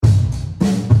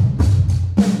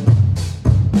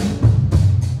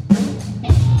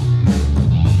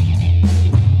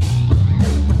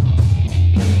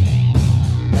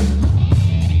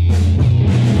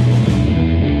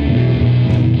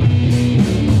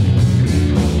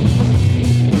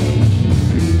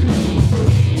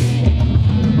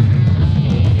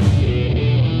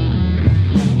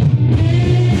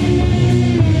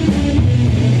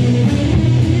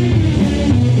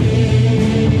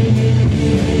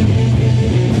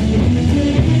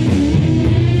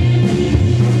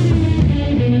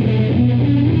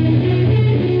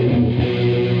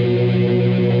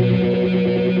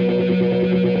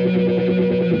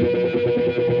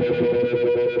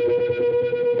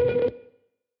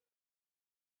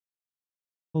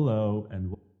Hello,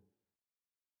 and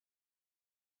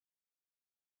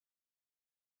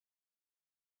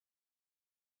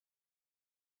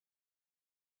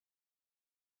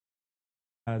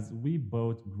as we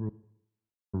both grew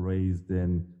raised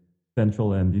in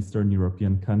Central and Eastern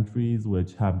European countries,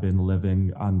 which have been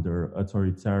living under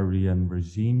authoritarian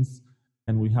regimes,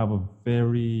 and we have a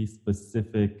very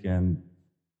specific and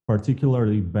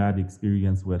particularly bad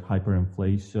experience with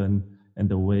hyperinflation and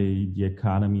the way the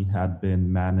economy had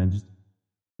been managed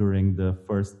during the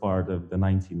first part of the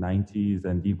 1990s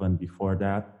and even before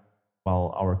that,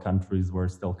 while our countries were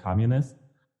still communist.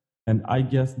 And I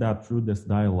guess that through this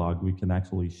dialogue, we can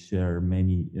actually share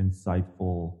many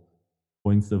insightful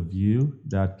points of view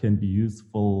that can be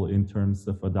useful in terms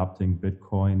of adopting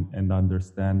Bitcoin and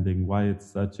understanding why it's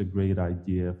such a great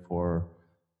idea for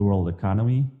the world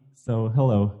economy. So,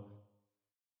 hello.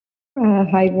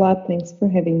 Hi, Vlad. Thanks for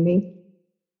having me.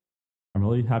 I'm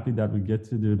really happy that we get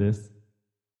to do this.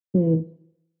 Mm.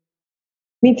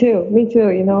 Me too. Me too.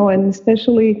 And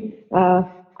especially, I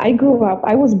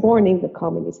was born in the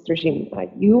communist regime.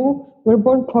 You were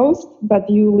born post, but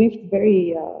you lived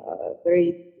very,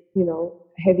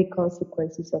 heavy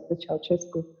consequences of the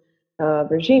Ceausescu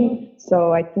regime.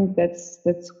 So I think that's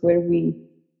where we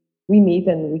meet,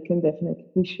 and we can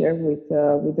definitely share with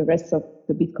the rest of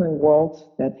the Bitcoin world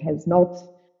that has not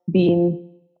been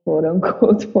quote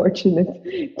unquote fortunate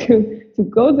to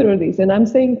go through this. And I'm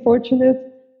saying fortunate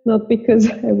not because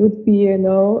I would be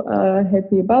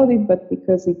happy about it, but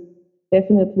because it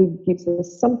definitely gives us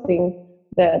something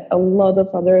that a lot of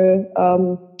other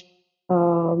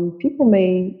people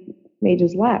may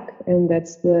just lack, and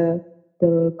that's the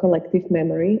collective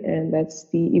memory, and that's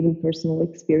the even personal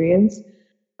experience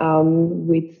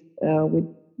with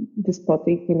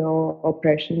despotic,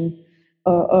 oppression,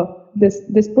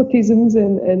 despotisms,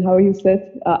 and how you said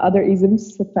other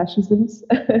isms, fascisms,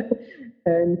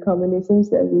 and communisms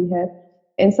that we have.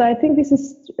 And so I think this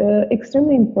is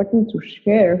extremely important to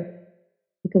share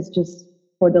because just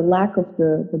for the lack of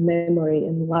the memory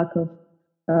and lack of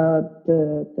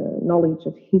the knowledge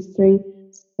of history,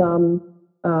 some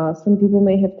people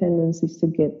may have tendencies to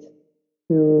get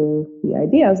to the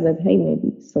ideas that hey,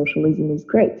 maybe socialism is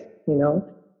great,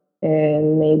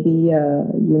 and maybe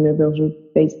universal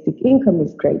basic income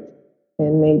is great,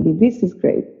 and maybe this is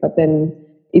great, but then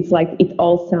it's like it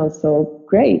all sounds so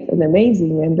great and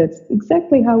amazing, and that's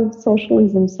exactly how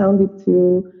socialism sounded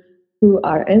to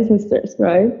our ancestors,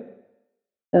 right?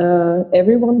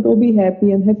 Everyone will be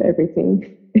happy and have everything.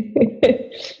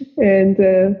 And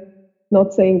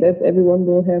not saying that everyone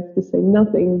will have the same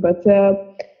nothing, but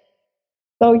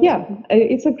so yeah,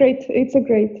 it's a great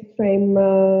frame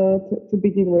to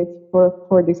begin with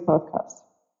for this podcast.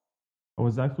 I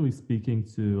was actually speaking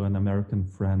to an American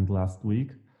friend last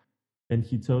week, and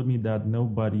he told me that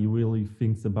nobody really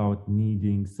thinks about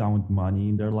needing sound money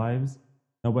in their lives.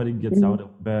 Nobody gets out Mhm. of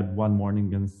bed one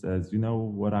morning and says, you know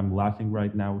what I'm lacking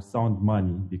right now? Sound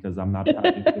money, because I'm not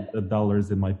happy with the dollars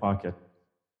in my pocket.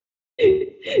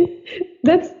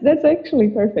 That's actually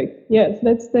perfect. Yes,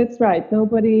 that's right.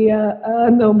 Nobody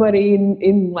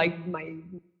in like my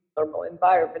normal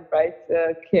environment, right,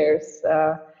 cares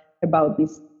about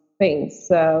these things.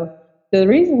 So the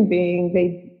reason being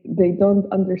they don't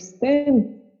understand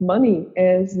money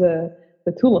as the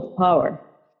tool of power,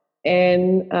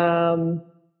 and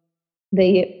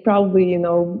they probably,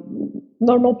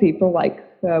 normal people like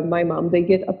my mom, they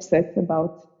get upset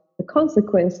about the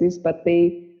consequences, but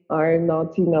they are not,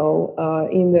 in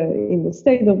the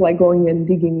state of like going and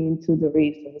digging into the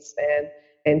reasons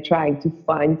and trying to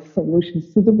find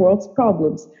solutions to the world's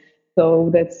problems. So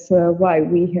that's why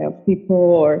we have people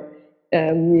or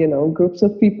groups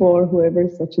of people or whoever,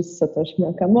 such as Satoshi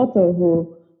Nakamoto,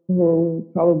 who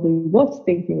probably was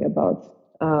thinking about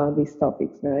these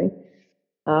topics, right?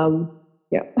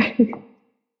 Yeah.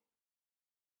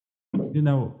 You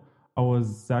know, I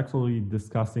was actually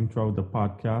discussing throughout the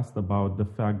podcast about the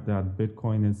fact that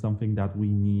Bitcoin is something that we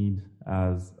need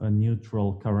as a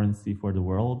neutral currency for the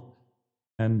world.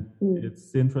 And Mm.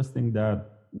 it's interesting that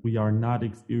we were not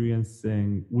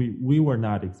experiencing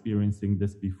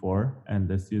this before. And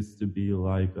this used to be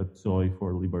like a toy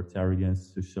for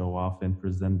libertarians to show off and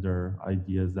present their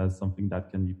ideas as something that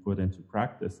can be put into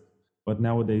practice. But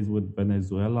nowadays, with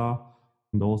Venezuela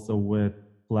and also with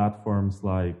platforms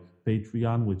like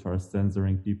Patreon, which are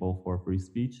censoring people for free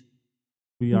speech,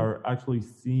 we Mm. are actually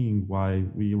seeing why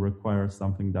we require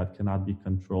something that cannot be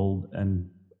controlled and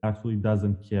actually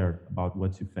doesn't care about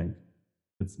what you think.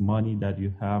 It's money that you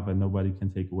have and nobody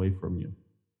can take away from you.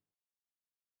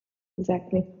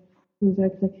 Exactly.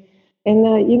 Exactly. And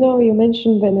you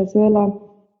mentioned Venezuela.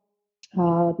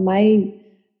 My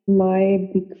my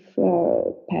big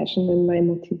passion and my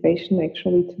motivation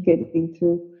actually to get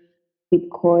into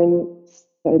Bitcoin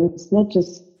stems not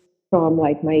just from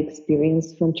like my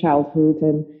experience from childhood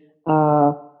and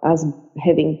us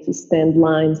having to stand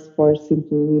lines for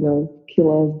simple,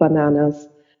 kilo of bananas,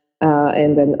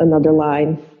 and then another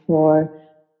line for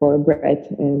bread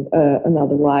and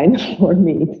another line for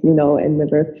meat, and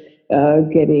never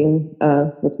getting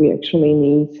what we actually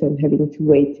need and having to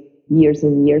wait years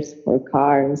and years for a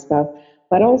car and stuff,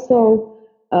 but also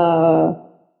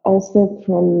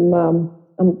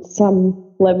from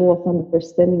some level of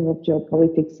understanding of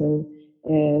geopolitics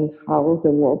and how the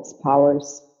world's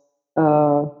powers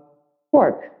uh,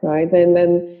 work, right? And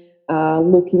then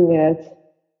looking at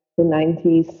the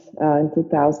 90s and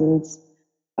 2000s,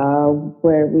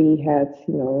 where we had,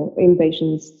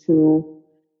 invasions to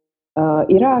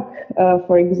Iraq,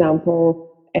 for example,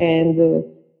 and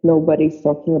nobody's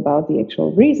talking about the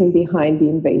actual reason behind the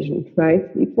invasion, right?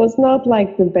 It was not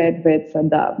like the bad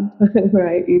Saddam,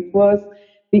 right? It was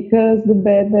because the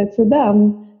bad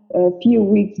Saddam, a few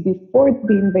weeks before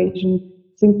the invasion,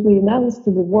 simply announced to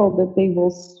the world that they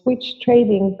will switch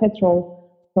trading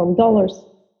petrol from dollars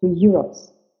to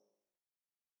euros,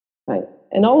 right?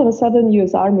 And all of a sudden,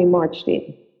 U.S. Army marched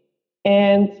in,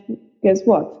 and guess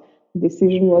what? The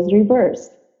decision was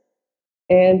reversed.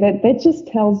 And that just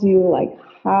tells you like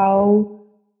how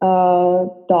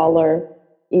dollar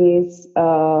is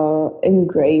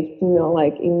engraved,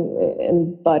 like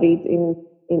embodied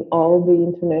in all the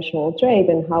international trade,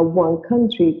 and how one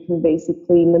country can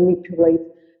basically manipulate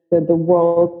the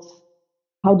world,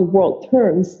 how the world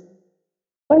turns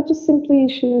by just simply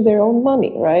issuing their own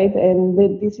money, right? And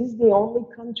this is the only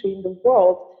country in the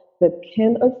world that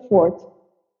can afford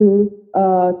to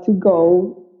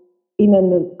go in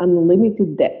an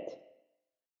unlimited debt,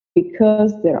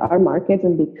 because there are markets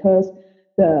and because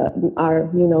our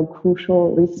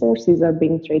crucial resources are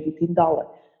being traded in dollar.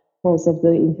 Most of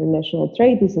the international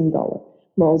trade is in dollar.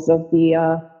 Most of the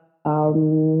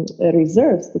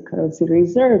reserves, the currency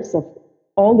reserves of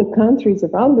all the countries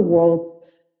around the world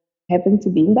happen to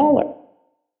be in dollar.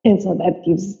 And so that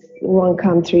gives one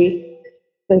country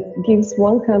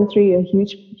a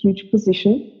huge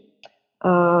position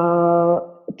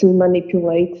to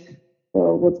manipulate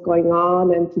what's going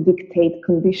on and to dictate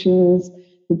conditions,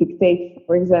 to dictate,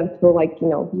 for example, like, you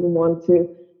want to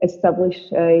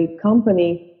establish a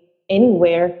company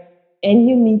anywhere and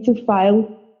you need to file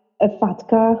a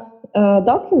FATCA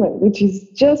document, which is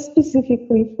just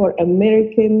specifically for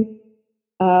American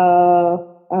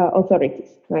authorities,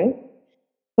 right?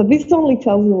 So this only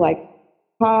tells you like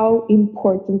how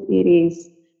important it is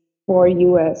for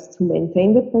US to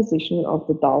maintain the position of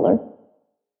the dollar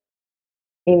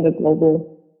in the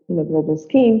global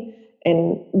scheme,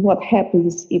 and what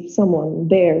happens if someone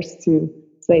dares to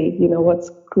say, what,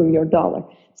 screw your dollar.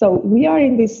 So we are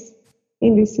in this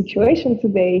situation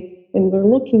today, and we're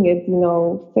looking at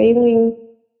failing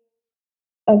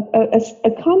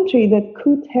a country that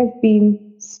could have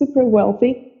been super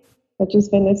wealthy, such as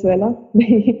Venezuela.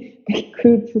 They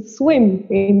could swim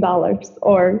in dollars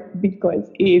or bitcoins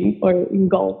or in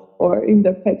gold or in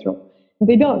the petrol.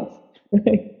 They don't.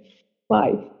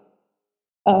 Why?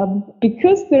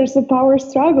 Because there's a power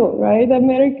struggle, right?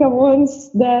 America wants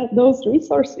those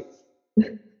resources.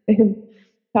 And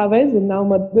Chavez and now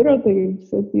Maduro, they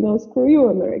said, screw you,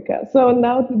 America. So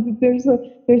now there's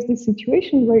this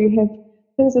situation where you have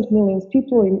tens of millions of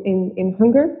people in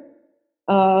hunger,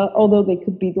 although they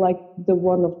could be like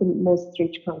one of the most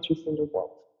rich countries in the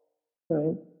world,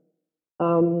 right?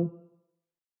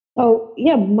 So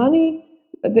yeah, money.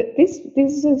 This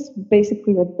is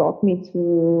basically what brought me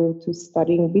to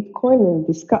studying Bitcoin and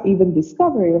even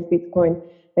discovery of Bitcoin,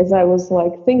 as I was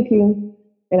like thinking,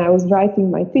 and I was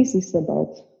writing my thesis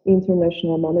about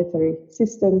international monetary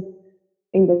system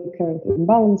in the current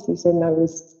imbalances, and I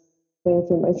was saying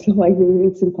to myself, like,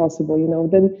 it's impossible,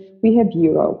 Then we have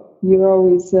euro.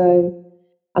 Euro is,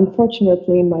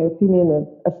 unfortunately, in my opinion,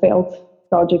 a failed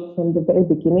project from the very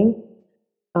beginning,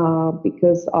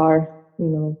 because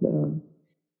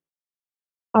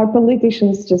our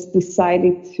politicians just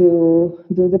decided to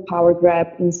do the power grab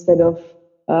instead of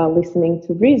listening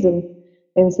to reason.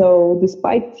 And so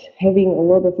despite having a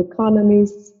lot of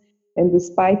economists, and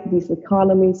despite these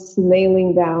economists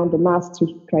nailing down the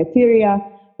Maastricht criteria,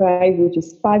 right, which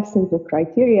is 5 simple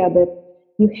criteria that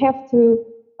you have to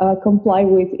comply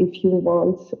with if you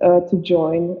want to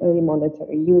join a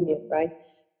monetary union, right?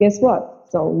 Guess what?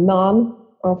 So none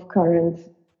of current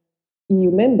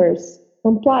EU members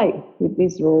comply with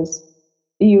these rules.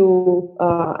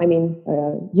 Eurozone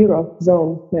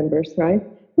members, right?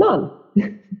 None.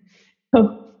 So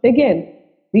again,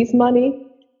 this money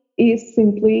is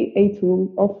simply a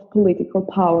tool of political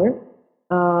power,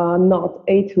 not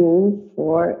a tool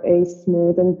for a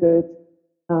smooth and good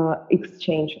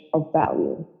exchange of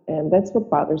value. And that's what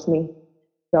bothers me.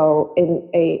 So, in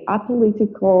a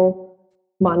apolitical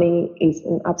money is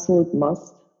an absolute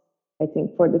must, I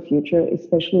think, for the future,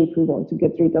 especially if we want to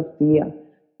get rid of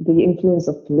the influence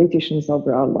of politicians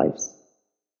over our lives.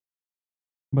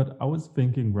 But I was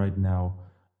thinking right now,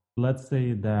 let's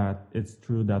say that it's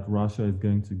true that Russia is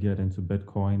going to get into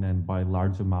Bitcoin and buy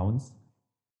large amounts.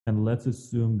 And let's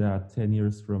assume that 10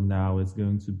 years from now, it's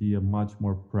going to be a much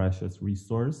more precious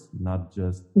resource, not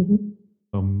just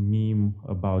a meme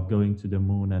about going to the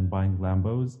moon and buying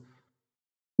Lambos.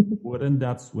 Wouldn't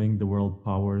that swing the world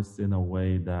powers in a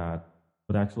way that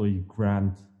would actually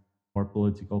grant more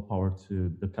political power to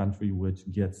the country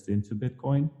which gets into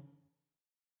Bitcoin?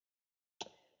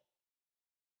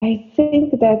 I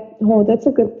think that that's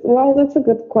a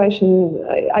good question.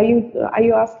 Are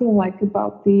you asking like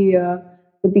about the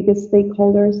biggest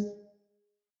stakeholders?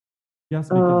 Yes,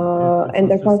 because it's And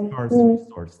such they're a called. scarce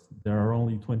resource. There are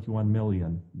only 21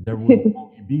 million. There will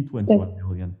only be 21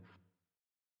 million.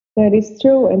 That is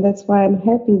true, and that's why I'm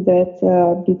happy that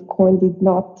Bitcoin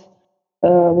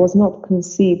was not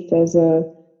conceived as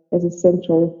a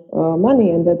central money,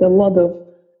 and that a lot of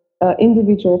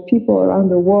individual people around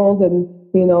the world, and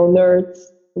nerds,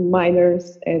 and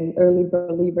miners, and early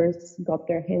believers got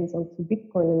their hands onto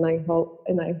Bitcoin,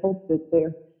 and I hope that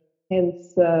their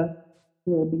hands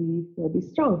will be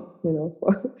strong,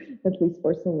 for at least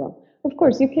for some while. Of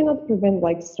course, you cannot prevent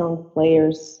like strong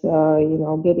players,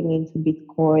 getting into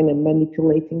Bitcoin and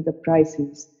manipulating the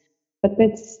prices, but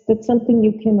that's something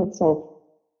you cannot solve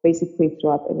basically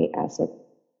throughout any asset.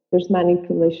 There's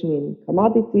manipulation in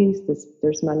commodities.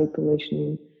 There's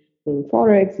manipulation in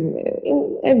forex,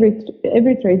 in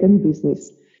every trade and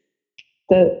business.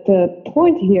 The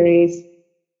point here is,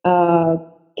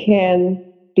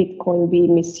 can Bitcoin be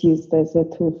misused as a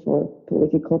tool for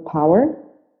political power?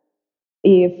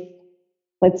 If,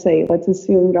 let's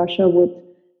assume Russia would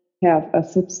have a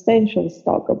substantial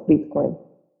stock of Bitcoin.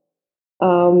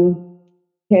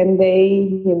 Can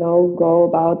they, go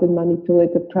about and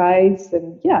manipulate the price?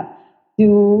 And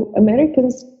do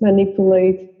Americans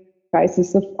manipulate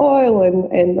prices of oil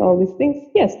and all these things?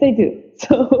 Yes, they do.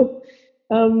 So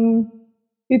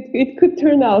it could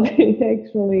turn out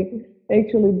actually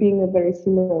being a very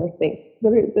similar thing.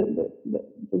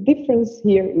 The difference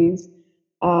here is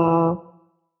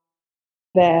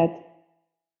that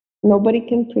nobody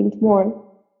can print more,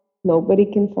 nobody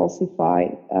can falsify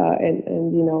and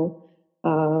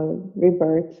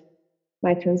revert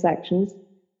my transactions,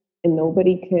 and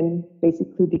nobody can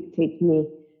basically dictate me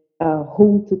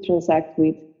whom to transact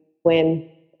with, when,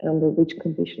 under which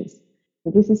conditions.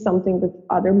 And this is something that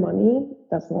other money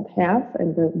does not have,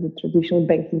 and the traditional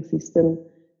banking system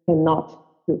cannot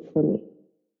do for me.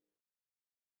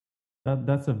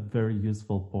 That's a very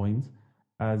useful point,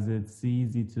 as it's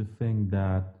easy to think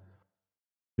that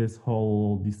this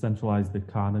whole decentralized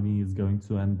economy is going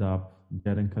to end up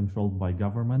getting controlled by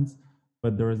governments,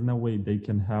 but there is no way they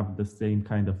can have the same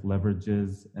kind of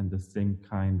leverages and the same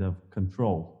kind of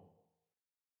control.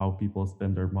 How people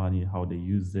spend their money, how they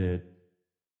use it.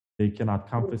 They cannot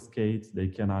confiscate, they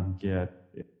cannot get,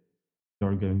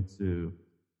 you're going to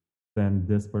send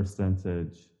this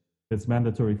percentage. It's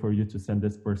mandatory for you to send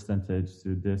this percentage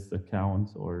to this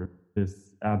account or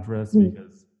this address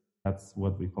because that's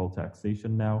what we call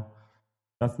taxation now.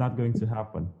 That's not going to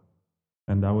happen.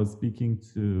 And I was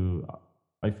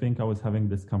I think I was having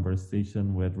this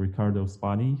conversation with Riccardo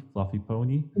Spani, Fluffy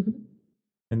Pony,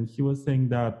 and he was saying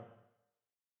that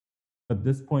at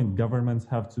this point, governments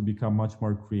have to become much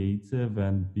more creative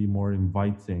and be more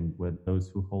inviting with those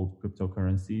who hold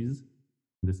cryptocurrencies,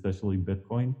 and especially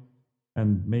Bitcoin,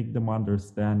 and make them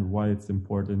understand why it's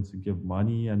important to give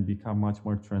money and become much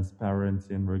more transparent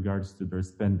in regards to their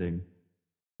spending.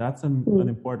 That's an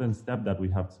important step that we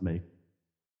have to make.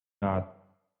 That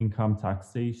income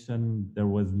taxation, there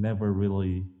was never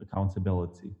really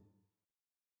accountability.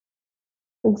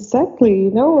 Exactly.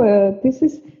 This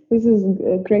is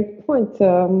a great point.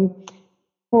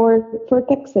 For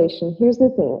taxation, here's the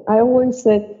thing. I always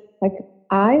said, like,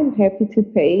 I'm happy to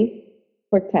pay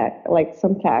for tax, like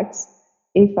some tax,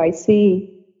 if I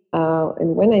see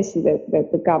and when I see that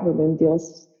the government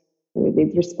deals with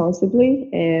it responsibly,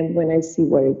 and when I see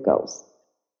where it goes.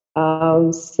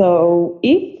 So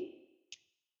if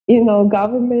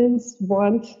governments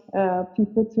want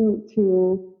people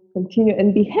to continue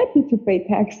and be happy to pay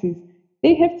taxes,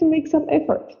 they have to make some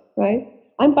effort, right?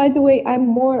 And by the way, I'm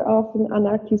more of an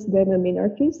anarchist than a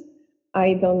minarchist.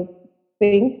 I don't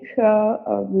think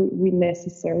we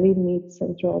necessarily need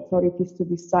central authorities to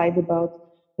decide about,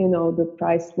 the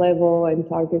price level and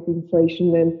target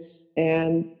inflation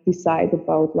and decide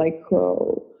about like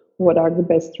what are the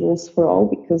best rules for all.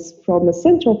 Because from a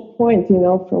central point,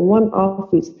 from one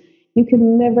office, you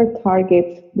can never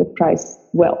target the price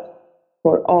well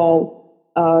for all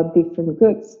different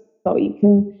goods. So you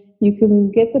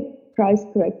can get the price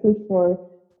correctly for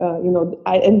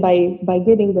and by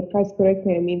getting the price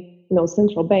correctly, I mean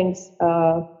central banks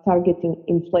targeting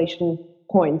inflation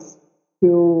points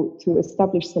to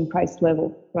establish some price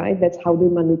level, right? That's how they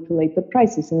manipulate the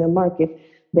prices in the market.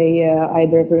 They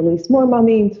either release more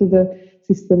money into the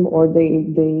system or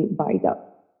they buy it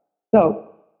up. So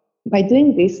by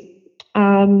doing this,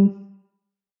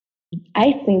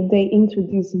 I think they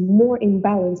introduce more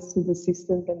imbalance to the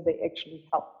system than they actually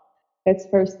help. That's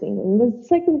first thing. And the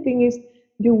second thing is,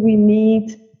 do we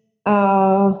need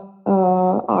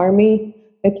army?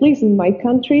 At least in my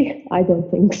country, I don't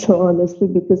think so, honestly,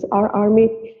 because our army,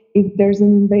 if there's an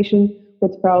invasion,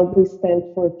 would probably stand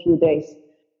for a few days.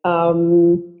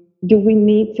 Do we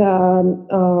need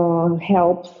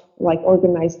help, like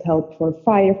organized help for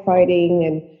firefighting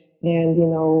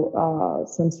and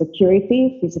some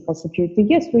security, physical security?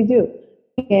 Yes, we do.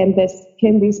 And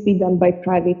can this be done by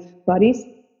private bodies?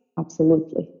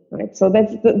 Absolutely, right? So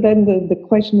then the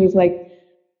question is like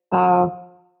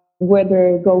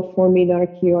whether go for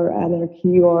monarchy or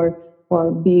anarchy or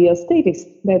be a statist.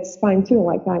 That's fine too.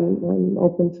 Like I'm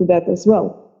open to that as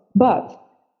well. But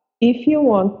if you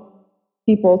want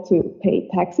people to pay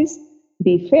taxes,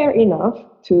 be fair enough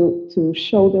to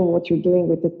show them what you're doing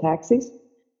with the taxes.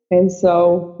 And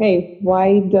so, hey,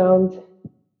 why don't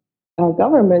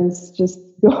governments just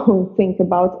go think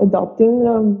about adopting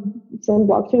some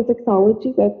blockchain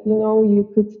technology that you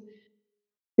could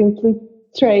simply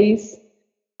trace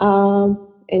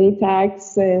any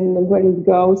tax and where it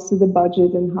goes to the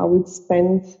budget and how it's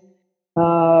spent,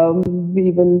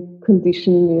 even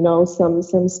condition some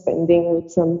spending with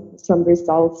some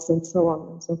results and so on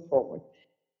and so forward.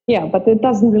 Yeah, but it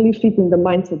doesn't really fit in the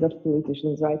mindset of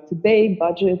politicians, right? Today,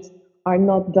 budgets are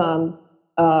not done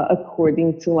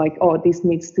according to like, oh, this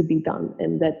needs to be done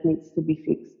and that needs to be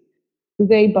fixed.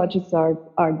 Today, budgets are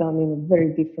done in a very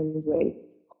different way.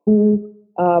 Who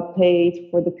paid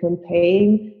for the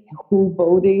campaign? Who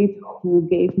voted? Who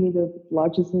gave me the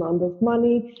largest amount of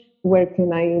money? Where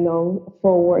can I,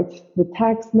 forward the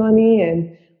tax money?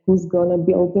 And who's gonna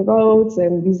build the roads?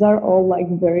 And these are all like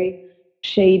very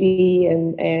shady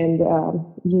and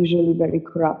usually very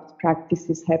corrupt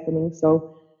practices happening.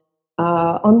 So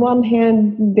on one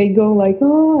hand, they go like,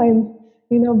 oh,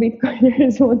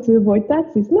 Bitcoiners want to avoid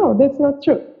taxes. No, that's not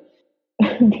true.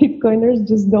 Bitcoiners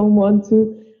just don't want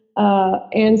to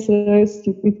answer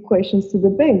stupid questions to the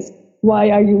banks.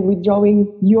 Why are you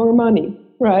withdrawing your money,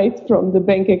 right, from the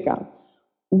bank account?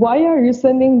 Why are you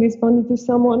sending this money to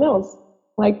someone else?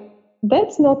 Like,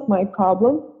 that's not my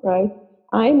problem, right?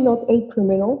 I'm not a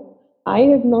criminal. I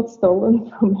have not stolen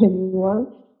from anyone.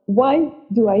 Why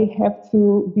do I have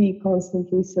to be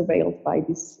constantly surveilled by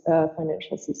this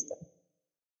financial system?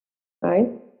 Right?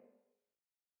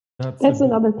 That's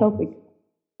another topic.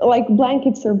 Like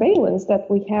blanket surveillance that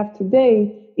we have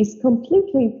today is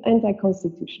completely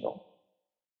anti-constitutional.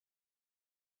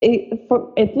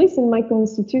 At least in my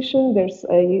constitution, there's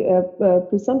a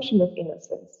presumption of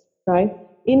innocence, right?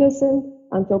 Innocent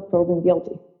until proven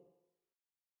guilty.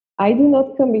 I do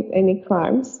not commit any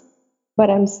crimes, but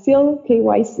I'm still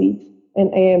KYC'd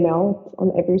and AML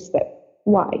on every step.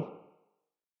 Why?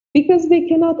 Because they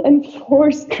cannot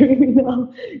enforce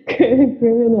criminal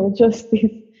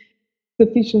justice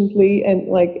sufficiently and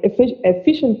like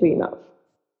efficiently enough.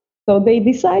 So they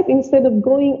decide, instead of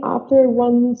going after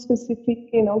one specific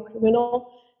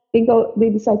criminal, they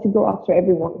decide to go after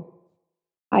everyone.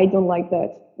 I don't like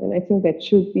that, and I think that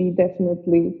should be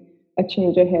definitely a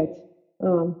change ahead.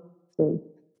 So.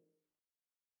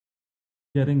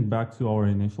 Getting back to our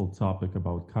initial topic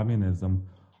about communism,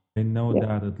 I know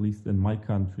that at least in my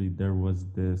country, there was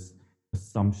this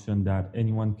assumption that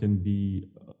anyone can be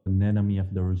an enemy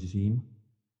of the regime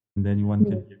and anyone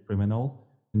can be a criminal.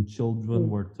 And children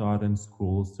were taught in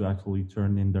schools to actually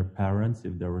turn in their parents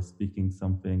if they were speaking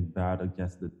something bad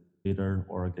against the dictator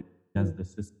or against the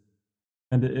system.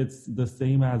 And it's the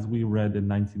same as we read in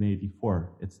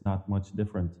 1984. It's not much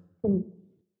different.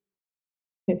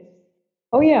 Yes.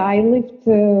 Oh yeah, I lived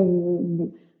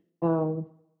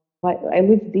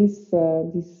these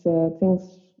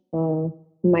things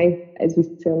as we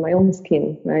say, on my own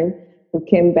skin, right? I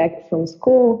came back from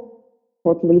school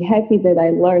totally happy that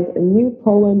I learned a new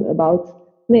poem about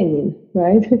Lenin,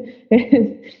 right?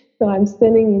 So I'm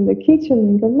standing in the kitchen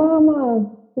and go, Mama,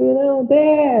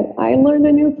 Dad, I learned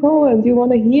a new poem. Do you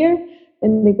want to hear?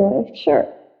 And they go, sure.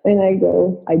 And I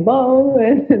go, I bow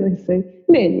and I say,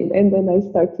 Lenin. And then I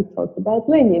start to talk about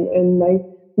Lenin. And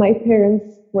my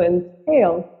parents went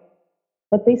pale,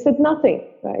 but they said nothing,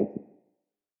 right?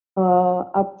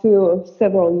 Up to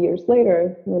several years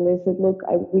later, when they said, look,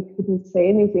 we couldn't say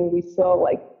anything. We saw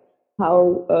like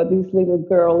how this little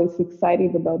girl is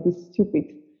excited about this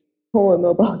stupid poem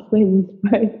about Lenin,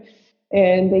 right?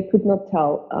 And they could not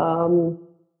tell.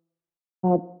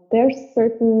 There's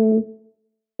certain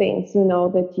things,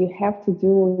 that you have to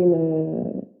do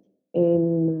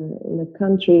in a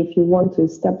country if you want to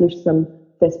establish some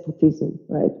despotism,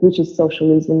 right? Which is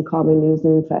socialism,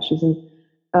 communism, fascism.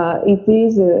 It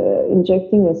is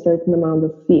injecting a certain amount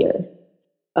of fear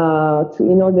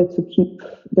in order to keep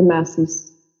the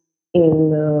masses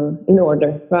in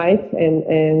order, right?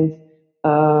 And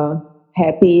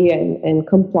happy and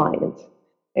compliant.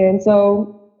 And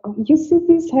so you see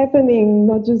this happening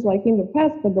not just like in the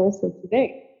past, but also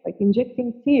today, like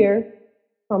injecting fear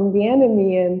from the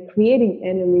enemy and creating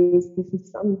enemies. This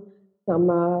is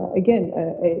again,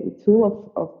 a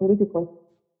tool of political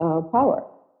power.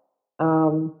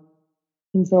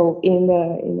 And so in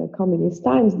the communist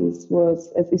times, this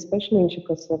was, especially in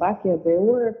Czechoslovakia, there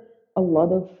were a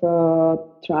lot of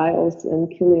trials and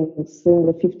killings in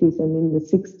the 50s and in the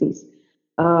 60s.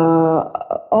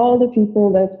 All the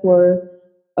people that were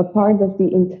a part of the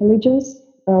intelligence,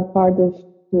 part of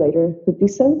later the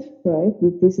dissent, right,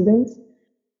 the dissidents,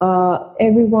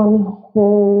 everyone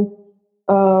who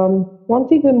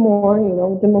wanted a more,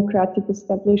 democratic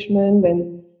establishment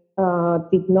and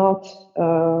did not,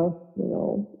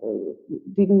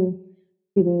 didn't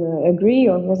agree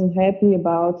or wasn't happy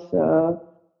about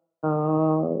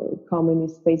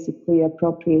communists basically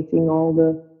appropriating all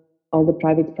the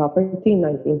private property in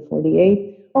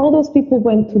 1948. All those people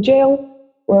went to jail,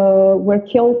 were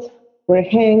killed, were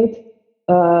hanged,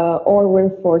 or were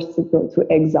forced to go to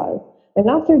exile. And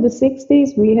after the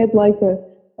 60s, we had like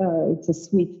it's a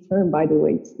sweet term, by the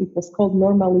way. It was called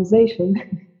normalization.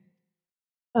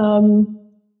 And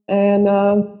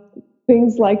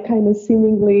things like kind of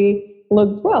seemingly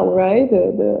looked well, right?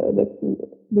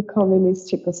 The communist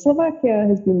Czechoslovakia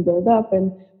has been built up.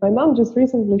 And my mom just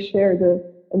recently shared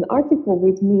an article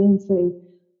with me and saying,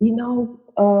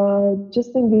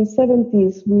 just in the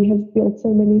 70s, we have built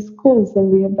so many schools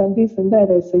and we have done this and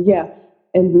that. I said, yeah.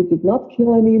 And we did not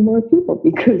kill any more people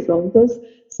because all those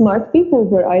smart people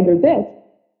were either dead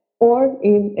or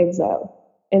in exile.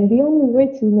 And the only way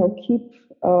to,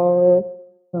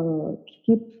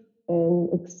 keep an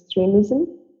extremism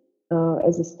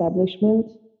as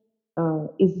establishment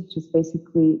is just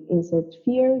basically insert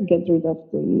fear, get rid of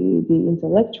the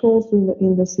intellectuals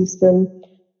in the system,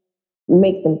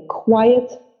 make them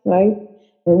quiet, right?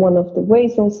 And one of the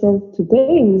ways also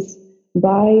today is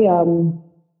by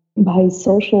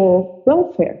social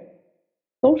welfare.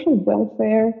 Social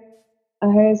welfare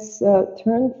has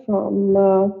turned from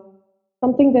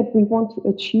something that we want to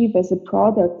achieve as a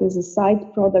product, as a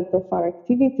side product of our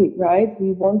activity, right?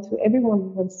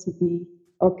 Everyone wants to be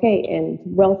okay and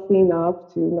wealthy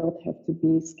enough to not have to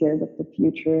be scared of the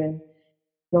future and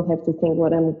not have to think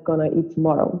what I'm gonna eat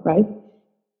tomorrow, right?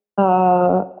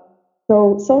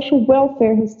 So social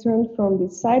welfare has turned from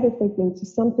this side effect into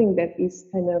something that is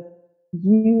kind of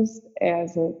used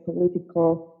as a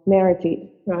political narrative,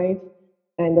 right?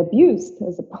 And abused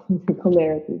as a political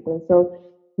narrative. And so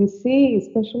you see,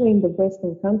 especially in the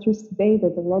Western countries today,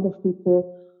 that a lot of people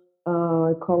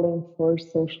are calling for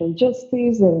social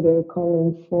justice and they're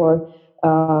calling for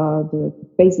the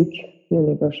basic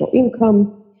universal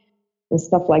income and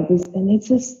stuff like this. And it's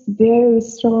just very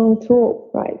strong tool,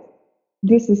 right?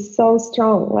 This is so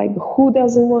strong. Like, who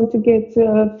doesn't want to get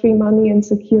free money and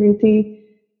security,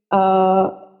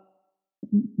 by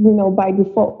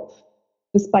default,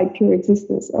 despite pure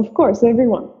existence? Of course,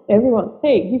 everyone.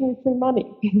 Hey, give me free money.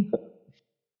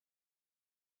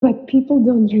 But people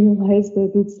don't realize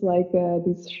that it's like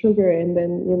this sugar, and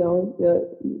then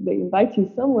they invite you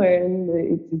somewhere, and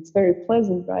it's very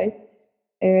pleasant, right?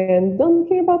 And don't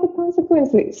care about the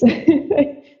consequences.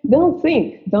 Don't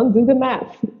think. Don't do the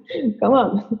math. Come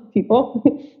on, people.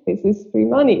 This is free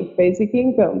money, basic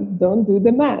income. Don't do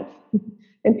the math.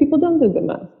 And people don't do the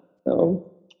math. So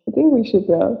I think we should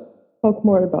talk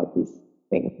more about these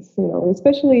things.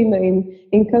 Especially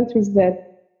in countries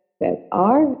that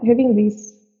are having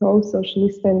these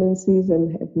pro-socialist tendencies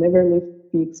and have never lived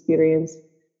the experience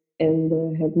and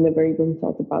have never even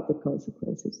thought about the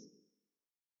consequences.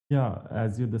 Yeah,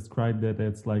 as you described it,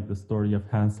 it's like the story of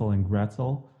Hansel and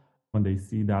Gretel. when they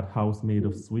see that house made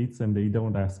of sweets and they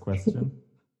don't ask question.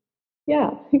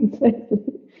 Yeah, exactly.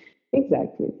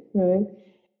 Exactly. Right.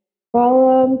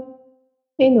 Well,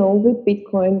 with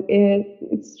Bitcoin,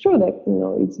 it's true that,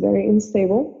 it's very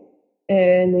unstable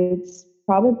and it's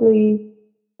probably,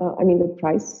 the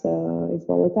price is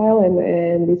volatile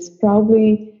and it's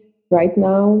probably right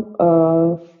now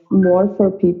more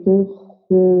for people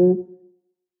who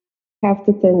have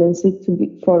the tendency to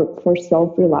be for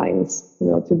self-reliance,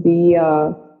 to be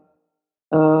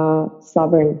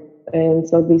sovereign. And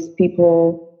so these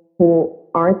people who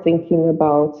are thinking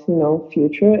about,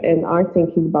 future and are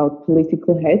thinking about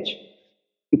political hedge,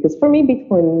 because for me,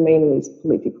 Bitcoin mainly is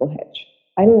political hedge.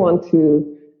 I don't want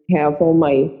to have all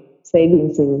my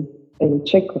savings in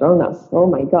Czech coronas. Oh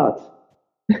my God.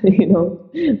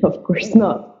 Of course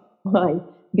not. Why?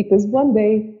 Because one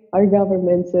day our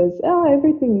government says,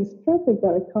 everything is perfect,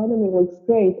 our economy looks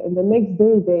great, and the next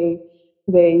day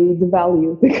they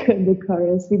devalue the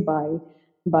currency by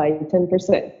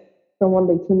 10% from one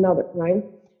day to another, right?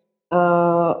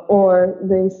 Or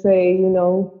they say,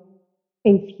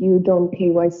 if you don't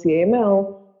KYC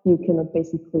you cannot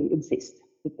basically exist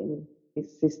within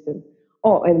this system.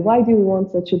 Oh, and why do you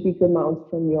want such a big amount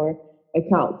from your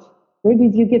account? Where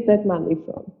did you get that money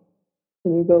from?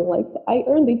 And you go like, I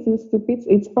earned it, you stupid.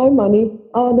 It's my money.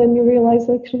 Oh, then you realize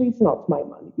actually it's not my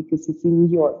money because it's in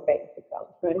your bank account,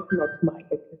 right? Not my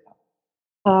bank account.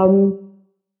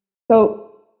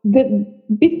 So the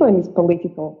Bitcoin is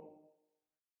political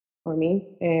for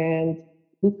me, and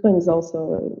Bitcoin is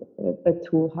also a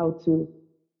tool how to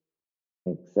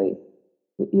say,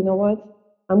 you know what?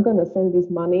 I'm gonna send this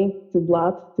money to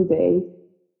Vlad today,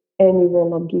 and you will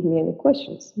not give me any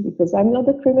questions because I'm not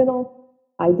a criminal.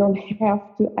 I don't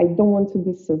have to. I don't want to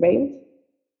be surveilled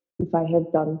if I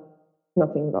have done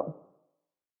nothing wrong.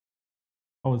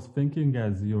 I was thinking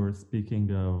as you were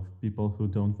speaking of people who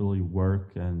don't really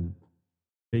work and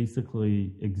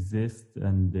basically exist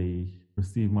and they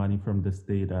receive money from the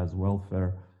state as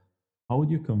welfare. How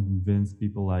would you convince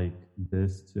people like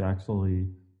this to actually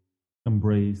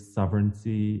embrace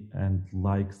sovereignty and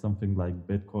like something like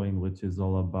Bitcoin, which is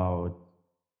all about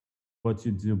what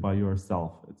you do by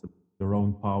yourself? It's your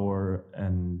own power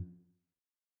and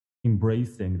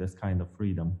embracing this kind of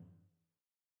freedom.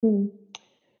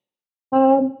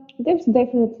 There's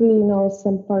definitely,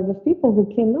 some part of people who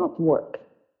cannot work.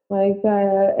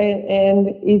 And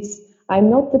it's, I'm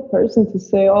not the person to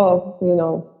say, oh,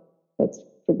 let's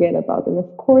forget about them.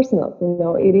 Of course not.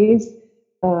 It is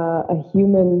a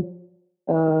human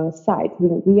side.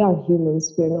 We are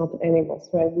humans. We're not animals,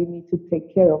 right? We need to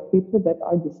take care of people that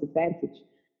are disadvantaged.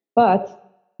 But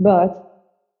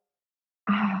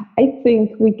I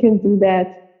think we can do that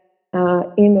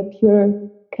in a pure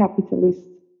capitalist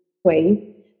way.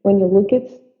 When you look at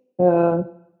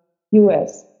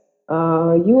U.S.,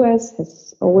 U.S.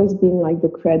 has always been like the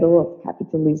cradle of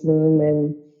capitalism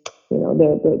and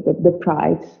the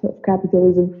pride of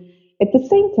capitalism. At the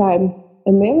same time,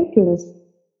 Americans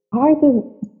are the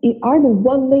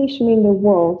one nation in the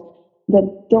world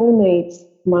that donates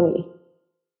money,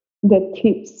 that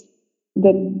tips,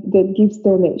 that gives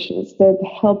donations, that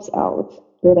helps out,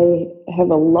 that I have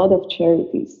a lot of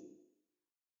charities.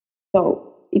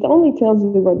 So it only tells you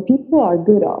when people are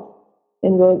good off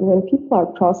and when people are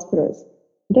prosperous,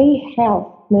 they have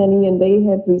money and they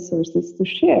have resources to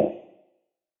share.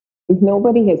 If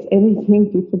nobody has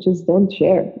anything, people just don't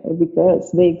share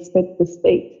because they expect the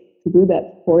state to do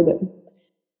that for them.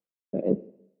 Right?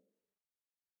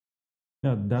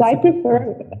 Yeah, so I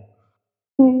prefer.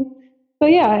 So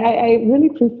yeah, I really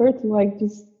prefer to like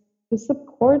just to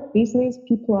support business.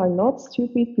 People are not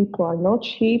stupid. People are not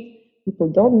cheap. People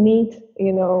don't need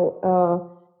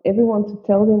everyone to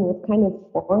tell them what kind of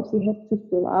forms you have to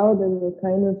fill out and what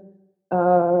kind of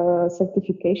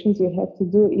certifications you have to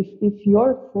do. If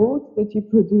your food that you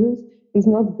produce is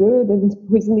not good and it's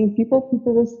poisoning people,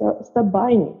 people will stop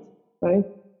buying it, right?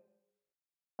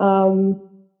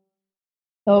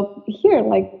 So here,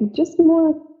 like just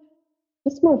more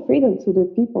freedom to the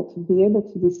people to be able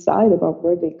to decide about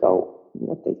where they go and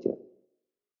what they do.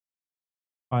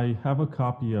 I have a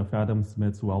copy of Adam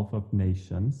Smith's Wealth of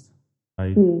Nations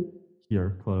right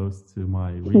here close to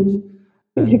my reach.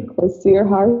 Close to your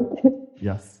heart.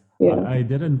 Yes. Yeah. I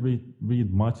didn't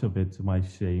read much of it to my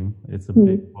shame. It's a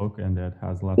big book and it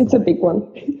has lots It's a big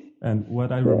one. And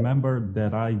what I remember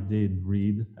that I did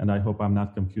read, and I hope I'm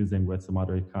not confusing with some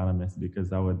other economists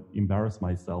because I would embarrass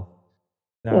myself,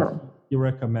 that he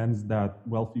recommends that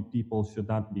wealthy people should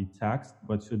not be taxed,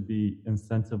 but should be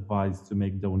incentivized to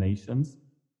make donations.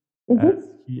 As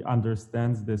he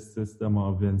understands this system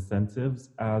of incentives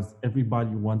as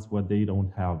everybody wants what they don't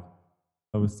have.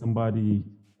 So if somebody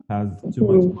has too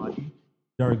much money,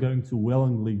 they're going to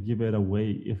willingly give it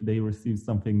away if they receive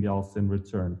something else in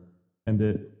return.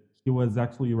 And he was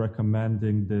actually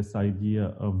recommending this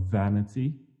idea of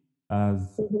vanity,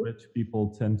 as Mhm. rich people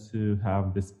tend to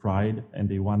have this pride and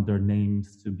they want their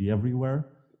names to be everywhere.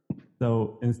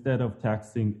 So instead of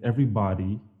taxing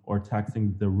everybody or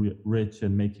taxing the rich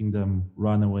and making them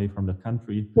run away from the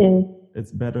country, Mm.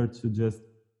 it's better to just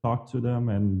talk to them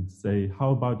and say,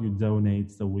 how about you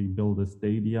donate so we build a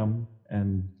stadium?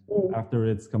 And Mm. after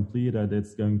it's completed,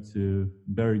 it's going to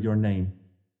bear your name.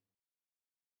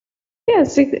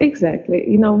 Yes, exactly.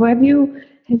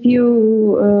 Have you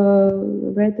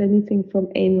read anything from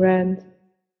Ayn Rand?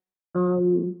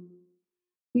 Um,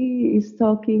 He is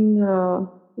talking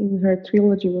in her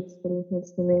trilogy. What's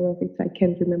the name of it? I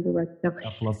can't remember right now.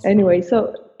 Plus Anyway,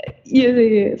 Schroeder. so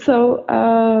yeah. So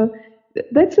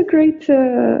that's a great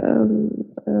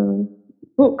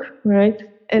book, right?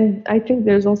 And I think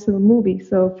there's also a movie.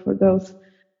 So for those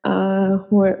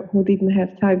who didn't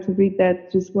have time to read that,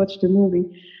 just watch the movie.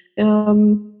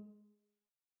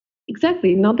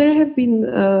 Exactly. Now there have been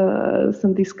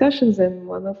some discussions, and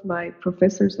one of my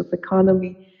professors of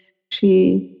economy,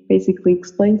 she basically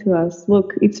explained to us,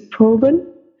 look, it's proven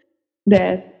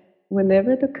that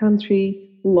whenever the country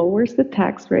lowers the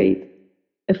tax rate,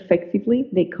 effectively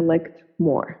they collect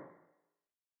more.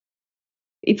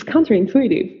 It's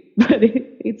counterintuitive, but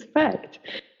it's fact.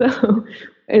 So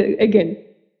again,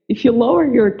 if you lower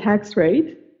your tax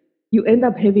rate, you end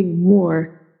up having more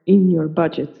in your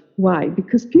budget. Why?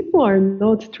 Because people are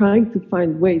not trying to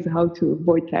find ways how to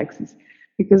avoid taxes,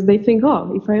 because they think,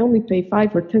 oh, if I only pay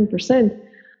 5 or 10%,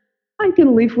 I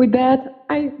can live with that.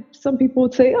 Some people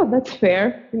would say, oh, that's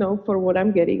fair, for what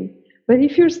I'm getting. But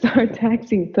if you start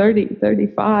taxing 30,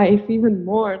 35, even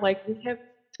more, like we have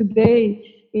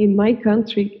today in my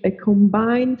country, a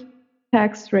combined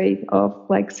tax rate of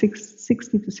like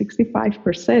 60 to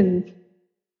 65%,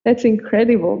 that's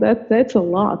incredible. That's a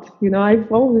lot.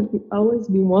 I've always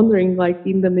been wondering, like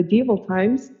in the medieval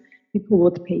times, people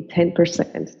would pay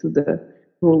 10% to the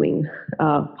ruling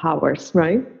powers,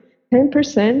 right?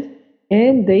 10%,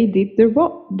 and they did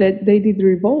they did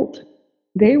revolt.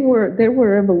 There were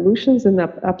revolutions and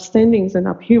upstandings and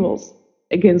upheavals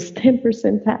against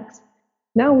 10% tax.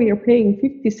 Now we are paying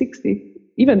 50, 60,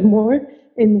 even more,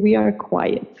 and we are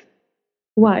quiet.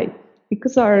 Why?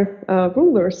 Because our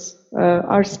rulers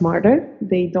are smarter.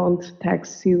 They don't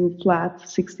tax you flat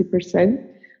 60%,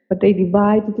 but they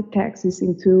divide the taxes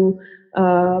into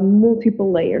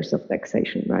multiple layers of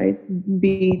taxation, right?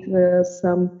 Be it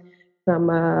some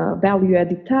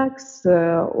value-added tax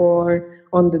or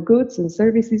on the goods and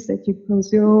services that you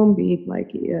consume, be it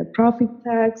like profit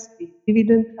tax, be it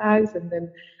dividend tax, and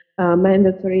then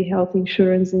mandatory health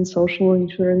insurance and social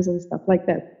insurance and stuff like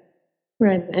that.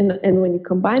 Right, and when you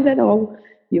combine that all,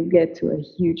 you get to a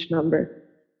huge number.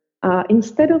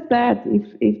 Instead of that,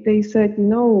 if they said,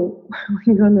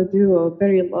 we're gonna do a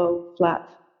very low flat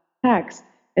tax,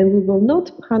 and we will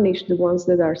not punish the ones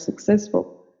that are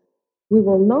successful, we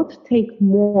will not take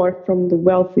more from the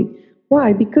wealthy.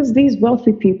 Why? Because these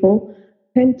wealthy people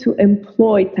tend to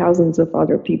employ thousands of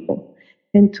other people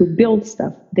and to build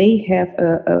stuff. They have,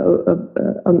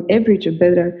 on average, a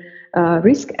better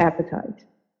risk appetite.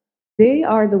 They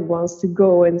are the ones to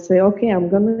go and say, okay, I'm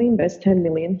going to invest 10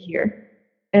 million here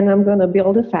and I'm going to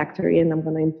build a factory and I'm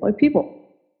going to employ people.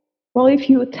 Well, if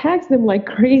you tax them like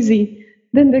crazy,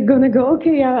 then they're going to go,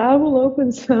 okay, I will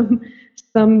open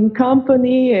some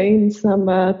company in some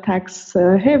tax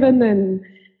haven and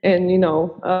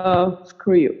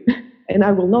screw you. And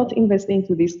I will not invest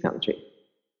into this country.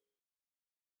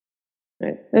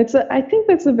 Right. I think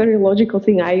that's a very logical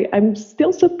thing. I'm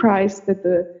still surprised that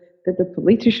the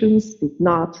politicians did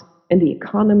not and the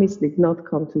economists did not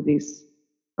come to this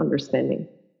understanding.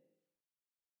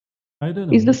 I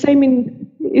don't Is know.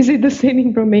 it the same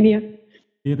in Romania?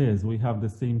 It is. We have the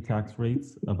same tax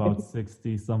rates, about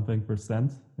 60 something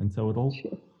percent in total.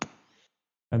 Sure.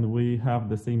 And we have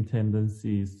the same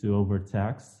tendencies to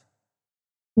overtax.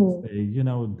 Say,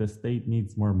 the state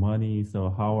needs more money, so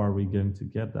how are we going to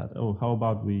get that? Oh, how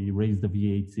about we raise the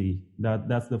VAT?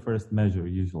 That's the first measure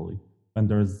usually. When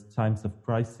there's times of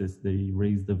crisis, they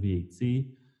raise the VAT,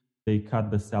 they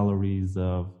cut the salaries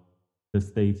of the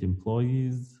state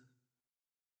employees,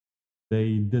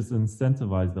 they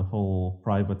disincentivize the whole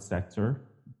private sector.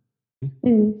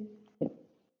 Mm.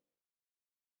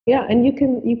 Yeah, and you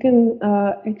can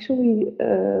actually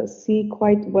see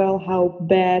quite well how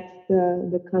bad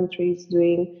the country is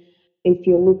doing if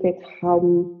you look at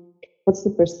what's the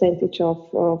percentage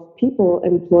of people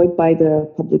employed by the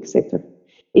public sector.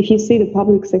 If you see the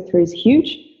public sector is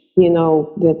huge, you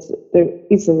know that there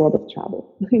is a lot of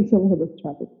trouble. It's a lot of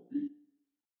trouble.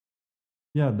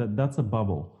 Yeah, that's a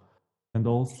bubble. And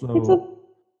It's a,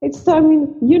 also, I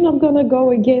mean, you're not gonna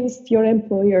go against your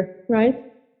employer, right?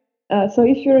 So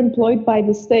if you're employed by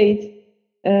the state,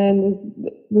 and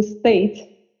the state,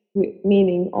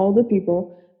 meaning all the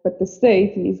people, but the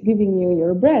state is giving you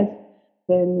your bread,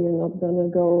 then you're not gonna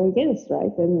go against,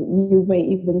 right? And you may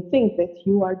even think that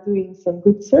you are doing some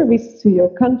good service to your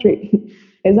country,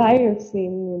 as I have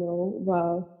seen, you know,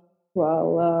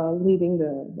 while leading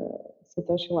the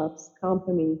Satoshi Labs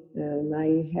company, and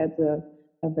I had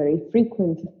a very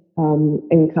frequent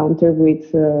encounter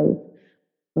with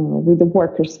the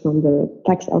workers from the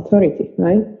tax authority,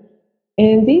 right?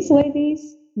 And these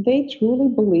ladies, they truly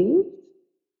believe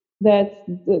that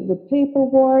the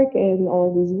paperwork and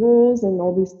all these rules and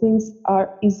all these things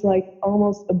is like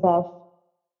almost above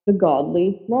the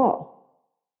godly law,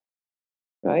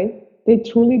 right? They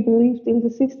truly believed in the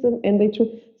system, and so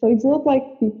it's not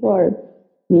like people are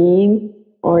mean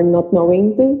or not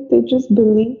knowing. They just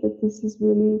believe that this is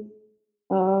really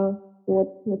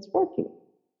what's working.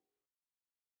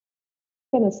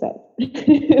 Kind of sad.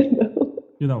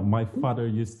 you know, my father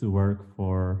used to work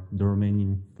for the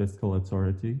Romanian Fiscal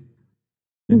Authority.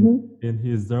 In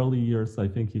his early years, I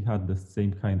think he had the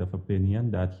same kind of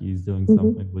opinion that he's doing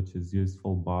something which is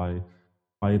useful by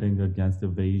fighting against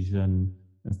evasion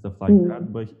and stuff like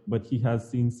that. But he has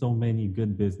seen so many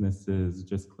good businesses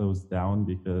just close down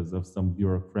because of some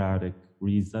bureaucratic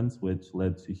reasons, which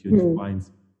led to huge fines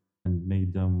and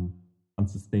made them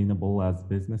unsustainable as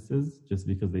businesses just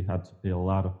because they had to pay a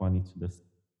lot of money to this.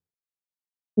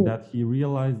 That he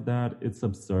realized that it's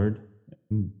absurd.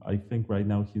 And I think right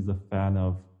now he's a fan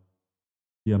of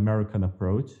the American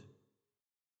approach.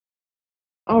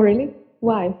 Oh, really?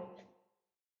 Why?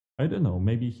 I don't know.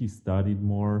 Maybe he studied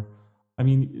more. I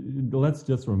mean, let's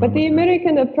just remember. But the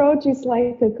American approach is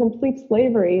like a complete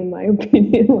slavery, in my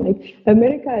opinion. Like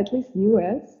America, at least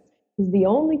US, is the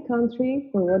only country,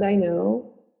 from what I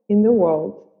know, in the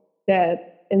world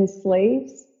that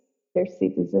enslaves their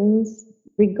citizens,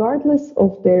 regardless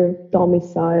of their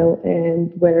domicile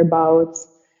and whereabouts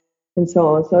and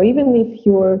so on. So even if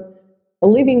you're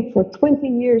living for 20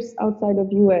 years outside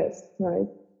of US, right,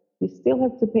 you still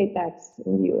have to pay tax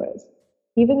in the US.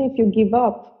 Even if you give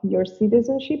up your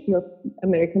citizenship, your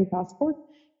American passport,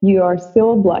 you are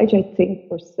still obliged, I think,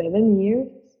 for 7 years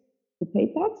to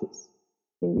pay taxes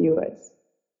in the US.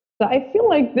 So I feel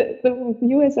like the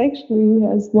US actually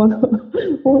has one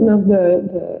of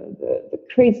the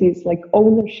craziest like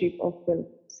ownership of their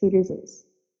citizens.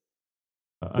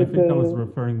 I think I was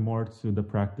referring more to the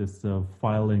practice of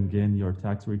filing in your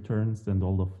tax returns and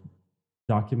all the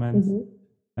documents.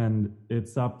 And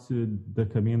it's up to the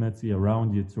community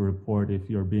around you to report if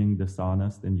you're being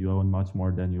dishonest and you own much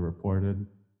more than you reported.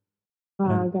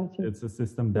 Gotcha. It's a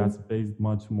system that's based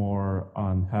much more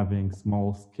on having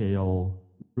small scale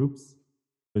groups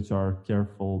which are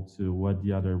careful to what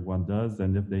the other one does.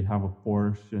 And if they have a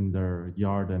Porsche in their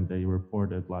yard and they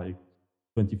reported like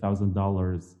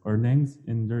 $20,000 earnings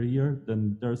in their year,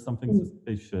 then there's something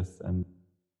suspicious, and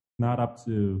not up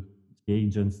to the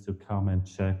agents to come and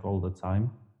check all the time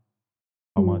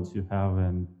how much you have.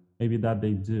 And maybe that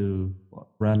they do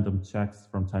random checks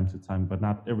from time to time, but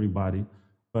not everybody.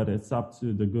 But it's up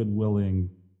to the good willing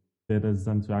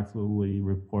citizen to actually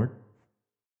report.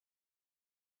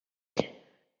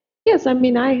 Yes, I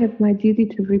mean, I have my duty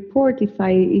to report if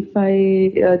I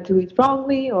do it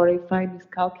wrongly, or if I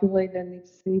miscalculate, then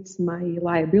it's my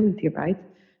liability, right?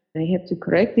 I have to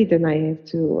correct it, and I have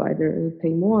to either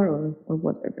pay more or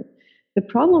whatever. The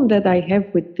problem that I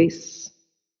have with this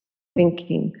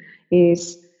thinking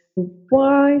is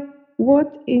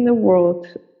what in the world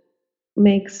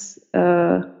makes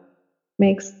the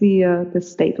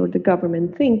state or the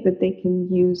government think that they can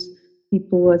use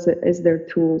people as their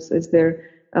tools, as their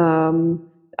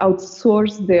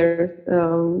outsource their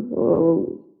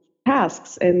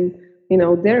tasks and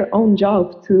their own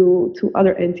job to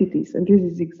other entities. And this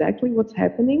is exactly what's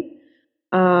happening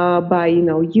by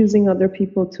using other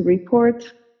people to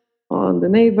report on the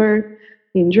neighbor.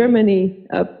 In Germany,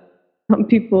 some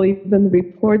people even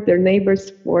report their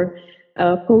neighbors for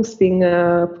posting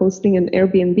an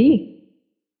Airbnb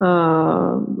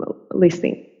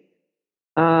listing.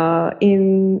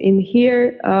 In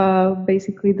here,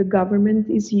 basically the government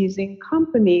is using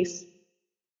companies,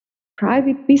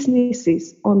 private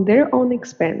businesses on their own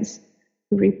expense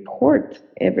to report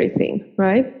everything,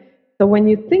 right? So when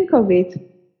you think of it,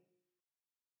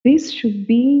 this should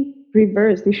be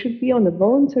reversed. It should be on a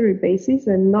voluntary basis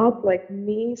and not like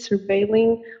me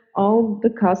surveilling all the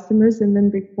customers and then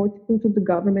reporting to the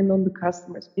government on the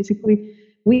customers. Basically,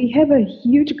 we have a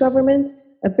huge government,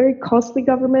 a very costly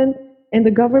government, and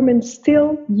the government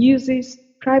still uses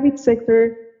private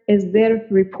sector as their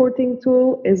reporting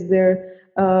tool, as their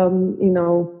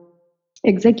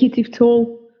executive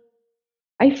tool.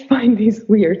 I find this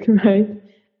weird, right?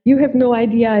 You have no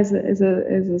idea as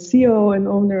a CEO and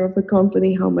owner of a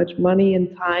company how much money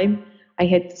and time I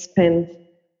had to spend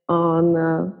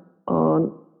on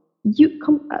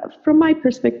from my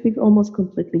perspective, almost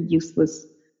completely useless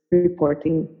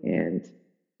reporting and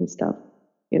stuff.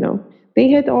 They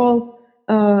had all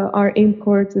our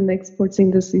imports and exports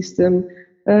in the system.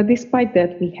 Despite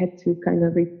that, we had to kind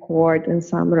of report and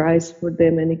summarize for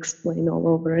them and explain all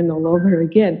over and all over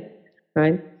again,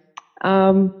 right?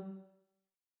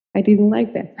 I didn't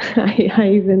like that. I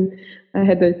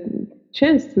had a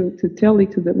chance to tell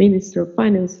it to the Minister of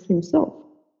Finance himself.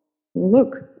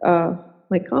 Look,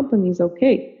 my company is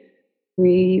okay.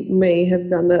 We may have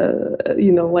done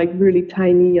really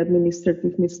tiny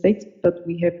administrative mistakes, but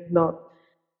we have not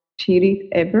cheated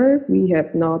ever. We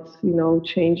have not,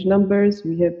 changed numbers.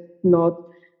 We have not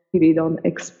cheated on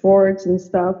exports and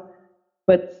stuff.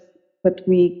 But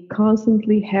we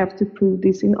constantly have to prove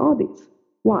this in audits.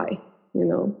 Why?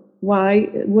 Why?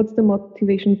 What's the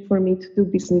motivation for me to do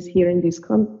business here in this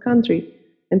country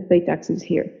and pay taxes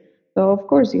here? So of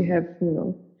course you have,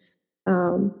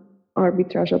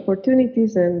 arbitrage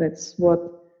opportunities, and that's what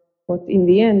in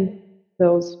the end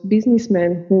those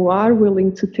businessmen who are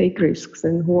willing to take risks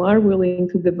and who are willing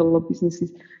to develop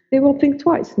businesses, they will think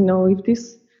twice. If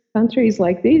this country is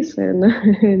like this and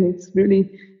and it's really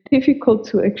difficult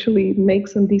to actually make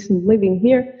some decent living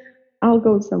here, I'll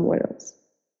go somewhere else.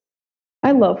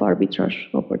 I love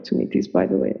arbitrage opportunities, by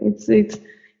the way. It's the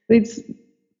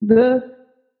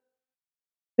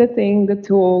thing, the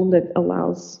tool that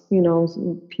allows,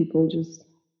 people just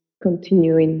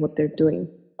continuing what they're doing.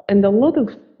 And a lot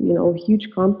of, huge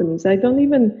companies, I don't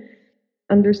even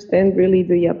understand really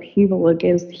the upheaval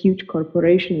against huge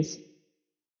corporations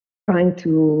trying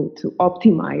to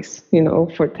optimize,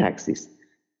 for taxes.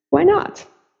 Why not?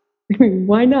 I mean,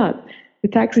 why not? The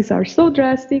taxes are so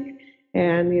drastic,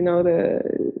 and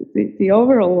the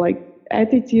overall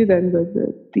attitude and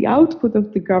the output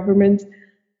of the government,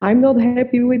 I'm not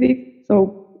happy with it.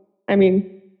 So I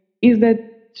mean, is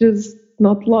that just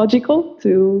not logical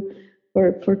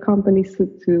for companies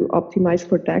to optimize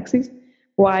for taxes?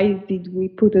 Why did we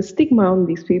put a stigma on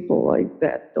these people like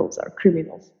that? Those are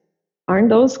criminals. Aren't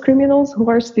those criminals who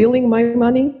are stealing my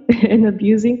money and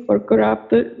abusing for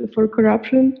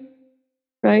corruption?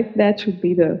 Right? That should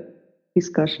be the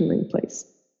discussion in place.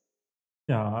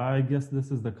 Yeah, I guess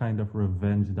this is the kind of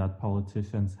revenge that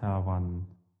politicians have on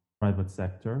private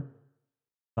sector.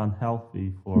 It's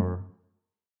unhealthy for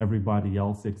everybody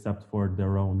else except for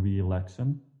their own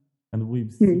re-election. And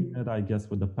we've seen it, I guess,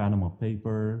 with the Panama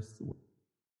Papers.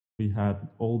 We had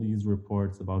all these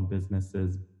reports about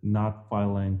businesses not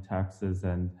filing taxes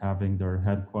and having their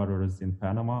headquarters in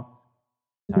Panama,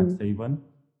 tax haven.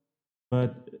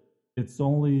 But it's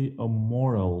only a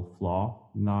moral flaw,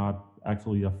 not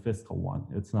actually a fiscal one.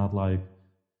 It's not like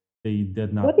they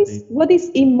did not. What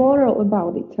is immoral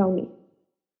about it? Tell me.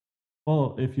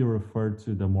 Well, if you refer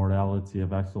to the morality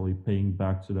of actually paying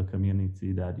back to the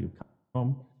community that you come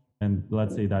from, and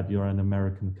let's say that you're an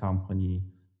American company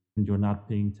and you're not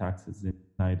paying taxes in the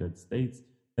United States,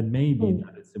 then maybe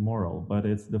that is immoral, but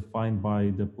it's defined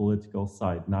by the political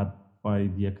side, not by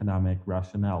the economic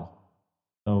rationale.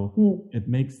 So it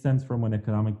makes sense from an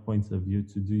economic point of view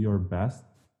to do your best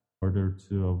in order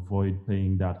to avoid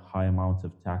paying that high amount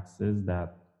of taxes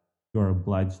that you're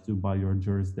obliged to by your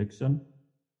jurisdiction.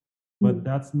 But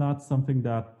that's not something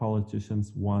that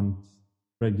politicians want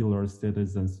regular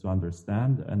citizens to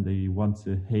understand, and they want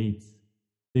to hate.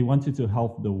 They want you to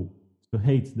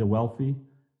hate the wealthy,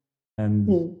 and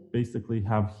basically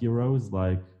have heroes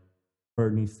like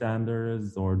Bernie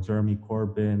Sanders or Jeremy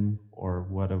Corbyn or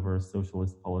whatever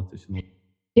socialist politician.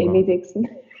 Jamie Dixon.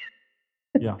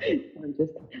 Yeah. I'm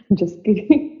just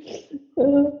kidding.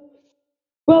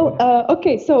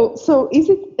 Okay. So is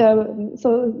it?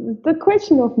 So the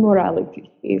question of morality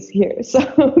is here. So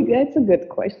that's a good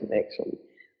question, actually.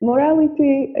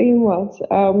 Morality in what?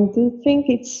 Do you think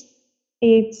it's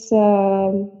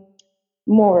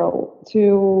moral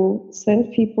to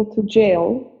send people to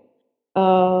jail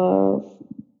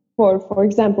for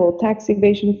example, tax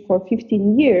evasion for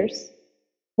 15 years,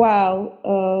 while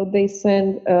they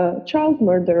send a child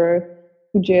murderer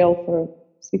to jail for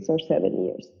 6 or 7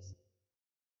 years?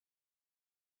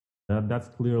 That's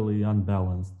clearly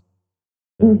unbalanced.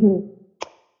 there.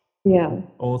 Yeah.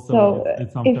 Also, So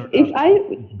if some turned if out I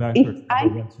if bankers never I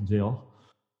went to jail.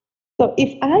 so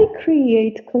if I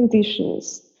create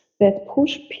conditions that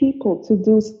push people to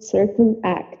do certain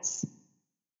acts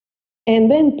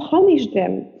and then punish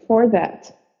them for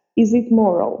that, is it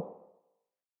moral?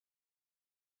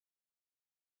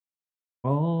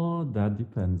 Oh, that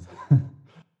depends.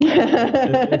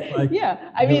 It's like Yeah,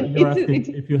 I mean you're asking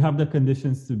if you have the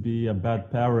conditions to be a bad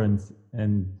parent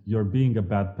and you're being a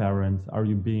bad parent, are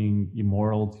you being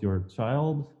immoral to your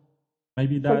child?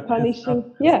 Maybe for that punishing. it's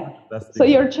Yeah. not the best So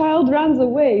example. your child runs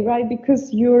away, right?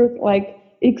 Because you're like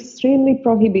extremely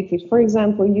prohibitive. For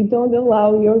example, you don't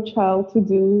allow your child to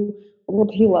do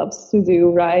what he loves to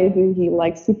do, right? He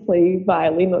likes to play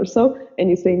violin or so, and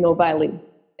you say no violin.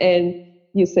 And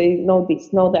you say no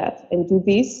this, no that, and do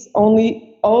this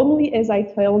only as I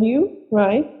tell you,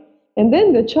 right? And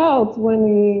then the child,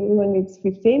 when it's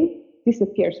 15,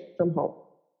 disappears from home,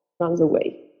 runs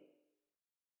away.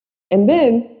 And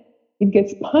then it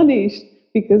gets punished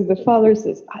because the father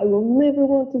says, I will never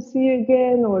want to see you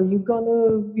again, or you're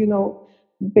gonna,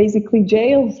 basically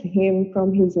jail him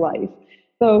from his life.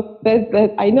 So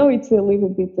that I know it's a little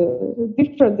bit a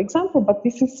different example, but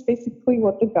this is basically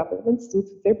what the governments do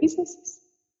to their businesses,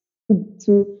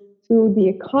 to to the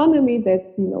economy that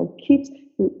keeps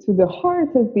to the heart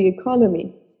of the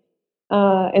economy,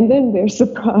 and then they're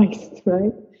surprised,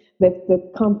 right? That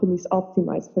companies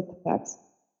optimize for tax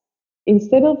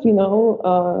instead of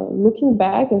looking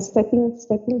back and stepping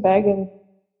back and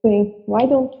saying, why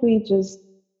don't we just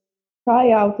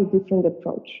try out a different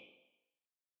approach?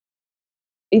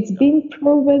 it's been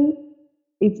proven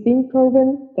it's been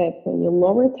proven that when you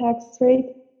lower tax rate,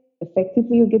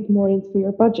 effectively you get more into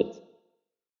your budget.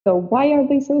 So why are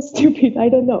they so stupid? I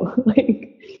don't know.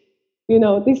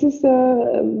 This is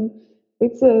the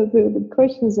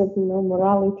questions of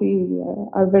morality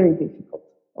are very difficult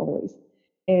always.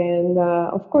 And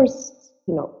of course,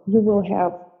 you will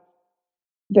have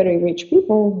very rich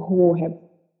people who have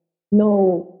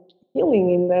no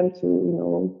feeling in them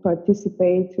to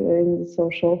participate in the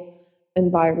social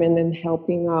environment and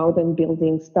helping out and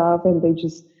building stuff, and they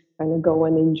just kind of go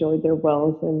and enjoy their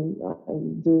wealth and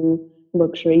do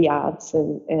luxury yachts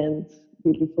and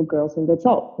beautiful girls, and that's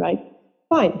all right,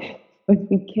 fine. But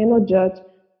we cannot judge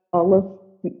all of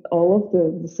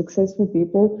the successful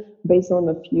people based on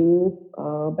a few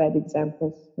bad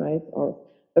examples, right? Or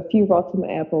a few rotten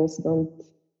apples don't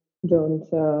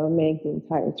make the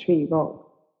entire tree wrong.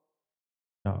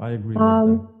 Yeah, I agree with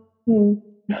that.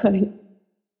 Right.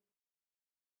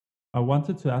 I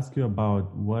wanted to ask you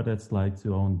about what it's like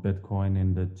to own Bitcoin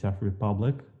in the Czech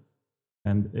Republic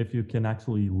and if you can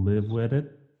actually live with it.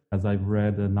 As I've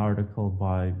read an article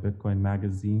by Bitcoin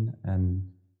Magazine, and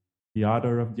the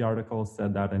author of the article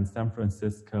said that in San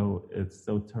Francisco, it's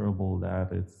so terrible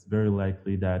that it's very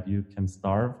likely that you can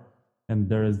starve. And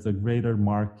there is a greater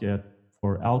market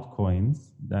for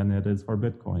altcoins than it is for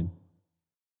Bitcoin.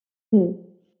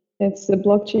 It's the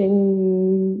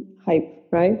blockchain hype,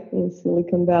 right? In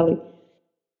Silicon Valley.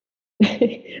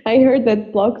 I heard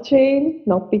that blockchain,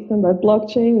 not Bitcoin, but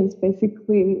blockchain is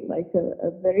basically like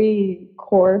a very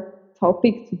core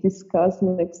topic to discuss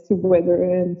next to weather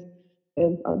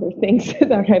and other things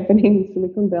that are happening in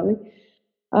Silicon Valley.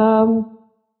 Um,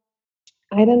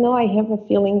 I don't know. I have a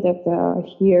feeling that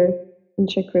here in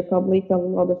Czech Republic, a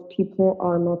lot of people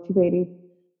are motivated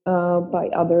by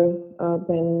other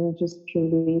than just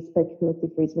purely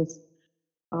speculative reasons.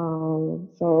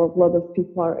 So a lot of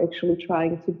people are actually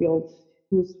trying to build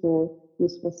useful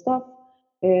stuff.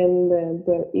 And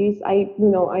there is, I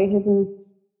haven't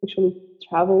actually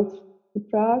traveled to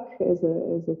Prague as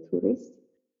a tourist,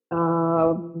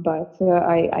 but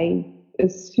I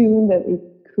assume that it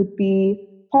could be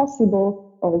possible,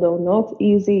 although not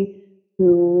easy,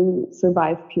 to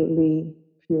survive purely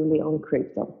on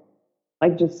crypto,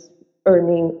 like just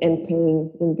earning and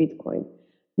paying in Bitcoin.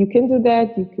 You can do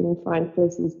that. You can find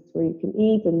places where you can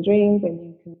eat and drink, and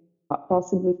you can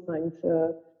possibly find,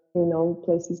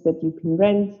 places that you can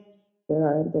rent.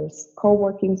 There's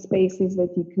co-working spaces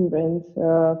that you can rent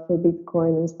for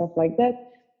Bitcoin and stuff like that.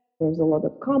 There's a lot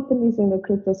of companies in the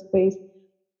crypto space,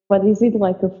 but is it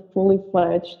like a fully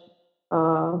fledged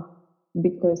uh,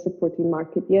 Bitcoin supporting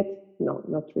market yet? No,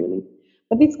 not really.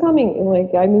 But it's coming. Like,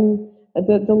 I mean,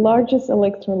 the largest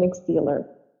electronics dealer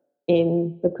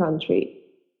in the country,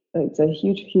 it's a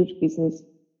huge business.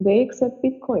 They accept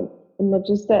Bitcoin, and not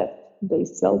just that. They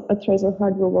sell a Trezor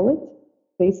hardware wallet.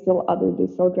 They sell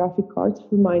graphic cards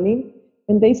for mining,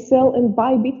 and they sell and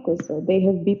buy Bitcoin. So they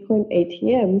have Bitcoin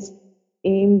ATMs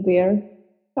in their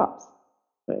shops,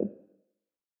 right?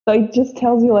 So it just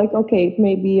tells you like, okay,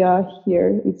 maybe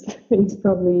here it's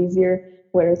probably easier,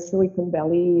 whereas Silicon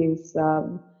Valley is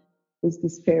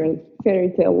this fairy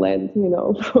tale land, you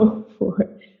know,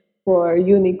 for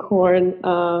unicorn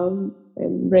and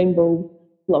rainbow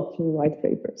blockchain white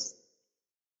papers.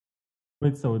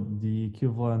 Wait, so the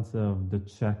equivalent of the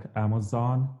Czech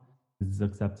Amazon is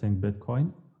accepting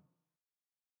Bitcoin?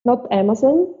 Not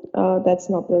Amazon. That's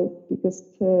not the biggest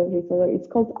retailer. It's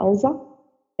called Alza,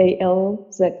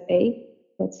 ALZA.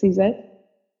 That's CZ.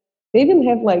 They even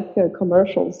have like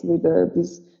commercials with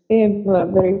this. They have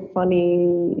very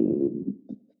funny,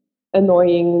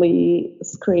 annoyingly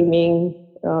screaming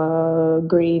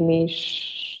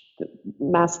greenish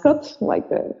mascot, like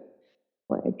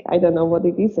I don't know what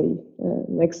it is, an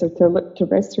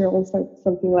extraterrestrial or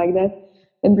something like that.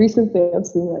 And recently, I've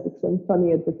seen like some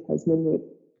funny advertisement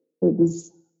with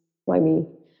this slimy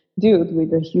dude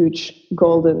with a huge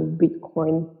golden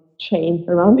Bitcoin chain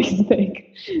around his neck.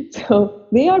 So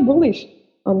they are bullish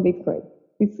on Bitcoin.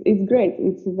 It's great.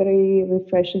 It's very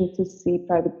refreshing to see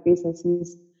private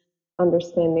businesses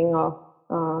understanding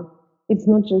it's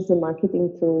not just a marketing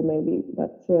tool maybe,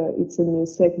 but it's a new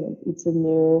segment.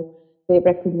 They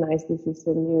recognize this is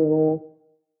a new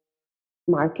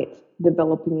market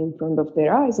developing in front of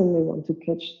their eyes and they want to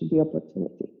catch the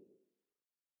opportunity.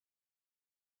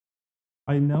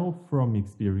 I know from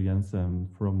experience and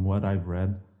from what I've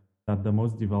read that the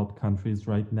most developed countries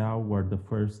right now were the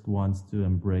first ones to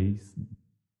embrace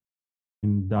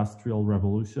industrial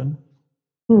revolution.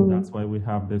 And that's why we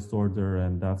have this order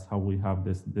and that's how we have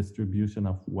this distribution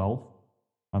of wealth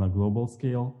on a global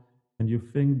scale. And you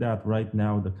think that right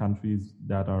now the countries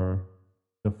that are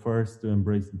the first to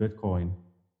embrace Bitcoin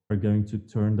are going to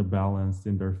turn the balance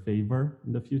in their favor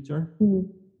in the future?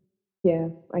 Yeah,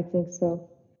 I think so.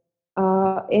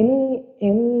 Any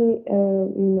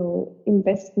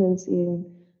investments in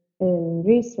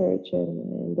research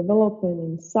and development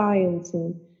in science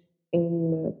and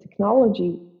in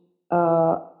technology,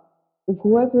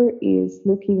 whoever is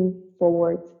looking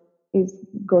forward is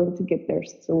going to get there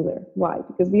sooner. Why?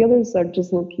 Because the others are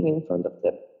just looking in front of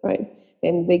them, right?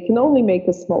 And they can only make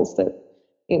a small step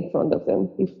in front of them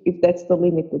if that's the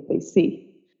limit that they see.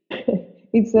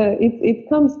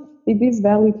 It is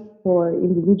valid for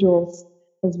individuals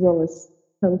as well as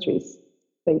countries,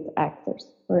 state actors,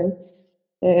 right?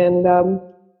 And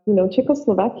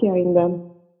Czechoslovakia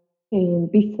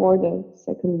before the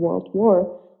Second World War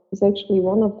was actually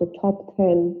one of the top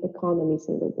 10 economies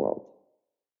in the world.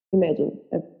 Imagine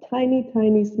a tiny,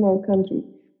 tiny, small country.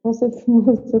 Most of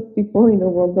people in the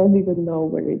world don't even know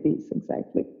where it is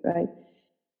exactly, right?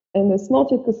 And the small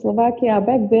Czechoslovakia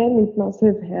back then, it must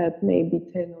have had maybe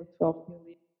 10 or 12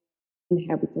 million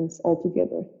inhabitants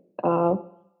altogether.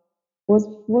 Was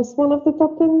one of the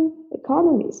top 10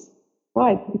 economies.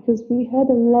 Why? Because we had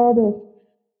a lot of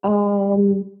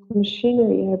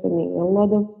machinery happening, a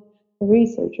lot of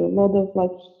research, a lot of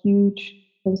like huge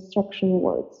construction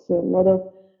works, a lot of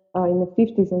in the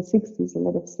 50s and 60s, a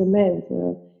lot of cement,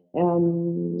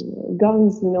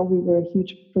 guns. You know, we were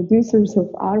huge producers of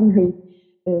armory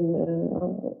and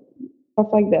stuff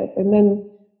like that. And then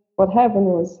what happened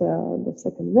was the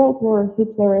Second World War,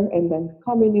 Hitler, and then the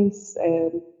communists,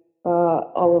 and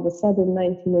all of a sudden,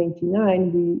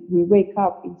 1989, we wake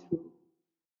up into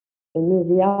a new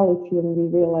reality and we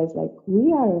realize like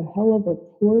we are a hell of a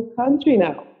poor country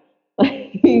now.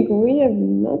 Like we have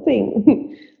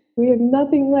nothing. We have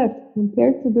nothing left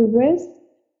compared to the West.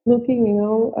 Looking,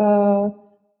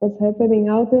 what's happening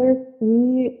out there,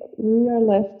 we are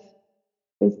left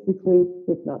basically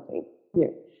with nothing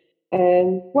here.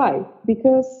 And why?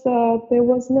 Because there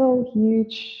was no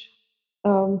huge,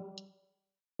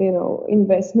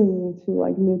 investment into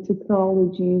like new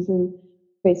technologies, and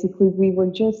basically we were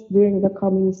just during the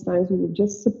communist times we were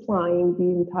just supplying the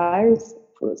entire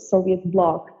Soviet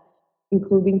bloc,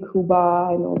 including Cuba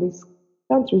and all these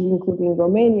countries, including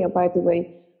Romania, by the way,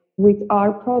 with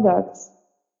our products,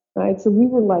 right? So we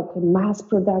were like a mass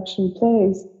production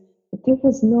place, but there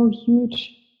was no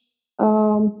huge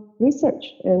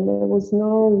research, and there was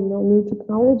no new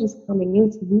technologies coming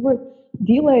in. So we were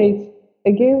delayed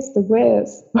against the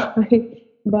West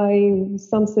by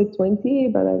some say 20,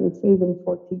 but I would say even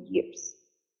 40 years.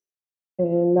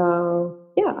 And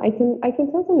yeah, I can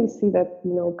totally see that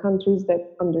countries that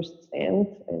understand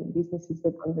and businesses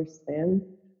that understand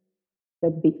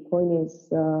that Bitcoin is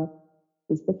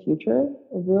the future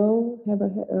will have a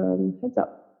heads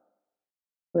up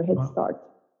or head start.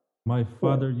 My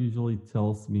father usually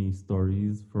tells me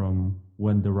stories from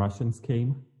when the Russians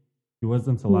came. He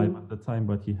wasn't alive at the time,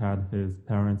 but he had his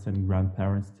parents and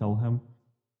grandparents tell him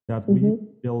that we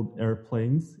build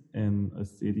airplanes in a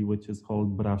city which is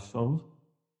called Brasov.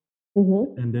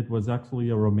 And it was actually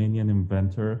a Romanian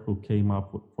inventor who came up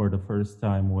for the first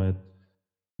time with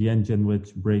the engine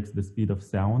which breaks the speed of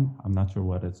sound. I'm not sure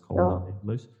what it's called in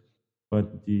English, but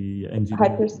the engine.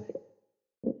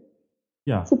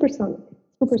 Yeah. Supersonic.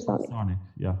 Supersonic,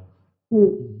 yeah.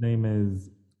 His name is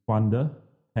Coanda,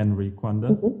 Henry Coanda.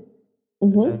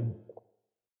 And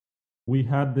we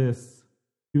had this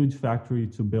huge factory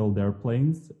to build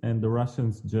airplanes, and the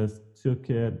Russians just took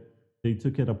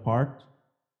it apart.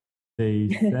 They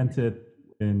sent it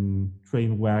in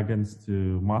train wagons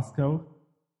to Moscow,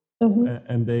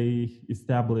 and they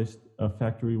established a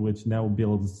factory which now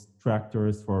builds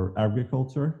tractors for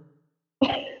agriculture.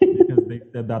 Because they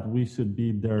said that we should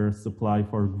be their supply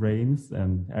for grains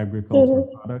and agricultural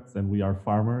products, and we are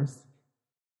farmers.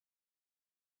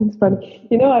 It's funny,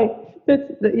 that's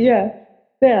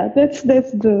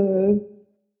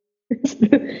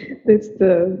the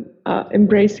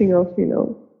embracing of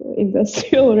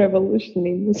industrial revolution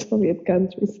in the Soviet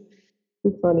countries.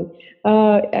 It's funny.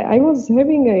 I was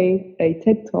having a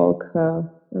TED talk,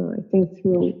 I think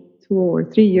 2 or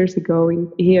 3 years ago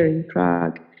here in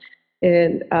Prague.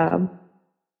 And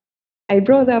I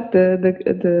brought up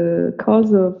the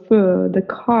cause of the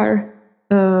car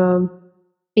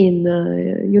in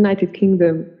United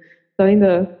Kingdom. So in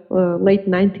the late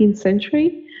 19th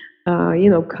century,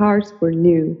 cars were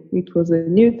new. It was a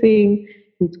new thing.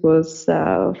 It was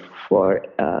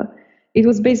it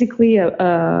was basically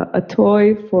a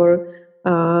toy for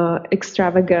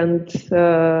extravagant,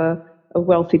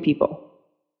 wealthy people,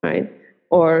 right?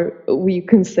 Or we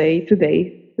can say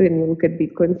today, when you look at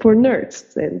Bitcoin, for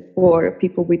nerds and for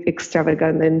people with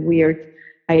extravagant and weird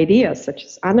ideas, such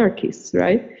as anarchists,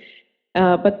 right?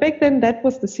 But back then, that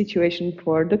was the situation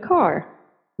for the car.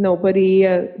 Nobody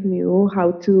knew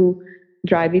how to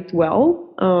drive it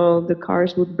well. The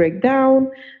cars would break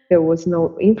down. There was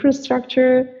no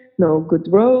infrastructure, no good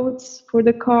roads for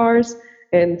the cars,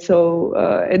 and so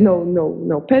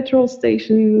no petrol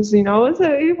stations. So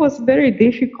it was very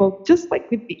difficult, just like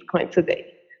with Bitcoin today.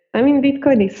 I mean,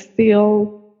 Bitcoin is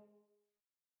still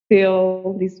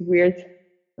this weird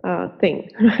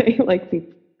thing, right? Like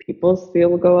people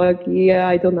still go like, yeah,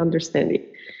 I don't understand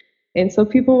it. And so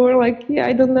people were like, yeah,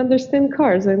 I don't understand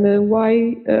cars, and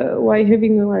why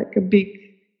having like a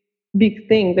big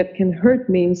thing that can hurt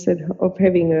me instead of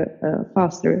having a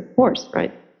faster horse,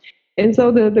 right? And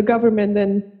so the government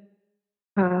then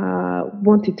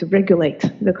wanted to regulate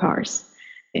the cars,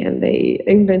 and they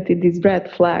invented this red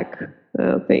flag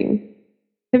thing.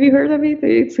 Have you heard of it?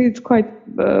 It's quite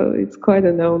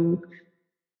a known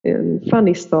and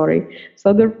funny story.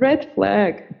 So the Red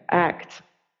Flag Act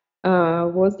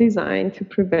was designed to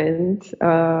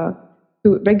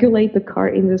to regulate the car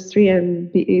industry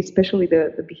and especially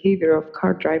the behavior of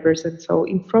car drivers. And so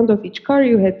in front of each car,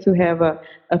 you had to have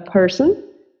a person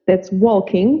that's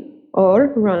walking or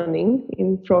running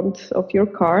in front of your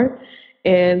car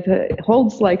and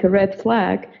holds like a red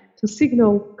flag to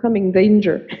signal coming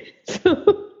danger.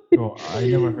 I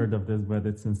never heard of this, but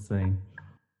it's insane.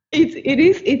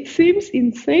 It seems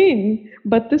insane,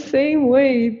 but the same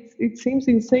way it seems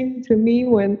insane to me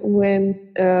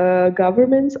when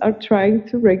governments are trying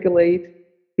to regulate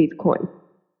Bitcoin.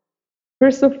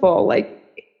 First of all, like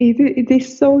it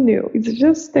is so new. It's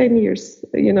just 10 years.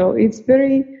 It's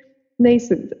very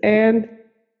nascent, and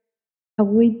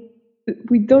we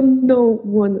don't know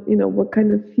what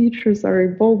kind of features are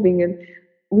evolving, and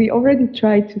we already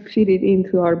try to fit it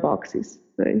into our boxes,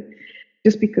 right?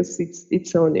 Just because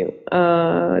it's so new.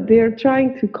 They are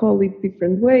trying to call it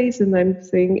different ways, and I'm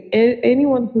saying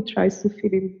anyone who tries to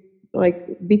fit in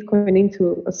like Bitcoin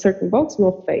into a certain box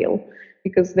will fail,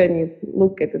 because then you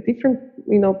look at a different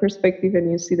perspective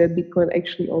and you see that Bitcoin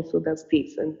actually also does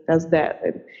this and does that,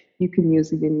 and you can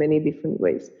use it in many different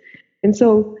ways. And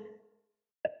so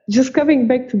just coming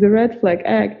back to the Red Flag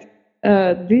Act,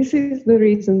 this is the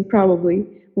reason probably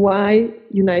why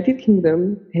United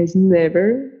Kingdom has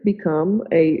never become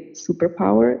a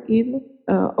superpower in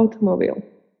automobile.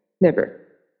 Never.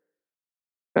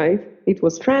 Right? It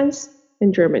was France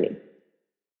and Germany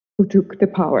who took the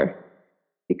power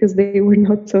because they were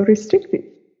not so restrictive,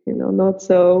 not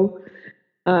so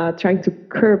trying to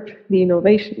curb the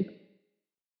innovation.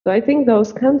 So I think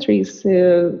those countries,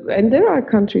 and there are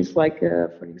countries like,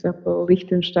 for example,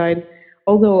 Liechtenstein.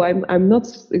 Although I'm not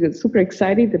super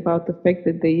excited about the fact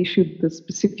that they issued the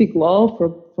specific law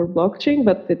for blockchain,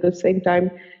 but at the same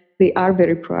time, they are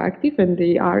very proactive and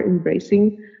they are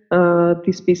embracing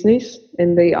this business,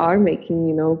 and they are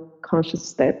making conscious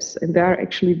steps, and they are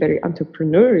actually very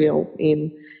entrepreneurial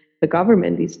in the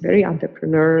government is very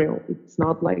entrepreneurial. It's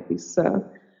not like this,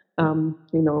 you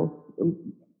know,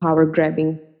 power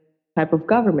grabbing type of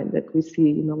government that we see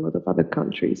in a lot of other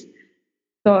countries.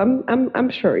 So I'm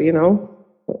sure, you know,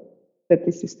 that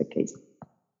this is the case.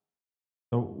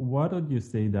 So, what would you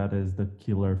say that is the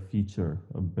killer feature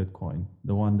of Bitcoin?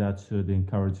 The one that should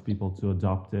encourage people to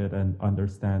adopt it and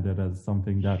understand it as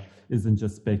something that isn't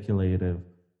just speculative,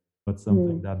 but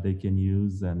something that they can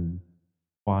use and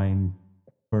find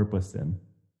purpose in?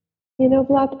 You know,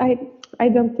 Vlad, I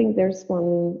don't think there's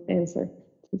one answer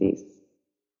to this.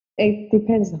 It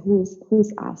depends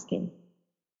who's asking.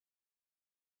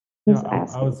 Yeah,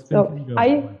 I was thinking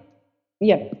of.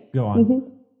 Yeah. Go on. Mm-hmm.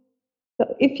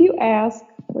 So if you ask,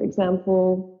 for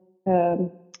example,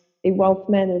 a wealth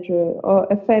manager or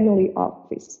a family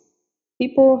office,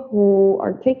 people who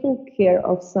are taking care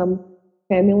of some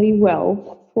family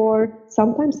wealth for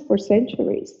sometimes for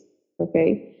centuries,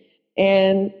 okay,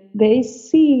 and they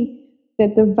see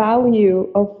that the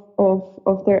value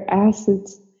of their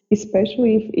assets,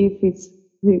 especially if it's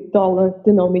the dollar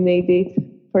denominated,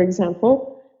 for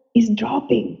example, is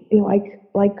dropping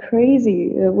like crazy.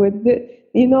 With the,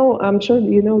 you know, I'm sure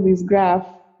you know this graph.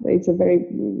 It's a very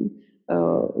you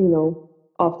know,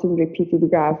 often repeated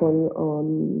graph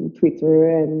on Twitter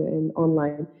and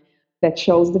online that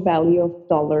shows the value of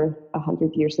dollar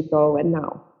 100 years ago and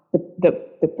now,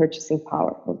 the purchasing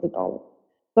power of the dollar.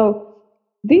 So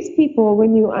these people,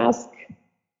 when you ask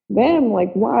them,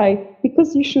 like, why?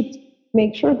 Because you should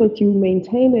make sure that you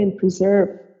maintain and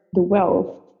preserve the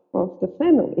wealth of the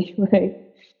family, right?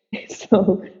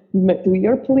 So do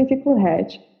your political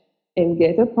hedge and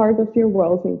get a part of your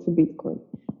wealth into Bitcoin.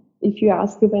 If you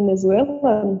ask a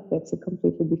Venezuelan, that's a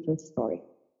completely different story.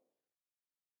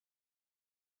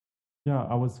 Yeah,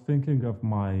 I was thinking of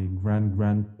my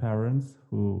grandparents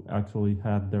who actually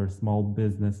had their small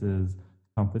businesses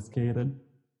confiscated.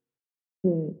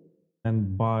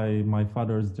 And by my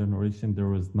father's generation, there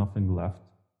was nothing left.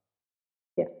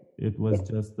 Yeah. It was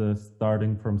just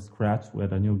starting from scratch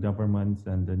with a new government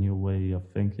and a new way of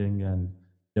thinking and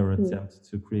their attempt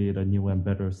to create a new and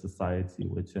better society,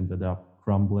 which ended up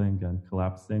crumbling and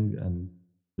collapsing and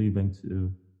leading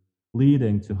to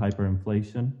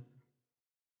hyperinflation.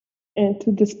 And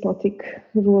to despotic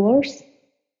rulers,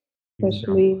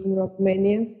 especially in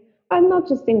Romania. And not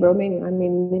just in Romania. I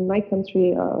mean, in my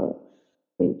country,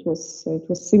 it was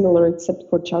similar, except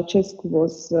for Ceausescu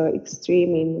was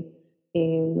extreme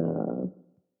in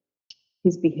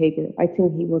his behavior. I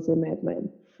think he was a madman.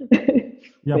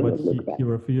 Yeah, but he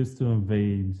refused to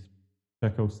invade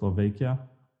Czechoslovakia.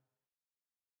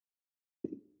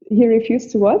 He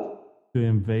refused to what? To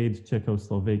invade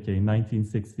Czechoslovakia in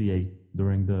 1968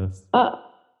 during the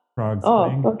Prague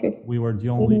Spring. Okay. We were the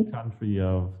only country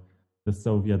of the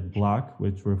Soviet bloc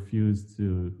which refused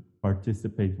to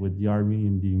participate with the army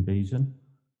in the invasion.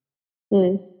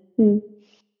 And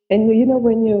you know,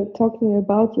 when you're talking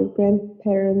about your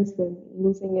grandparents and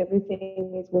losing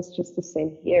everything, it was just the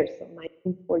same here. So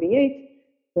 1948,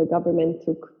 the government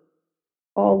took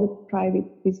all the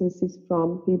private businesses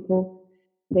from people.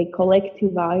 They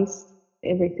collectivized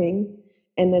everything.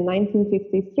 And in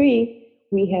 1953,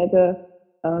 we had a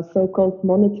so-called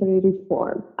monetary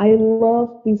reform. I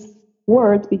love this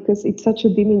word because it's such a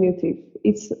diminutive.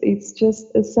 It's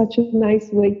just such a nice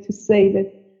way to say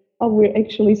that, oh, we're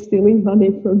actually stealing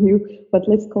money from you, but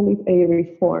let's call it a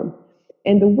reform.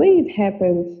 And the way it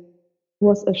happened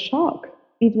was a shock.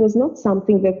 It was not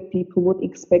something that people would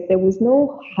expect. There was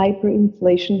no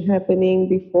hyperinflation happening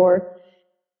before.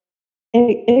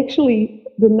 Actually,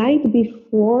 the night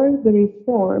before the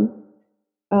reform,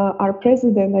 our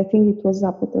president, I think it was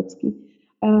Zapotocki,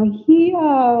 he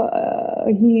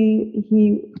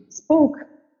spoke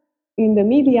in the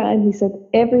media and he said,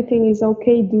 everything is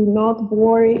okay, do not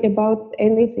worry about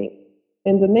anything.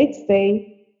 And the next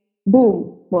day,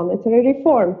 boom, monetary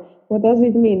reform. What does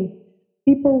it mean?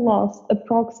 People lost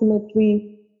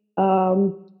approximately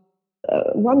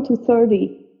 1 to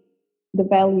 30 the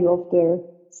value of their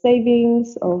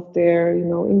savings, of their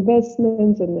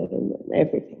investments, and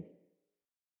everything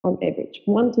on average,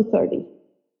 1 to 30.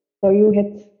 So you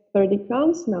had 30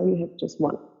 crowns, now you have just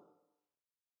one.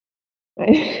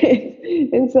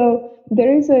 And so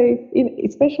there is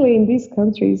especially in these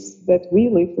countries that we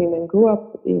live in and grew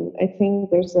up in, I think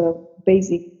there's a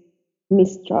basic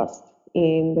mistrust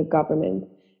in the government,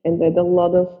 and that a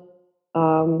lot of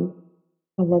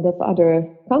other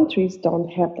countries don't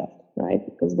have that, right?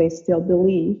 Because they still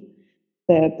believe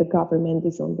that the government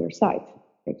is on their side,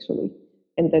 actually,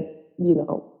 and that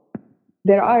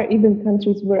there are even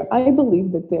countries where I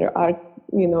believe that there are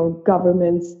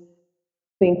governments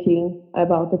thinking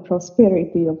about the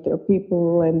prosperity of their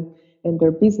people and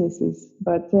their businesses,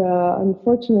 but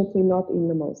unfortunately not in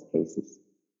the most cases.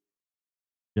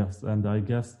 Yes, and I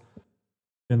guess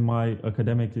in my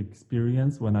academic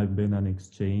experience, when I've been on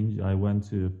exchange, I went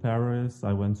to Paris,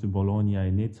 I went to Bologna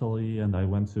in Italy, and I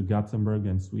went to Gothenburg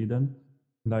in Sweden.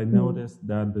 And I noticed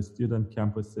that the student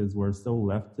campuses were so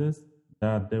leftist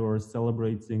that they were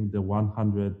celebrating the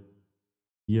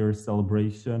 100-year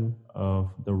celebration of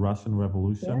the Russian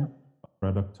Revolution,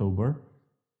 Red October.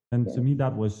 And to me,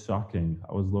 that was shocking.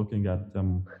 I was looking at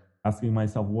them, asking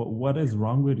myself, what is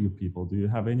wrong with you people? Do you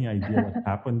have any idea what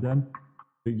happened then?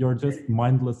 You're just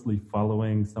mindlessly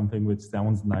following something which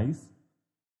sounds nice,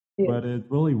 but it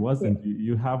really wasn't.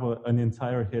 You have an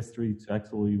entire history to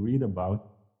actually read about.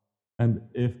 And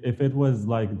if it was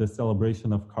like the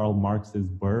celebration of Karl Marx's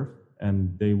birth, and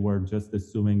they were just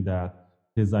assuming that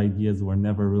his ideas were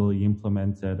never really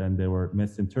implemented and they were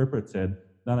misinterpreted,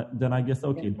 then I guess,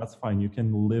 okay, that's fine. You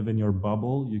can live in your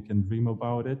bubble, you can dream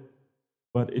about it.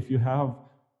 But if you have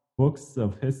books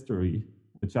of history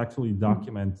which actually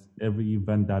documents every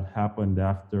event that happened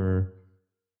after,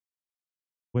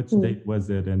 which date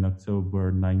was it in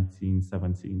October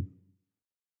 1917?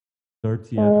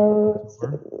 30th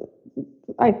October?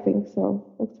 I think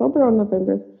so. October or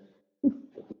November?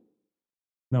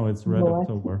 No, it's Red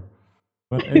October.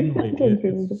 But anyway,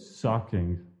 it's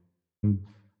shocking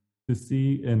to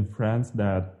see in France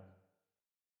that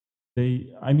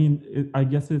I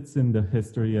guess it's in the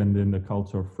history and in the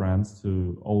culture of France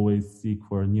to always seek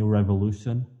for a new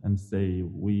revolution and say,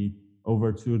 we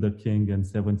overthrew the king in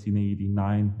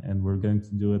 1789 and we're going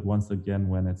to do it once again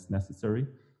when it's necessary.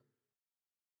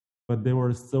 But they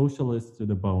were socialists to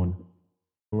the bone.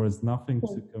 There was nothing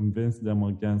to convince them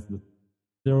against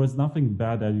there was nothing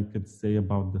bad that you could say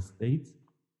about the state.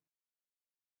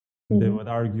 They would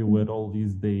argue with all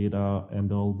these data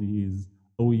and all these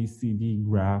OECD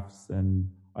graphs and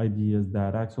ideas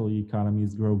that actually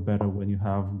economies grow better when you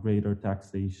have greater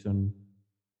taxation,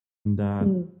 and that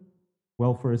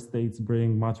welfare states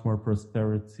bring much more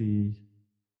prosperity,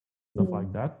 stuff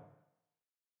like that.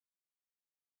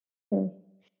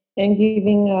 And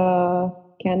giving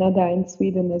Canada and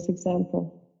Sweden as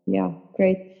example. Yeah,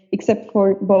 great. Except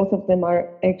for both of them are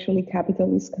actually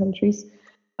capitalist countries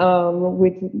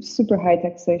with super high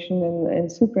taxation and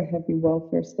super heavy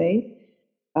welfare state.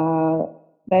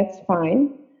 That's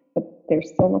fine, but they're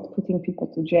still not putting people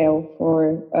to jail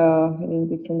for having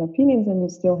different opinions, and you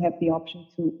still have the option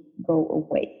to go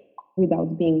away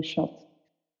without being shot.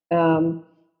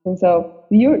 And so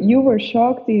you were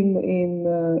shocked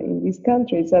in these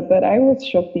countries, but I was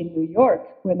shocked in New York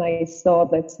when I saw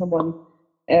that someone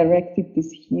erected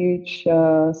this huge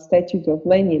statue of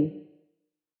Lenin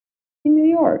in New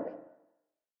York.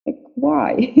 Like,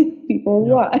 why, people?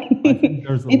 Yeah, why?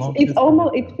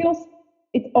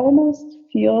 It almost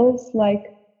feels like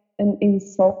an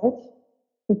insult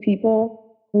to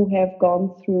people who have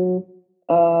gone through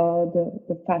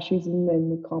the fascism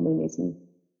and the communism.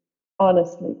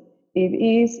 Honestly, it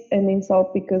is an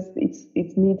insult because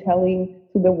it's me telling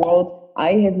to the world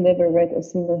I have never read a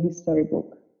single history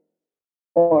book,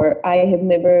 or I have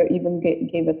never even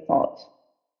gave a thought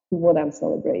to what I'm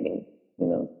celebrating.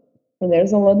 And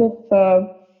there's a lot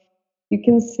of you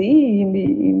can see in the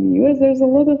US. There's a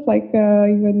lot of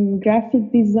even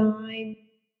graphic design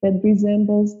that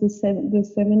resembles the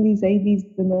 70s, 80s,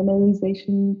 the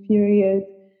normalization period,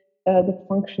 the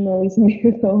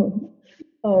functionalism,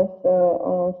 of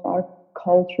our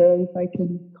culture, if I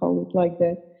can call it like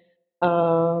that.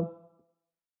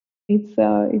 It's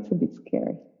a bit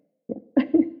scary. Yeah.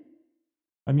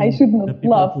 I should not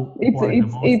laugh.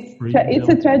 It's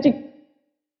a tragic.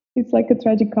 It's like a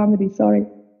tragic comedy. Sorry.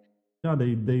 Yeah,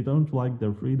 they don't like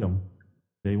their freedom.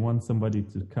 They want somebody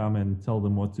to come and tell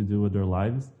them what to do with their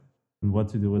lives and what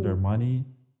to do with their money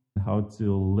and how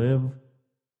to live.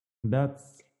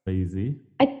 That's crazy.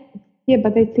 Yeah,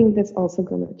 but I think that's also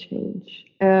going to change.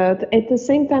 At the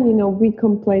same time, we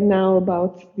complain now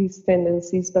about these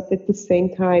tendencies, but at the same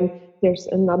time, there's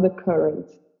another current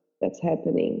that's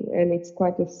happening, and it's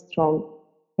quite a strong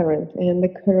current. And the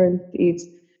current is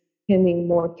tending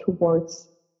more towards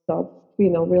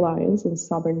reliance and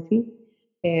sovereignty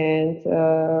and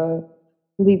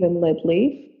live and let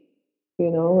live,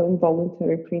 and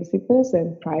voluntary principles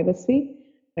and privacy.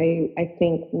 I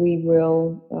think we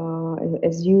will,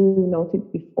 as you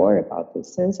noted before about the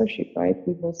censorship, right?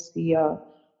 We will see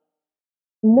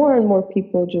more and more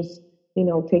people just,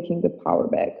 taking the power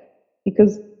back,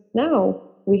 because now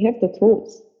we have the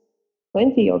tools.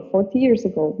 20 or 40 years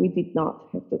ago, we did not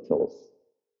have the tools.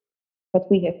 But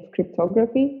we have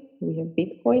cryptography, we have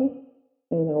Bitcoin,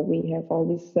 We have all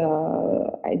these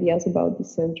ideas about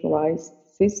decentralized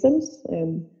systems,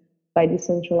 and by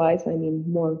decentralized, I mean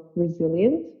more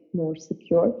resilient, more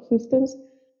secure systems.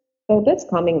 So that's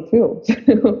coming too.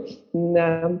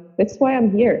 And, that's why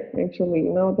I'm here, actually.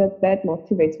 That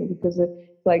motivates me because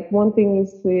like one thing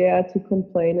is to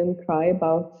complain and cry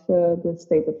about the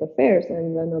state of affairs,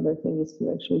 and another thing is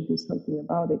to actually do something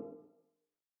about it.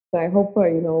 So I hope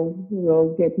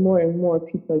we'll get more and more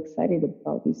people excited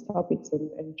about these topics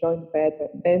and join the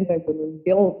bandwagon and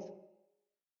build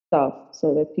stuff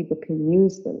so that people can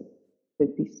use them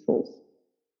with these tools.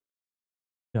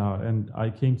 Yeah, and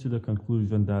I came to the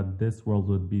conclusion that this world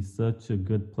would be such a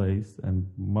good place and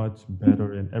much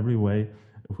better in every way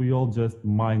if we all just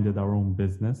minded our own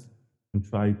business and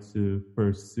tried to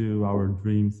pursue our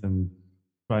dreams and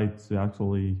try to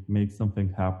actually make something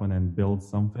happen and build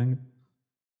something.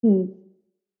 Hmm.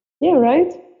 Yeah,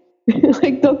 right?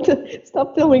 Like, don't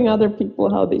stop telling other people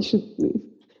how they should live.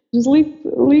 Just live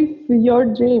your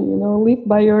dream, live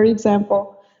by your example.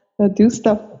 Do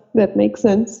stuff that makes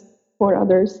sense for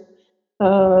others.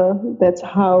 That's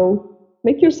how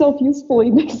make yourself useful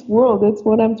in this world. That's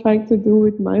what I'm trying to do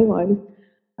with my life.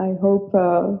 I hope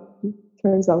it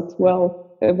turns out well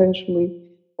eventually,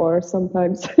 or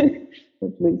sometimes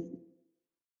at least.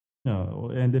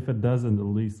 No, and if it doesn't, at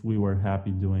least we were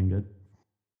happy doing it.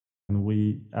 And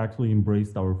we actually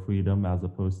embraced our freedom as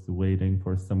opposed to waiting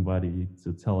for somebody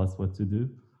to tell us what to do.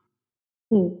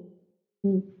 Hmm.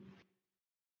 Hmm.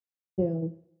 Yeah.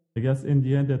 I guess in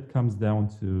the end, it comes down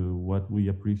to what we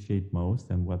appreciate most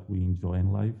and what we enjoy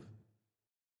in life.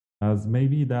 As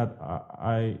maybe that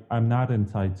I'm not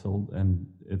entitled, and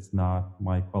it's not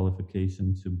my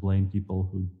qualification to blame people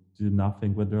who do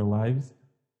nothing with their lives,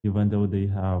 even though they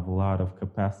have a lot of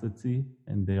capacity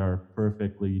and they are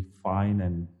perfectly fine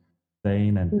and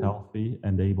sane and Hmm. healthy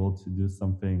and able to do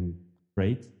something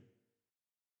great.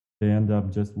 They end up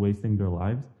just wasting their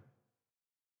lives.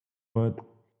 But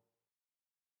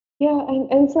Yeah,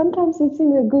 and sometimes it's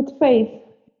in a good faith.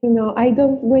 I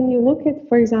don't, when you look at,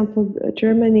 for example,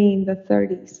 Germany in the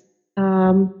 30s,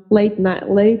 late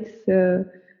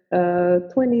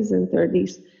 20s and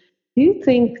 30s, do you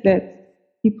think that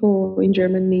people in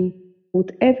Germany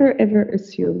would ever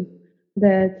assume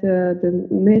that the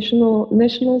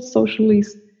National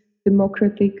Socialist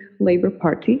Democratic Labor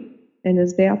Party,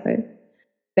 NSDAP,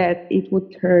 that it would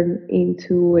turn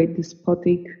into a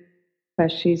despotic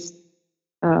fascist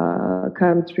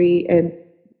country and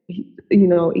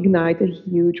ignite a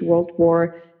huge world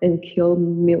war and kill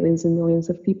millions and millions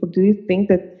of people? Do you think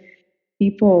that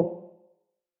people,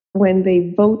 when they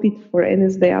voted for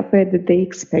NSDAP, that they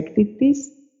expected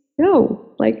this? No,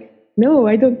 no,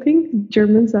 I don't think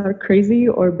Germans are crazy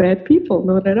or bad people,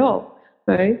 not at all,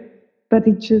 right? But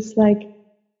it just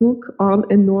took on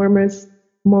enormous,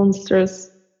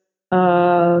 monstrous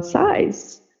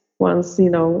size once,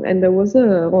 and there was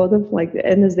a lot of the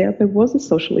NSDAP was a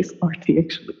socialist party,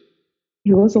 actually.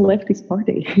 It was a leftist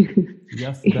party.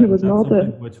 yes, It was that's not a.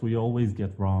 something which we always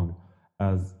get wrong,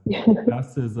 as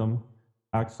fascism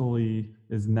actually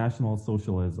is National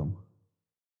Socialism.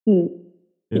 Hmm.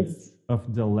 It's Yes.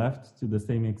 of the left to the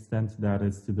same extent that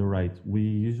it's to the right. We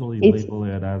usually It's. label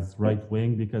it as Yes. right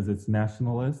wing because it's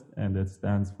nationalist and it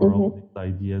stands for all Mm-hmm. these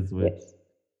ideas which Yes.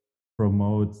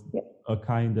 promote Yeah. a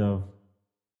kind of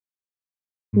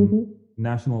mm, Mm-hmm.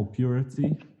 national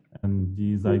purity and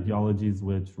these ideologies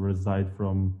which reside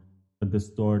from a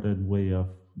distorted way of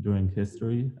doing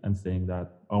history and saying that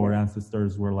our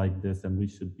ancestors were like this and we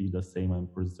should be the same and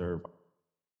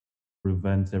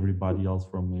prevent everybody else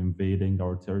from invading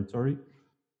our territory.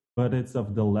 But it's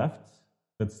of the left,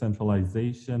 that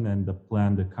centralization and the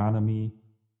planned economy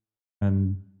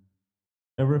and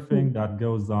everything that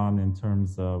goes on in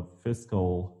terms of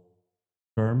fiscal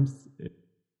terms,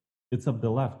 it's of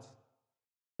the left.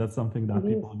 That's something It that is.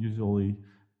 people usually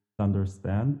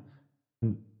understand.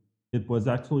 And it was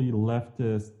actually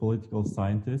leftist political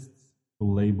scientists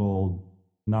who labeled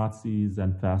Nazis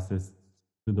and fascists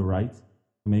to the right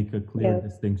to make a clear Yeah.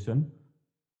 distinction.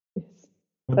 Yes.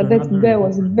 But But they're not very that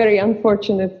was different. very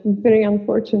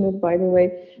unfortunate, by the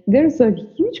way. There's a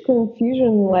huge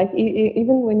confusion,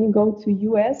 even when you go to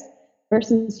US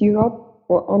versus Europe,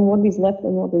 on what is left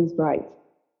and what is right.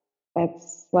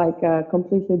 That's like a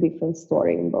completely different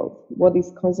story in both. What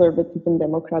is conservative and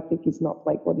democratic is not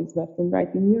like what is left and right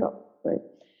in Europe, right?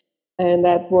 And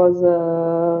that was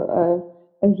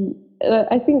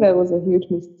I think that was a huge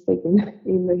mistake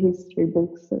in the history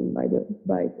books and by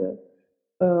the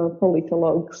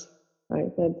politologues,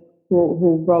 right? That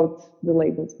who wrote the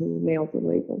labels, who nailed the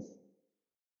labels.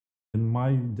 In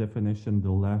my definition,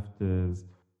 the left is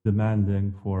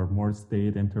demanding for more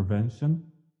state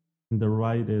intervention. And the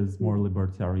right is more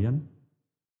libertarian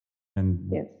and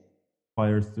Yes.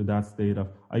 aspires to that state of,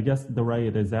 I guess the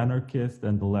right is anarchist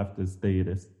and the left is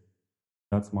statist.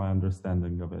 That's my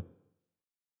understanding of it.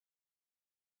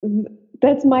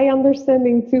 That's my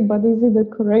understanding too, but is it the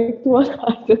correct one?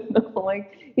 I don't know.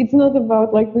 Like, it's not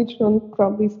about like which one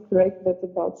probably is correct. That's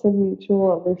about some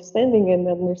mutual understanding and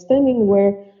understanding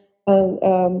where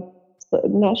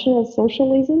national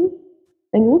socialism,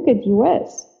 and look at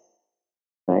US,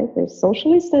 right? There's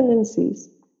socialist tendencies.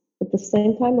 At the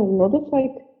same time, a lot of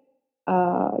like,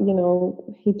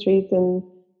 hatred and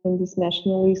these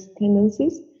nationalist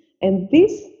tendencies. And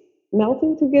this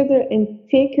melting together and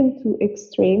taken to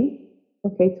extreme,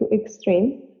 to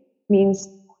extreme means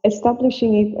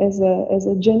establishing it as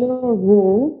a general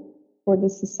rule for the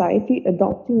society,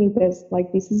 adopting it as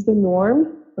like this is the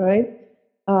norm, right?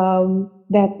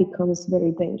 That becomes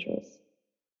very dangerous.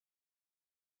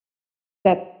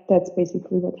 That's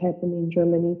basically what happened in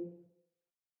Germany,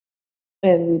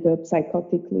 and with a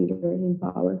psychotic leader in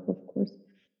power, of course.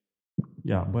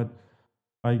 Yeah, but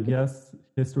I guess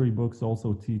history books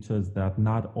also teach us that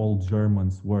not all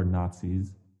Germans were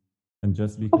Nazis. And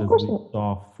just because we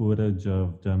saw footage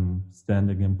of them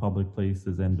standing in public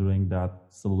places and doing that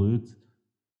salute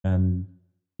and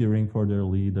cheering for their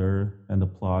leader and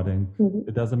applauding,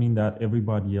 it doesn't mean that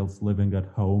everybody else living at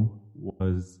home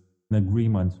was in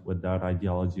agreement with that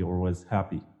ideology or was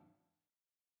happy.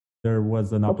 There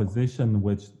was an opposition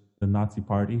which the Nazi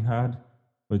Party had,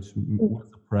 which was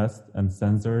suppressed and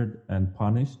censored and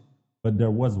punished, but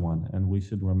there was one, and we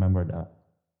should remember that.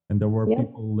 And there were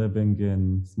people living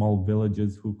in small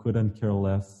villages who couldn't care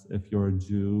less if you're a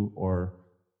Jew or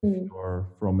if you're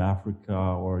from Africa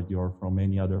or you're from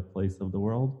any other place of the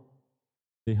world.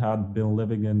 They had been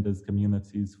living in these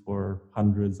communities for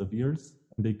hundreds of years,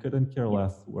 and they couldn't care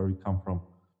less where we come from.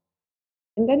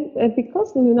 And then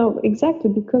because,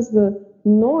 because the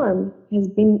norm has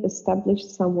been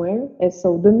established somewhere. And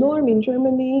so the norm in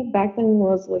Germany back then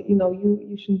was,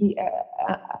 you should be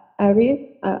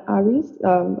Ariatic.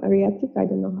 I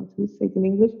don't know how to say it in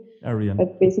English. Aryan.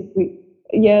 But basically,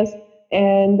 yes.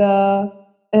 And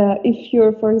if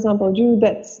you're, for example, Jew,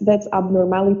 that's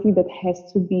abnormality that has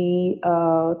to be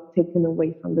taken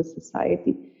away from the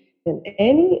society. And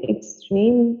any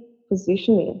extreme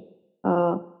positioning,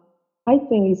 I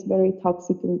think is very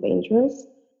toxic and dangerous.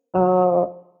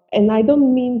 And I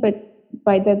don't mean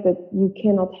by that you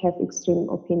cannot have extreme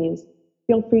opinions.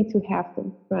 Feel free to have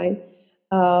them, right?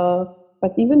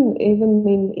 But even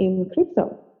in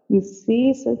crypto, you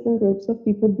see certain groups of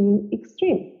people being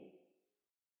extreme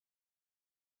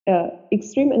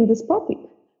and despotic,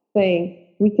 saying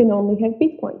we can only have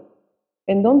Bitcoin.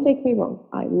 And don't take me wrong,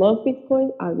 I love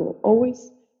Bitcoin. I will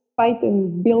always fight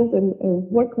and build and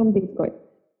work on Bitcoin.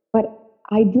 But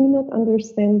I do not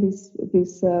understand this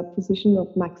position of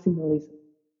maximalism.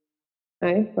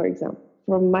 Right? For example,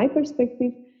 from my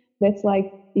perspective, that's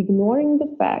like ignoring the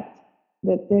fact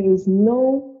that there is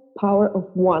no power of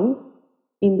one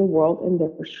in the world, and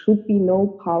there should be no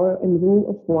power and rule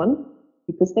of one,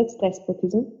 because that's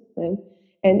despotism, right?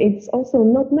 And it's also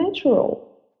not natural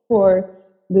for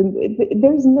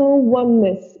there's no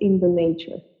oneness in the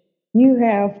nature. You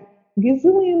have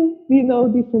gazillion,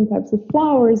 different types of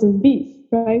flowers and bees,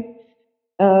 right?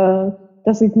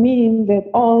 Does it mean that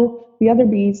all the other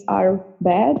bees are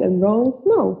bad and wrong?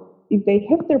 No. If they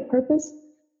have their purpose,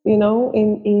 in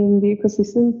the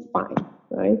ecosystem, fine,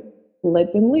 right?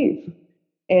 Let them live.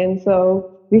 And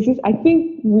so this is, I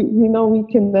think, we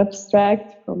can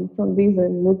abstract from this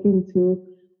and look into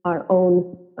our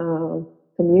own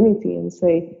community and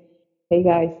say, hey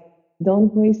guys,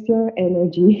 don't waste your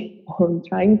energy on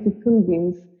trying to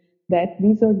convince that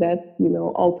this or that,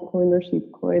 altcoin or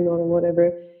shitcoin or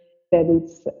whatever, that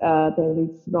it's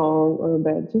wrong or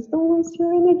bad. Just don't waste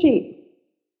your energy.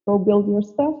 Go build your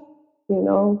stuff.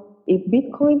 If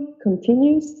Bitcoin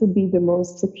continues to be the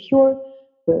most secure,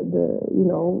 the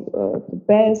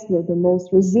best, the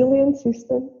most resilient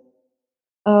system,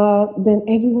 then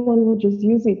everyone will just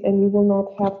use it, and you will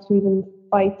not have to even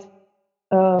fight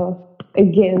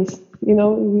against.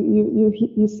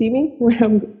 You see me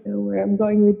where I'm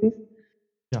going with this.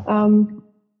 Yeah.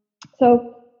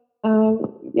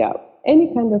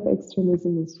 Any kind of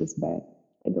extremism is just bad.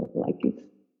 I don't like it.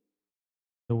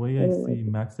 The way I see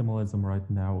maximalism right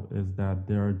now is that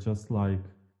they're just like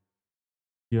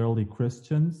the early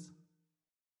Christians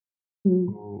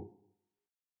who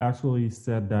actually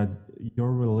said that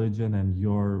your religion and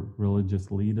your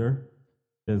religious leader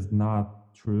is not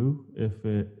true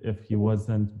if he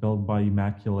wasn't built by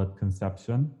immaculate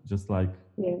conception, just like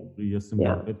Yeah. we assume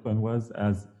Yeah. that Bitcoin was,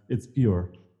 as it's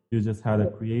pure. You just had a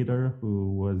Yeah. creator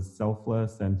who was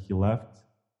selfless and he left.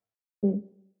 Mm.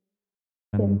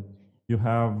 And you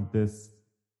have this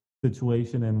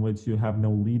situation in which you have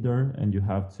no leader and you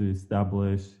have to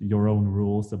establish your own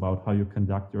rules about how you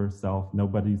conduct yourself.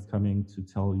 Nobody's coming to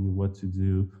tell you what to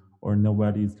do, or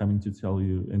nobody's coming to tell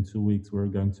you in 2 weeks we're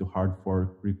going to hard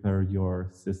fork, repair your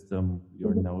system,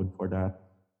 your node for that.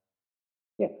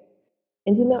 Yeah.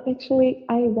 And actually,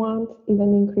 I want,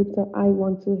 even in crypto, I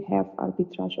want to have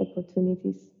arbitrage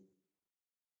opportunities.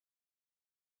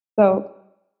 So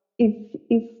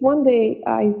if one day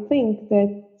I think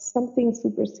that something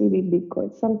superseded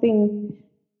Bitcoin, something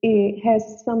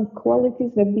has some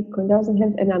qualities that Bitcoin doesn't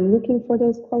have, and I'm looking for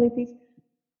those qualities,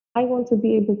 I want to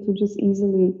be able to just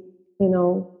easily,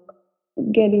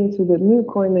 get into the new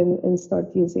coin and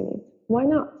start using it. Why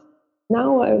not?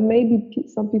 Now maybe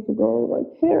some people go like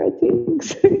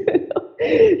heretics,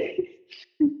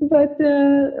 but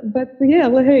yeah,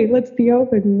 hey, let's be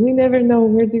open. We never know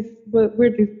where this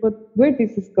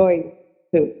is going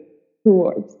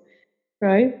towards,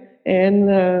 right? And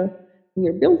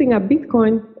we're building up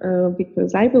Bitcoin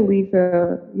because I believe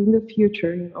in the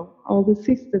future, all the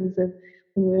systems, and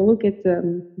when we look at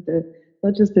the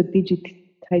not just the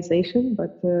digitization,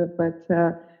 but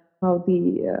how the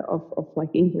of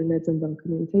like internet and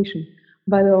documentation,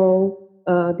 but all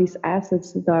these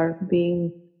assets that are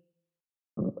being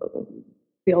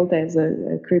built as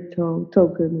a crypto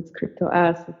tokens, crypto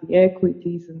asset, the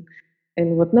equities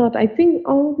and whatnot. I think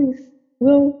all this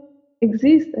will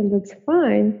exist and that's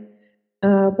fine,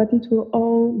 but it will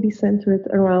all be centered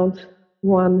around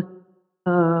one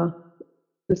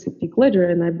specific ledger,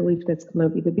 and I believe that's going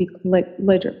to be the big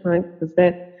ledger, right? Because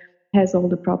that has all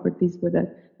the properties with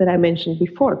that I mentioned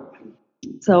before.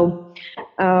 So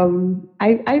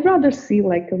I'd rather see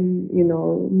like a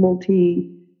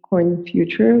multi-coin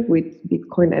future with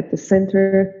Bitcoin at the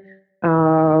center,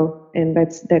 and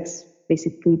that's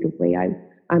basically the way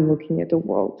I'm looking at the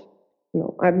world.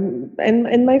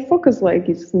 And my focus like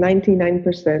is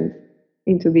 99%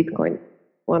 into Bitcoin.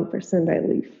 1% I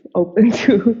leave open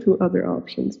to other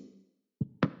options.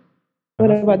 What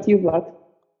about you, Vlad?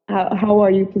 How are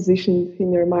you positioned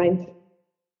in your mind?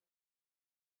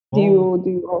 Do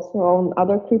you also own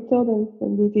other crypto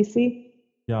than BTC?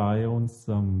 Yeah, I own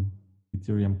some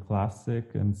Ethereum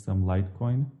Classic and some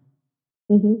Litecoin.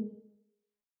 Mm-hmm.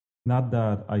 Not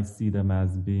that I see them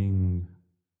as being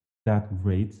that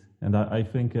great, and I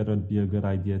think it would be a good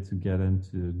idea to get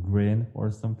into Grin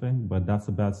or something, but that's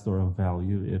a bad store of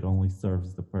value. It only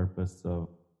serves the purpose of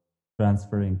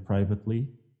transferring privately,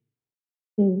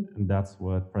 and that's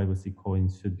what privacy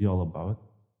coins should be all about.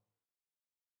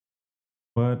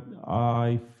 But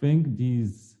I think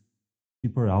these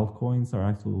cheaper altcoins are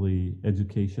actually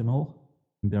educational.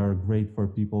 They are great for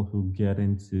people who get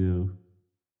into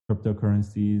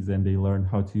cryptocurrencies and they learn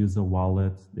how to use a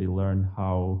wallet, they learn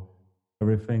how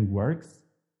everything works.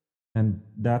 And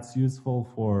that's useful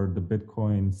for the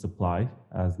Bitcoin supply,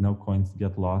 as no coins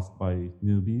get lost by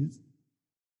newbies.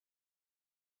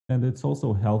 And it's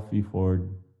also healthy for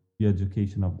the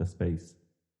education of the space.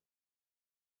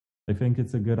 I think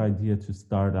it's a good idea to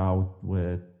start out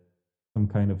with some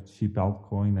kind of cheap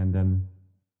altcoin and then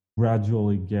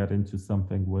gradually get into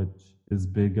something which is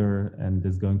bigger and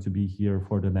is going to be here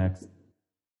for the next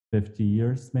 50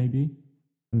 years, maybe.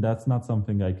 And that's not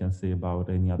something I can say about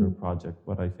any other project,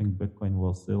 but I think Bitcoin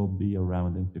will still be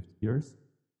around in 50 years.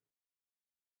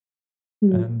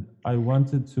 And I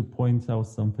wanted to point out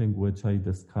something which I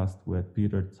discussed with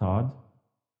Peter Todd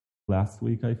last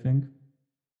week, I think.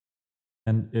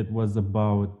 And it was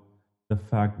about the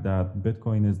fact that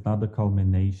Bitcoin is not the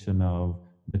culmination of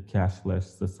the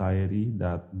cashless society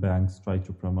that banks try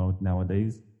to promote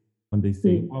nowadays. When they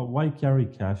say, well, why carry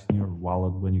cash in your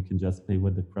wallet when you can just pay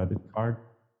with the credit card?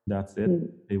 That's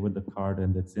it. Pay with the card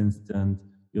and it's instant.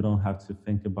 You don't have to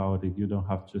think about it. You don't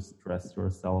have to stress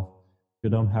yourself. If you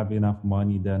don't have enough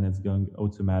money, then it's going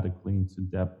automatically into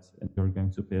debt and you're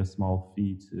going to pay a small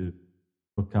fee to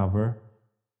recover.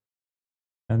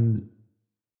 And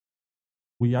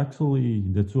we actually,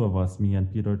 the two of us, me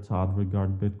and Peter Todd,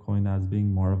 regard Bitcoin as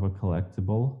being more of a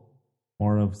collectible,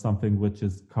 more of something which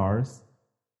is scarce.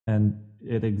 And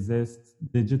it exists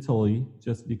digitally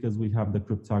just because we have the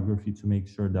cryptography to make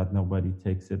sure that nobody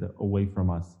takes it away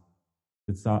from us.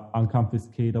 It's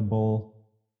unconfiscatable.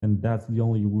 And that's the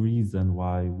only reason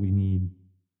why we need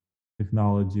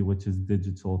technology which is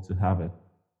digital to have it.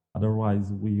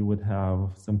 Otherwise, we would have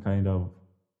some kind of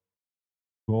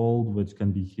gold which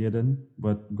can be hidden,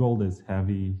 but gold is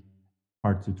heavy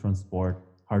hard to transport,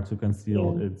 hard to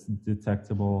conceal, Yeah. it's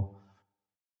detectable.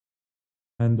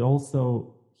 And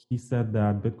also, he said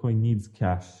that Bitcoin needs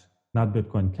cash, not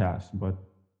Bitcoin Cash, but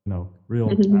real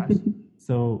cash.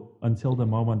 So until the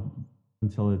moment,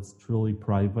 until it's truly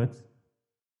private,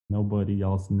 nobody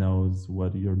else knows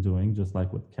what you're doing, just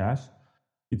like with cash.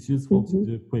 It's useful to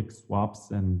do quick swaps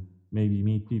and maybe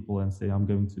meet people and say, I'm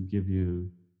going to give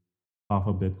you half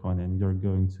a Bitcoin and you're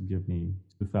going to give me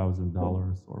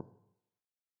 $2,000 or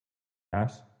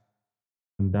cash.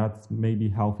 And that's maybe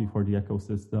healthy for the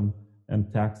ecosystem.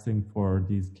 And taxing for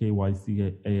these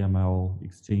KYC AML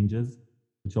exchanges,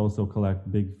 which also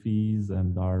collect big fees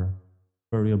and are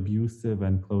very abusive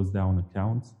and close down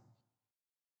accounts.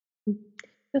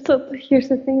 So here's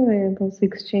the thing, those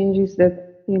exchanges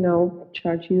that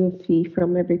charge you a fee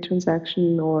from every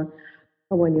transaction or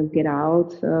when you get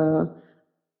out,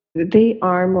 they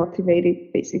are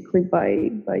motivated basically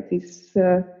by this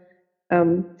to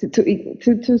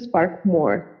spark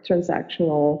more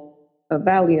transactional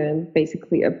value and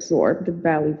basically absorb the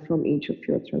value from each of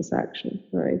your transactions,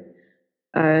 right?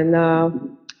 And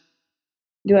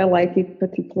do I like it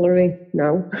particularly?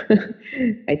 No.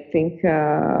 I think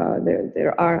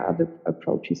there are other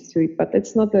approaches to it, but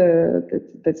that's not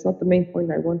the main point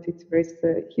I wanted to raise.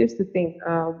 Here's the thing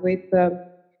with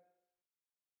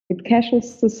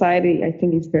cashless society, I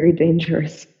think it's very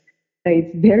dangerous.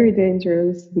 It's very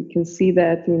dangerous. We can see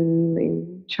that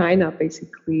in China,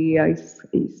 basically,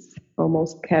 is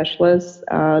almost cashless.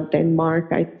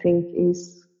 Denmark, I think,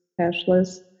 is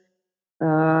cashless.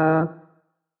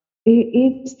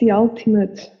 It's the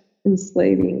ultimate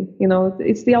enslaving.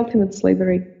 It's the ultimate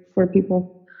slavery for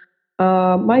people.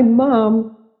 My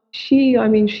mom,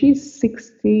 she's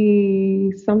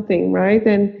 60 something, right?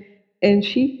 And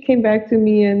she came back to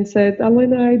me and said,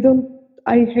 Alena, I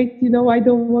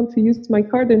don't want to use my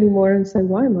card anymore. And I said,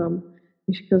 why, mom?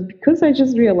 And she goes, because I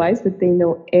just realized that they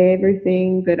know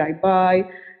everything that I buy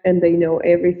and they know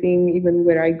everything, even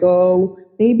where I go,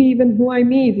 maybe even who I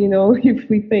meet, if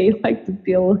we pay like the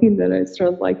bill in the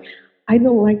restaurant. Like, I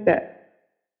don't like that.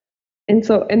 And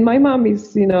my mom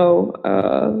is,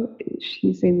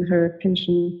 she's in her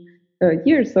pension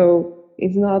years, so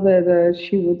it's not that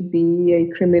she would be a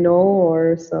criminal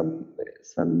or some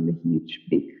huge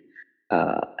big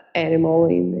uh, animal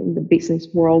in the business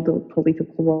world or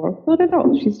political world. Not at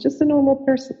all. She's just a normal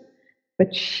person.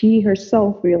 But she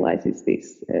herself realizes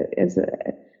this as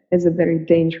a very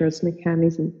dangerous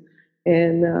mechanism.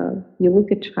 And you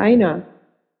look at China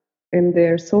and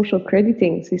their social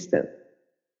crediting system.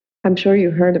 I'm sure you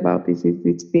heard about this.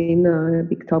 It's been a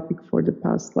big topic for the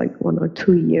past like 1 or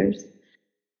 2 years.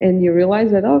 And you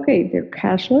realize that, okay, they're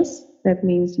cashless. That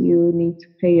means you need to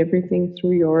pay everything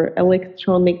through your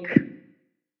electronic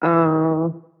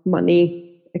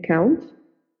money account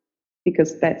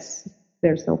because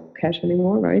there's no cash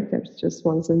anymore, right? There's just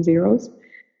ones and zeros.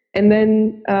 And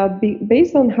then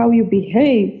based on how you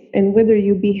behave and whether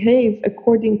you behave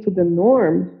according to the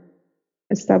norm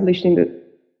established in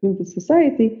the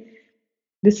society,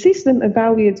 the system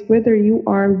evaluates whether you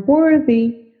are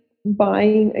worthy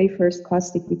buying a first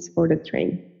class tickets for the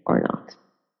train or not.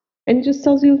 And it just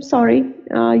tells you, sorry,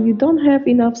 you don't have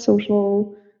enough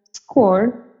social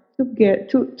score to get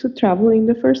to travel in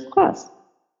the first class.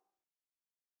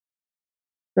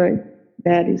 Right?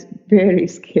 That is very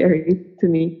scary to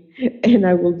me. And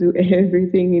I will do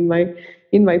everything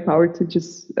in my power to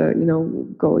just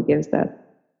go against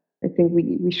that. I think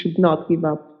we should not give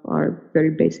up our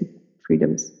very basic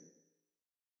freedoms.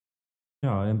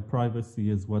 Yeah, and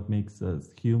privacy is what makes us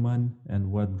human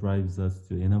and what drives us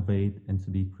to innovate and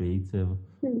to be creative.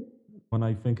 When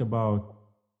I think about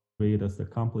greatest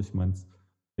accomplishments,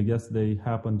 I guess they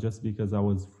happen just because I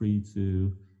was free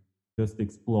to just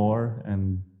explore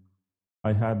and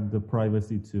I had the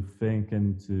privacy to think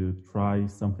and to try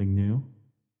something new.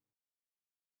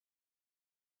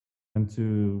 And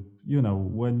to,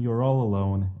 when you're all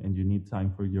alone and you need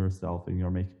time for yourself and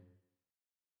you're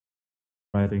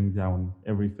writing down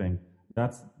everything,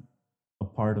 that's a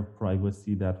part of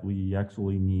privacy that we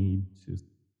actually need to,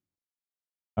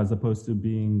 as opposed to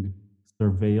being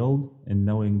surveilled and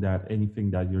knowing that anything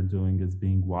that you're doing is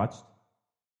being watched.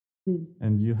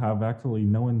 And you have actually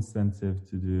no incentive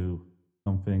to do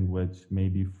something which may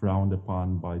be frowned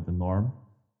upon by the norm,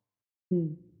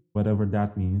 whatever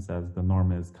that means, as the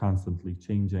norm is constantly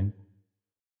changing.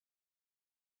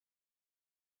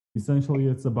 Essentially,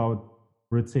 it's about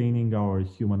retaining our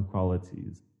human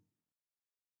qualities.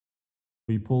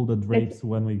 We pull the drapes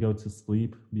when we go to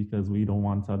sleep because we don't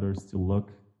want others to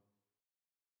look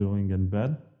doing in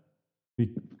bed.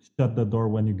 We shut the door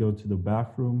when you go to the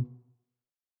bathroom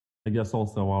I guess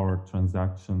also our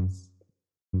transactions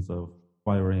in terms of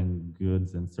acquiring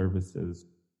goods and services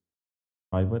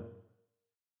private.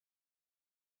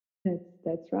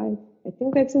 That's right. I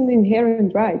think that's an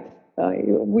inherent right.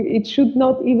 It should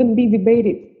not even be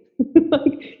debated.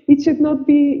 Like, it should not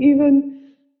be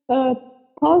even uh,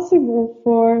 possible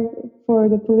for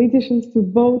the politicians to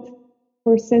vote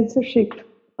for censorship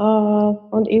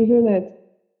on internet.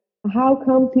 How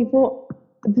come people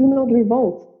do not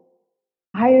revolt?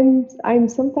 I'm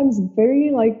sometimes very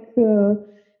like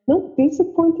not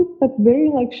disappointed, but very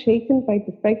like shaken by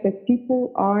the fact that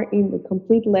people are in the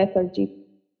complete lethargy,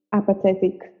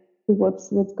 apathetic to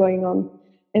what's going on.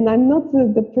 And I'm not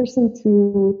the person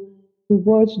to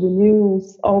watch the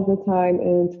news all the time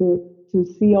and to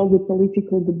see all the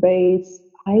political debates.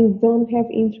 I don't have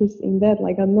interest in that.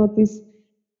 Like I'm not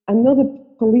a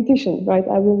politician, right?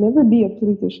 I will never be a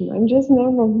politician. I'm just a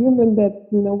normal human that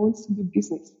wants to do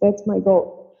business. That's my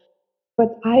goal. But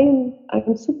I'm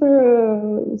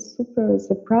super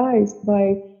surprised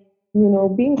by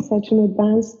being such an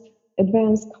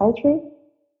advanced culture,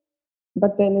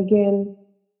 but then again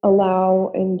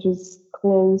allow and just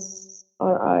close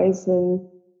our eyes and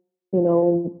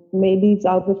maybe it's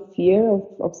out of fear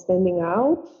of standing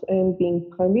out and being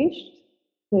punished.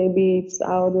 Maybe it's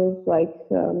out of like,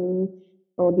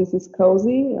 oh, this is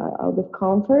cozy, out of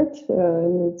comfort,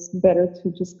 and it's better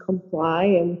to just comply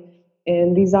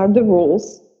and these are the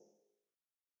rules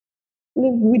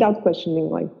without questioning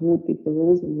like who did the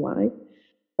rules and why.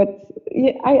 But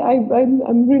yeah,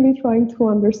 I'm really trying to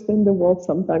understand the world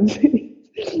sometimes.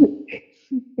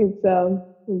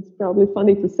 It's probably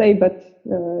funny to say, but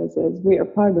as we are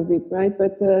part of it, right?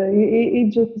 But it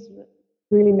just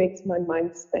really makes my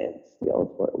mind stand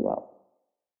still for a while.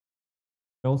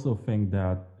 I also think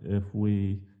that if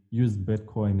we use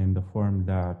Bitcoin in the form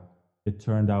that it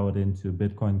turned out into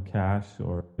Bitcoin Cash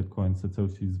or Bitcoin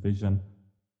Satoshi's vision,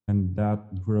 and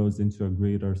that grows into a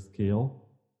greater scale,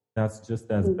 that's just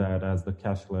as bad as the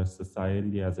cashless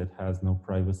society as it has no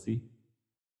privacy.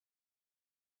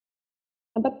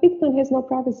 But Bitcoin has no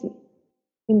privacy,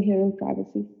 inherent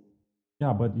privacy.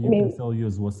 Yeah, but you can still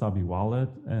use Wasabi Wallet,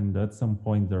 and at some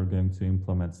point they're going to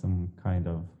implement some kind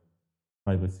of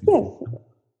privacy system.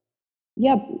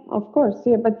 Yeah, of course.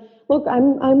 Yeah, but look,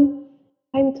 I'm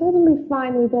totally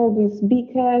fine with all this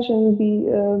Bcash and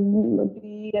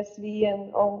BSV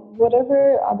and all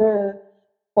whatever other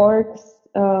forks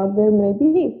there may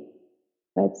be.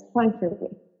 That's fine for me.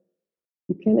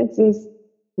 You can exist.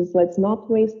 Just let's not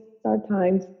waste our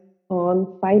time on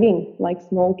fighting like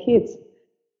small kids.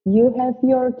 You have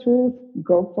your truth.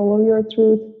 Go follow your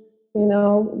truth.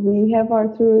 We have our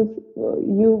truth.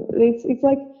 It's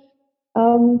like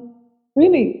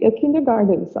really a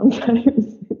kindergarten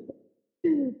sometimes.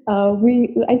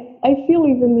 I feel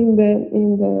even in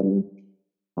the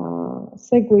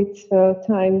Segwit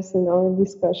times and our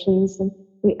discussions, and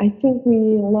I think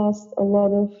we lost a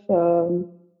lot of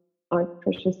our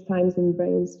precious times and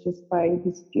brains just by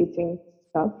disputing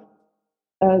stuff.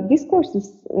 Discourse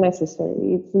is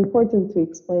necessary. It's important to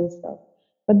explain stuff,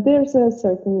 but there's a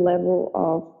certain level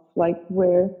of like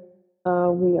where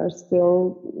we are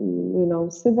still,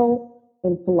 civil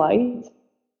and polite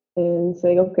and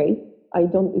say, okay, I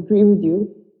don't agree with you,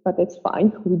 but that's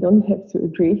fine. We don't have to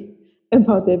agree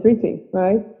about everything,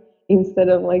 right? Instead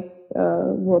of like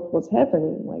what was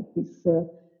happening, like these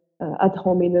ad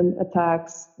hominem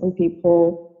attacks on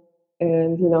people.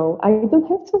 And, I don't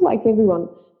have to like everyone.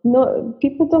 No,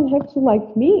 people don't have to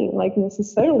like me, like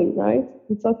necessarily, right?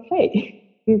 It's okay.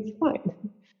 It's fine.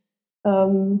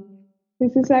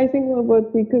 This is, I think,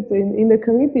 what we could in the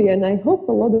community, and I hope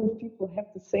a lot of people have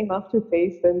the same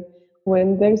aftertaste. And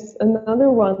when there's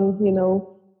another one,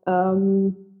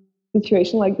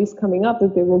 situation like this coming up,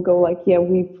 that they will go like, yeah,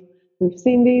 we've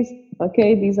seen this.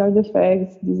 Okay, these are the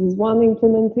facts. This is one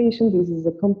implementation. This is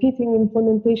a competing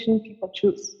implementation. People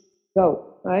choose. Go,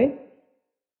 right?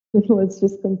 Let's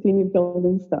just continue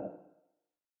building stuff.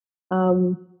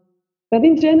 But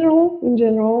in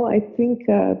general, I think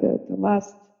the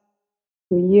last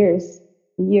 2 years,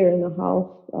 a year and a half,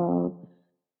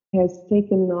 has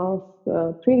taken off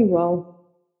pretty well,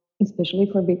 especially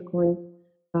for Bitcoin,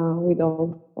 with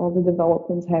all the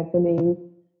developments happening,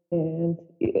 and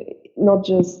not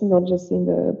just in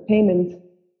the payment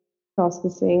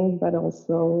processing, but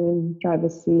also in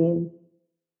privacy and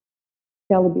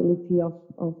scalability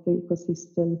of the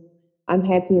ecosystem. I'm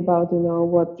happy about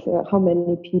how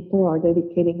many people are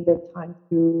dedicating their time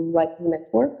to Lightning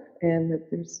Network, and that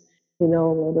there's a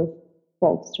lot of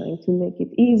folks trying to make it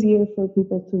easier for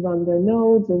people to run their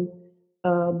nodes and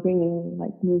bringing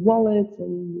like new wallets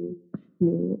and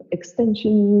new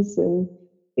extensions and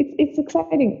it's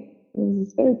exciting.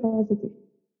 It's very positive.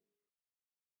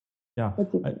 Yeah,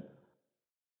 What do you I, think?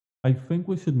 I think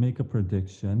we should make a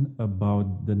prediction about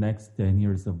the next 10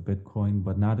 years of Bitcoin,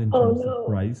 but not in Oh terms of no.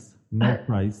 price, no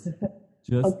price,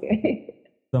 just Okay.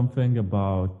 something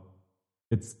about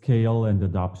its scale and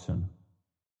adoption.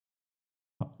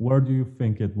 Where do you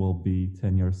think it will be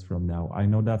 10 years from now? I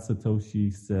know that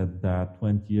Satoshi said that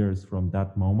 20 years from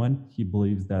that moment, he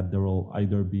believes that there will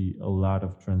either be a lot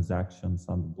of transactions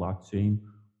on the blockchain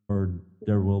or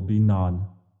there will be none,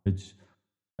 which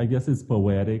I guess is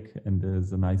poetic and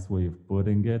is a nice way of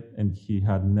putting it. And he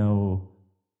had no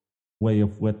way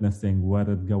of witnessing what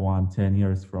would go on 10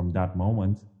 years from that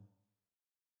moment.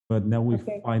 But now we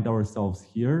Okay. find ourselves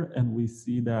here and we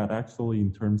see that actually,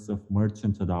 in terms of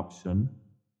merchant adoption,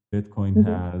 Bitcoin Hmm.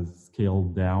 has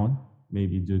scaled down,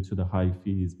 maybe due to the high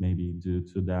fees, maybe due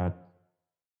to that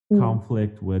Mm.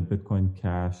 conflict with Bitcoin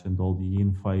Cash and all the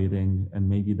infighting, and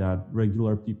maybe that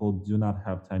regular people do not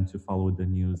have time to follow the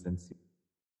news and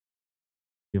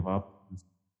give up. It's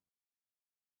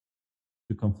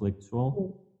too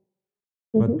conflictual.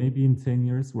 But Mm-hmm. maybe in 10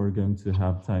 years, we're going to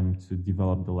have time to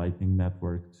develop the Lightning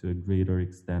Network to a greater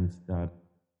extent that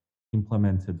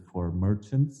implemented for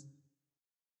merchants.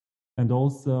 And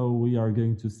also, we are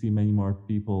going to see many more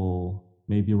people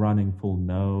maybe running full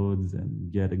nodes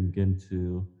and getting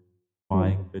into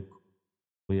buying Bitcoin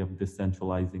way of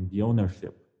decentralizing the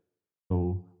ownership.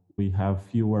 So we have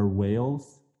fewer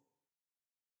whales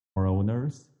or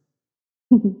owners.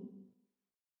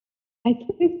 I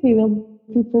think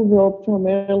people will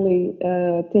primarily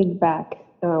take back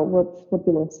what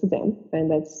belongs to them,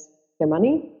 and that's their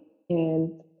money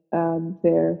and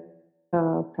their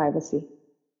privacy,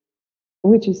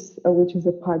 which is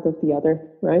a part of the other,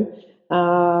 right?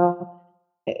 Uh,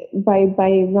 by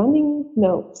running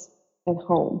nodes at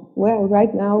home. Well,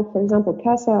 right now, for example,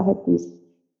 Casa had this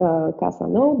Casa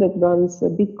node that runs a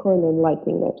Bitcoin and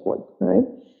Lightning network, right?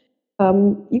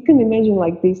 You can imagine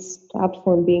like this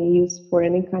platform being used for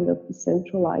any kind of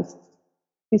decentralized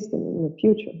system in the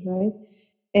future, right?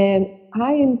 And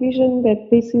I envision that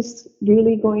this is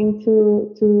really going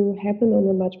to happen on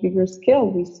a much bigger scale.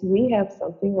 We have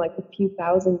something like a few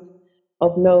thousand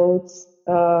of nodes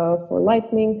for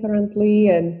Lightning currently,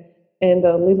 and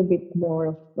a little bit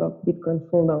more of Bitcoin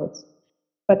full nodes.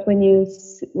 But when you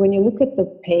look at the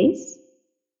pace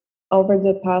over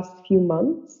the past few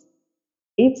months,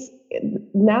 it's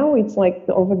now it's like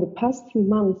over the past few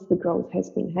months the growth has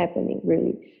been happening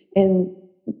really, and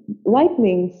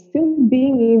Lightning still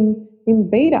being in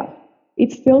beta.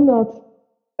 It's still not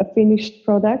a finished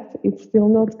product. It's still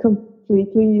not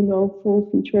completely, full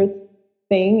featured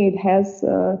thing. It has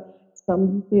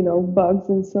some, bugs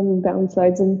and some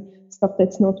downsides and stuff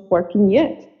that's not working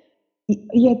yet.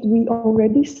 Yet we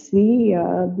already see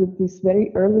this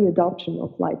very early adoption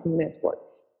of Lightning Network.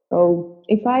 So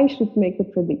if I should make a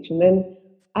prediction, and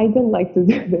I don't like to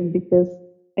do them because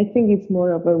I think it's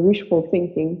more of a wishful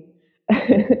thinking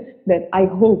that I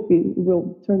hope it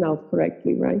will turn out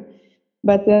correctly, right?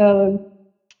 But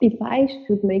if I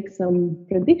should make some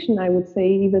prediction, I would say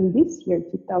even this year,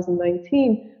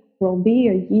 2019, will be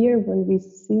a year when we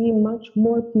see much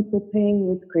more people paying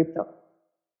with crypto.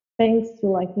 Thanks to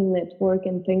Lightning Network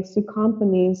and thanks to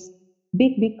companies,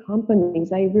 big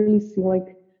companies. I really see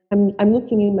like I'm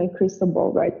looking in my crystal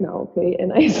ball right now, okay,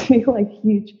 and I see like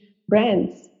huge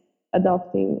brands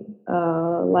adopting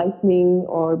Lightning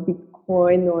or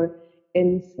Bitcoin or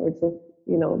any sorts of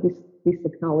these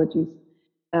technologies.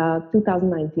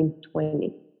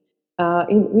 2019-20.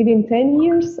 Within 10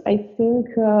 years, I think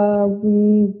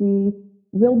we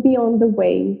will be on the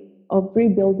way of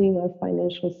rebuilding our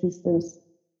financial systems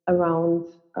around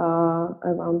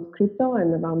around crypto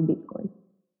and around Bitcoin.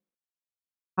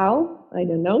 How? I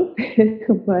don't know,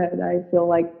 but I feel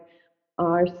like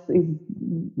ours is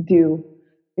due.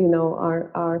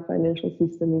 Our financial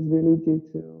system is really due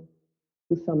to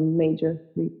some major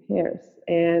repairs.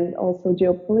 And also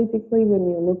geopolitically, when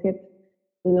you look at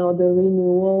the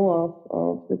renewal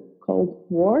of the Cold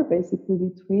War, basically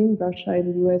between Russia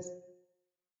and the US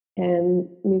and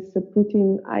Mr.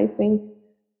 Putin, I think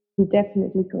he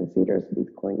definitely considers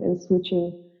Bitcoin and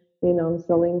switching,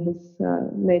 selling his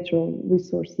natural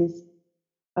resources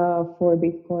for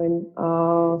Bitcoin.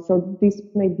 So this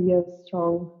may be a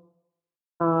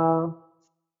uh,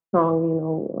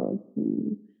 strong,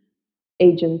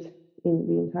 agent in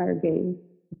the entire game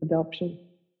of adoption.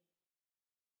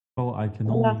 Well, I can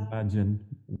And only last, imagine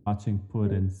watching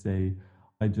Putin say,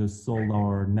 I just sold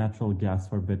our natural gas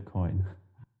for Bitcoin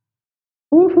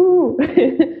woohoo,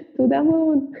 to the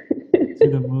moon. to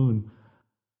the moon.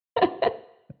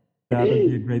 That would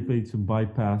be a great way to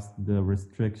bypass the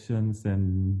restrictions,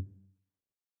 and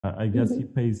I guess he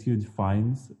pays huge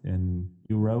fines in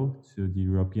euro to the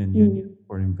European Union Mm,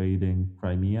 for invading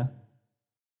Crimea.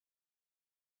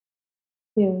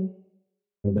 yeah,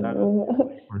 I And don't that would be a know.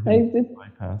 way for him I to did,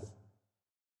 bypass.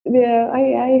 yeah,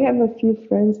 I have a few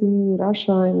friends in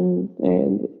Russia, and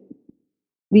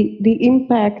the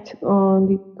impact on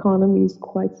the economy is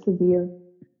quite severe.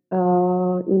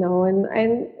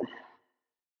 And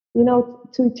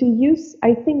to use,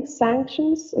 I think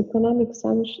sanctions, economic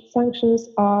sanctions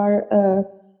are a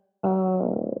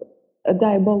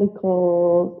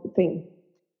diabolical thing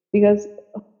because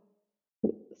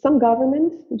some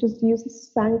government just uses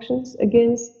sanctions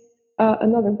against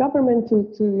another government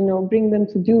to bring them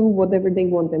to do whatever they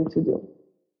want them to do,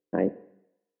 right?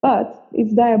 But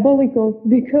it's diabolical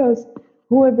because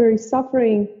whoever is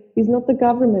suffering is not the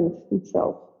government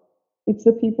itself; it's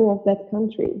the people of that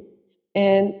country.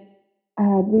 And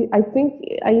I think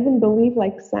I even believe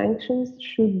like sanctions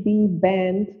should be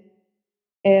banned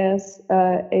as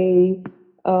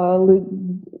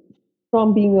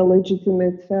from being a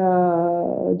legitimate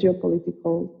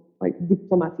geopolitical, like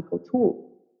diplomatical tool.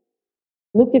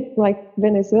 Look at like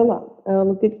Venezuela.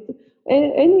 Look at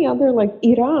any other like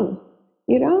Iran.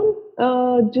 Iran,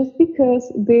 just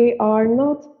because they are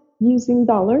not using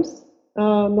dollars,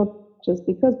 not just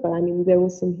because, but I mean there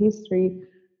was some history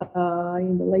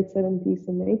in the late 70s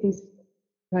and 80s,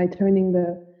 right, turning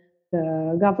the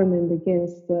government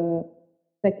against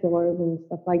secularism and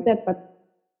stuff like that. But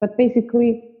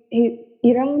basically,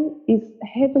 Iran is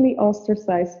heavily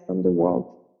ostracized from the world.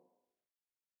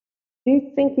 Do you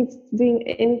think it's doing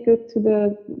any good to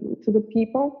the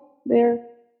people there?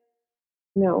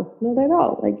 No, not at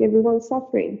all. Like everyone's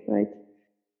suffering, right?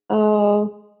 Uh,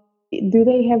 do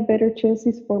they have better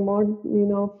chances for more,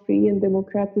 free and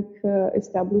democratic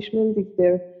establishment if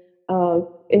they're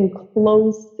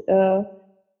enclosed,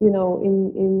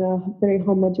 in a very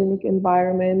homogenic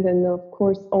environment, and of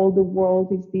course, all the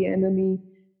world is the enemy.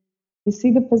 You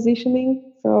see the positioning.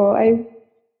 So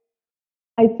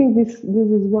I think this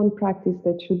is one practice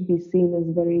that should be seen as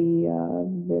very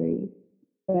very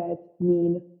bad,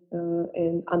 mean,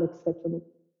 and unacceptable.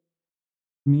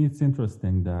 To me, it's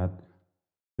interesting that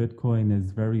Bitcoin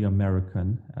is very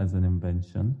American as an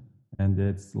invention, and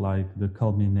it's like the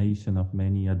culmination of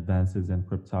many advances in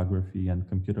cryptography and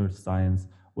computer science,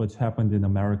 which happened in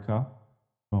America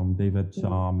from David Mm,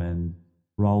 Chaum and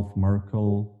Ralph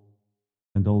Merkle,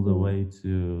 and all the mm, way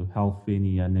to Hal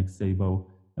Finney and Nick Szabo.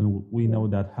 And we yeah, know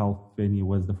that Hal Finney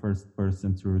was the first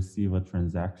person to receive a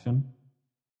transaction.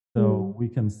 So mm, we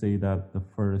can say that the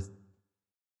first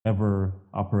ever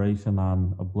operation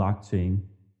on a blockchain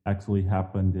actually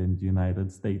happened in the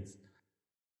United States.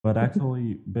 But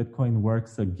actually, Bitcoin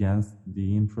works against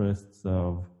the interests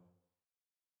of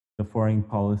the foreign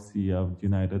policy of the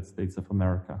United States of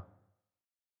America.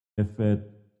 If it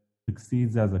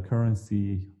succeeds as a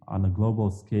currency on a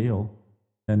global scale,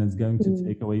 then it's going to mm,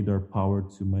 take away their power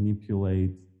to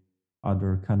manipulate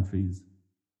other countries.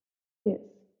 yes.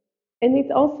 And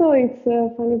it's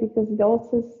funny because it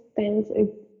also stands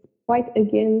quite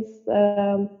against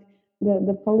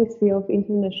the policy of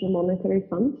International Monetary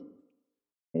Fund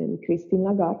and Christine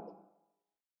Lagarde,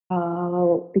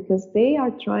 because they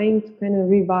are trying to kind of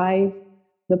revive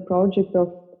the project of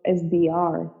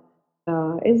SDR.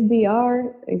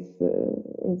 SDR is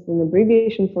an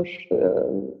abbreviation for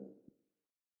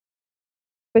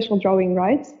special drawing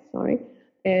rights, sorry.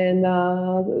 And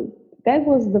that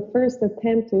was the first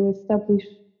attempt to establish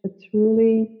a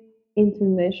truly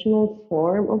international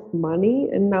form of money.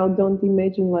 And now don't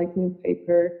imagine like new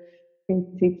paper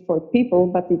printed for people,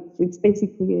 but it's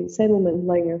basically a settlement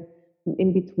layer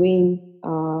in between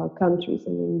countries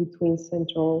and in between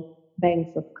central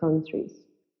banks of countries.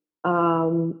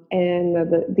 And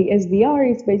the SDR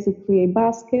is basically a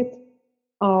basket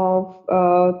of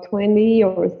 20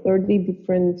 or 30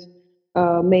 different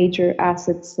major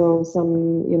assets. So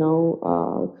some,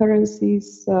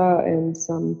 currencies and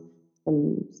some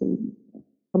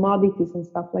commodities and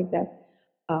stuff like that,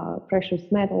 precious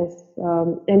metals.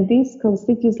 And this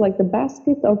constitutes like the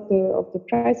basket of the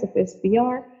price of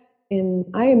SDR. And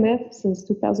IMF since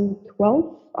 2012,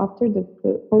 after the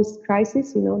post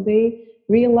crisis, they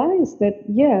realized that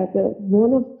yeah,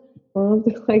 one of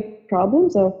the like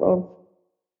problems of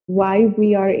why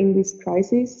we are in this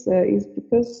crisis is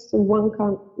because one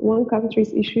country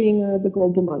is issuing the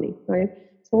global money, right?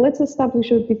 So let's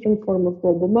establish a different form of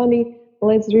global money.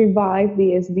 Let's revive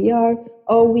the SDR.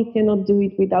 Oh, we cannot do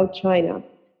it without China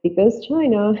because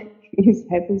China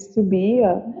happens to be,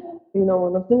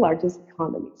 one of the largest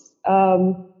economies.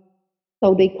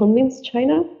 So they convinced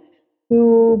China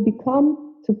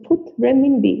to put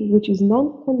renminbi, which is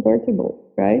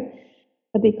non-convertible, right?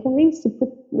 But they convinced to put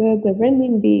the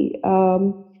renminbi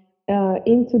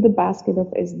into the basket of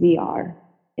SDR,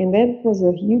 and that was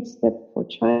a huge step for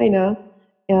China,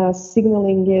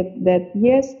 signaling it that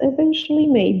yes, eventually,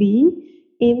 maybe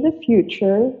in the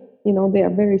future, they are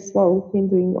very slow in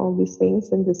doing all these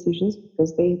things and decisions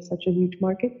because they have such a huge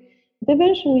market. But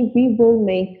eventually, we will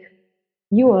make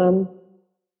yuan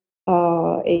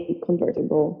a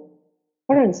convertible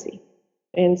currency.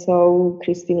 And so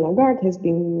Christine Lagarde has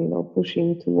been,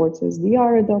 pushing towards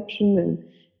SDR adoption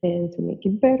and to make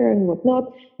it better and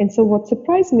whatnot. And so what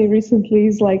surprised me recently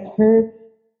is like her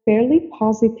fairly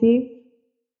positive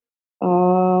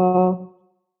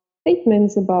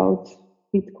statements about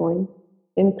Bitcoin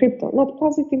and crypto. Not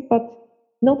positive, but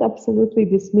not absolutely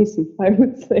dismissive, I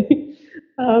would say.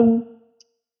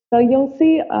 So you'll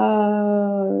see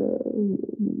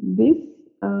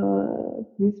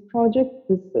this project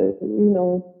is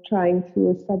trying to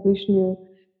establish new.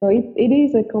 So it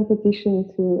is a competition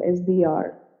to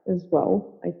SDR as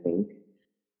well, I think.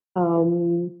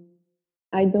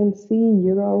 I don't see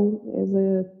Euro as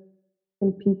a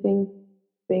competing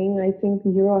thing. I think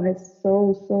Euro has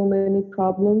so many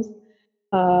problems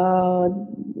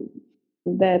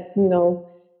that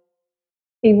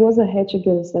it was a hedge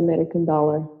against the American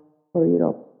dollar for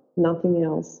Europe, nothing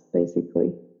else,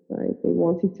 basically. Right? They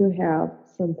wanted to have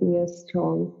something as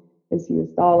strong as US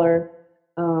dollar,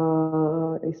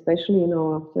 especially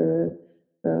after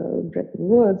Bretton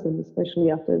Woods, and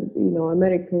especially after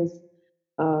Americans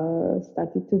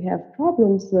started to have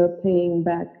problems paying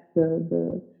back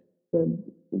the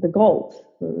gold,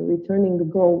 returning the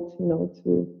gold,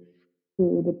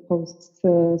 to the post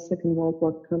Second World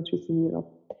War countries in Europe.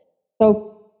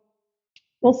 So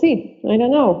we'll see. I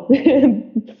don't know.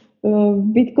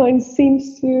 Bitcoin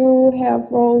seems to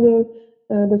have all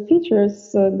the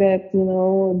features that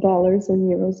dollars and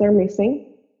euros are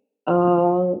missing,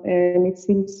 and it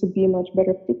seems to be a much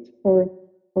better fit for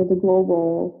the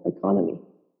global economy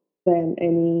than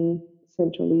any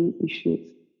centrally issued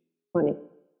money.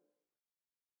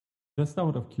 Just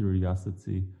out of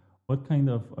curiosity, what kind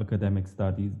of academic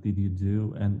studies did you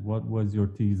do, and what was your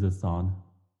thesis on?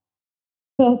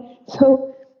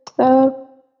 So,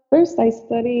 first I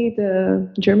studied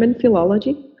German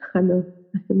philology. I'm a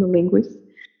linguist,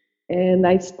 and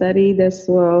I studied as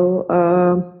well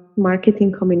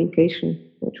marketing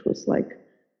communication, which was like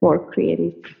more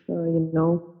creative,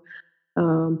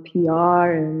 PR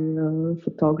and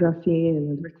photography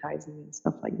and advertising and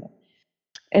stuff like that.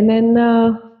 And then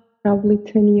probably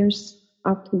 10 years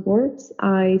afterwards,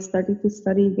 I started to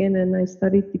study again, and I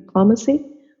studied diplomacy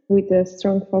with a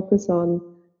strong focus on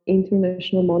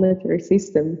international monetary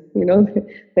system.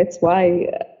 That's why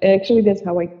actually that's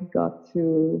how I got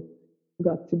to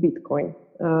Bitcoin.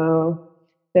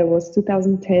 That was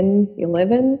 2010,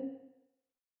 11.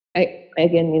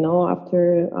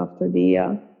 After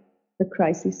the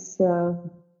crisis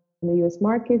in the U.S.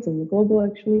 markets and the global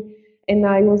actually, and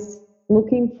I was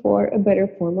looking for a better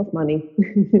form of money.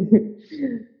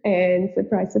 And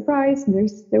surprise, surprise,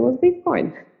 there was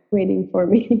Bitcoin waiting for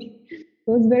me. It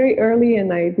was very early,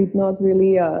 and I did not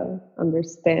really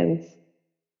understand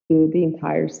the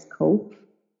entire scope.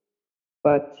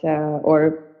 But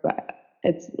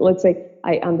let's say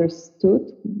I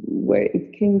understood where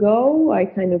it can go. I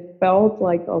kind of felt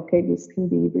like, okay, this can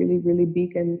be really, really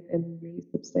big and really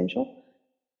substantial.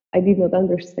 I did not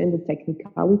understand the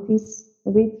technicalities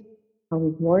of it, how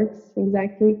it works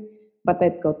exactly, but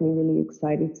that got me really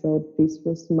excited. So this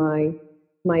was my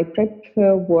prep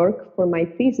work for my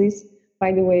thesis.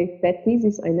 By the way, that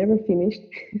thesis I never finished.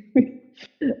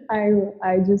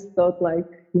 I just thought like,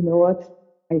 you know what?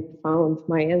 I found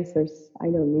my answers. I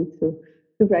don't need to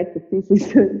write the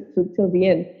thesis till the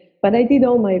end. But I did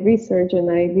all my research,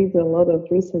 and I did a lot of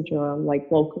research on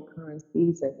like local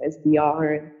currencies and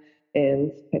SDR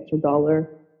and petrodollar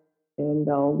and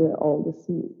all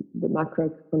the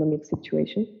macroeconomic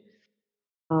situation.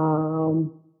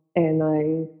 And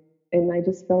I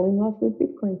just fell in love with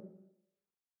Bitcoin.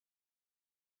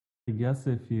 I guess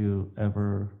if you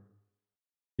ever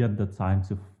get the time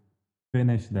to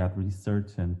finish that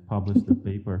research and publish the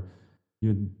paper,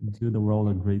 you do the world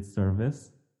a great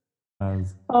service.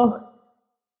 As I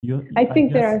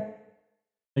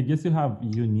guess you have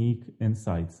unique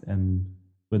insights, and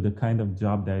with the kind of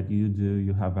job that you do,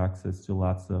 you have access to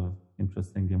lots of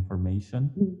interesting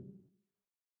information. Mm-hmm.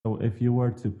 So if you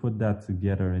were to put that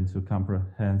together into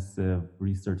comprehensive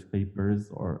research papers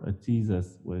or a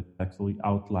thesis which actually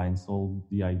outlines all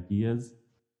the ideas,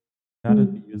 that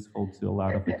would be useful to a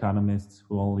lot of economists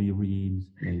who only read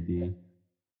maybe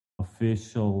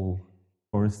official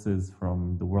sources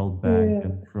from the World Bank Yeah.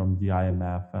 and from the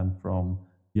IMF and from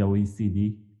the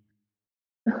OECD?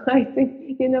 I think,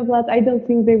 Vlad, I don't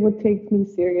think they would take me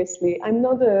seriously. I'm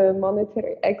not a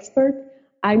monetary expert.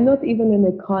 I'm not even an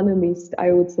economist,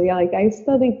 I would say. Like, I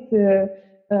studied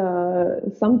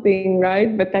something,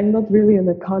 right? But I'm not really an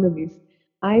economist.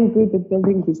 I'm good at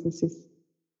building businesses.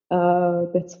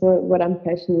 That's what I'm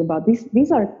passionate about. These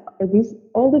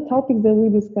all the topics that we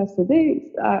discussed today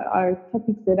are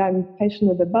topics that I'm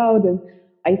passionate about, and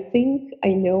I think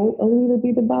I know a little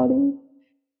bit about it.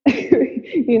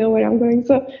 You know where I'm going.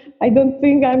 So I don't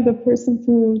think I'm the person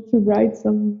to write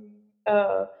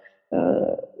uh,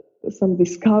 uh, some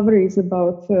discoveries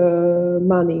about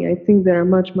money. I think there are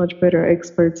much better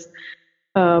experts.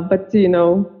 But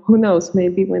who knows?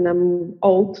 Maybe when I'm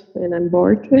old and I'm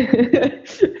bored,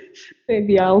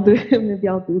 maybe I'll do maybe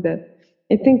I'll do that.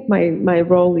 I think my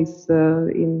role is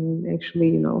in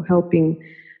actually helping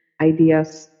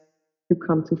ideas to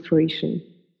come to fruition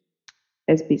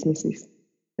as businesses.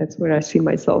 That's where I see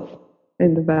myself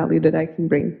and the value that I can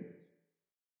bring.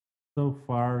 So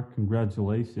far,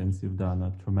 congratulations. You've done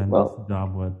a tremendous Well,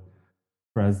 job with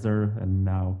Trezor and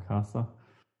now Casa.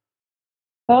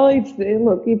 well, it's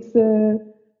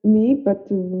me, but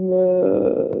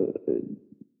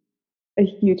a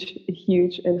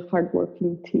huge and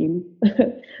hardworking team,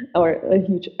 or a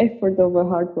huge effort of a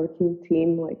hardworking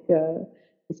team. Like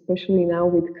especially now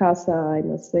with Casa, I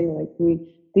must say, like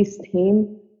this team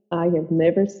I have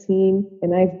never seen,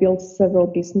 and I've built several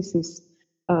businesses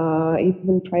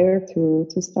even prior to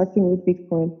starting with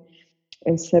Bitcoin,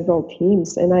 and several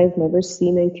teams, and I've never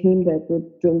seen a team that would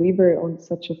deliver on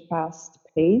such a fast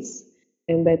pace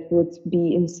and that would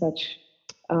be in such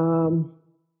um,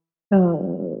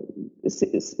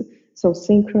 so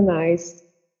synchronized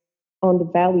on the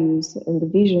values and the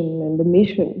vision and the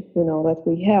mission, that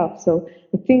we have. So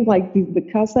I think like the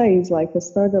Casa is like a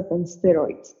startup on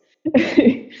steroids,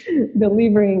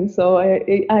 delivering. So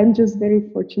I'm just very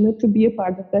fortunate to be a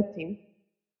part of that team,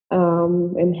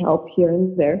 and help here and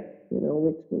there,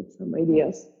 with some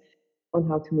ideas on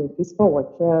how to move this forward.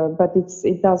 But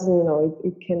it doesn't,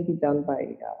 it can be done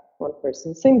by one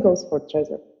person. Same goes for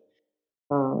Trezor.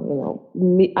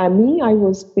 I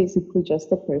was basically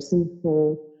just a person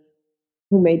who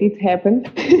made it happen.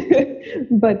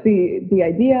 But the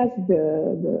ideas,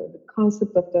 the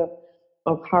concept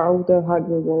of how the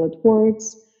hardware wallet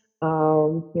works,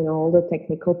 all the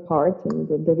technical part and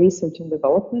the research and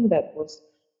development that was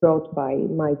brought by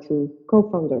my two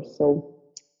co-founders. So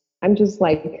I'm just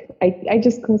like I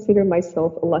just consider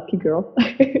myself a lucky girl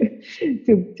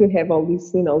to have all these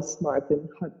smart and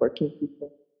hardworking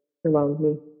people around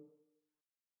me.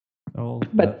 Oh,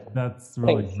 But that's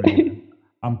really thanks. great.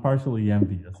 I'm partially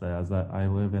envious as I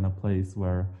live in a place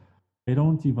where I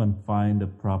don't even find a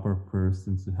proper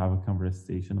person to have a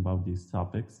conversation about these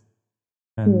topics.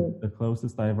 And Hmm. the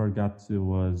closest I ever got to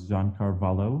was Jean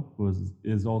Carvalho, who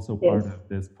is also part Yes. of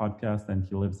this podcast, and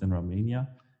he lives in Romania.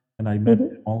 And I met him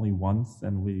Mm-hmm. only once,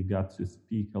 and we got to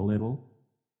speak a little.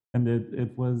 And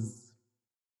it was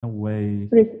a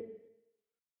way,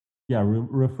 yeah,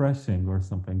 refreshing or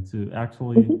something to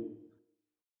actually Mm-hmm.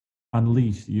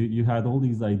 unleash. You had all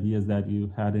these ideas that you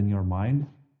had in your mind,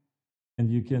 and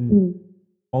you can Mm.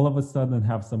 all of a sudden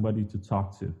have somebody to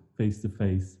talk to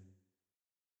face.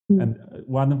 Mm. And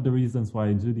one of the reasons why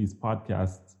I do these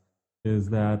podcasts is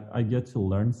that I get to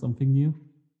learn something new.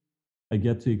 I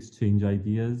get to exchange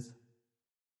ideas,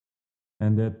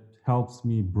 and it helps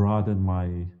me broaden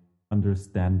my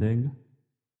understanding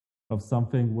of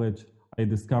something which I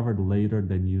discovered later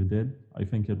than you did. I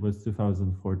think it was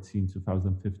 2014,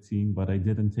 2015, but I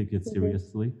didn't take it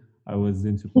seriously. I was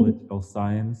into Mm-hmm. political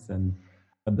science, and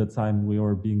at the time, we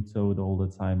were being told all the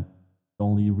time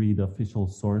only read official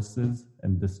sources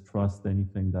and distrust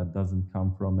anything that doesn't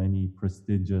come from any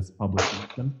prestigious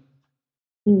publication.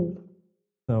 Mm.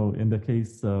 So, in the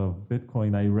case of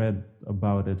Bitcoin, I read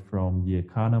about it from The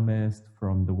Economist,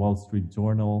 from the Wall Street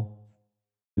Journal,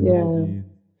 and all Yeah. the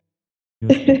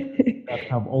newspapers that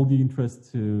have all the interest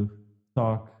to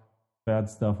talk bad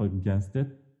stuff against it.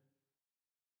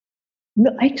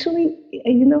 No, actually,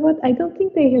 you know what? I don't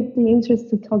think they have the interest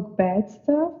to talk bad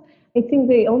stuff. I think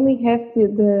they only have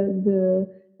the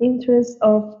interest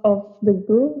of the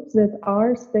groups that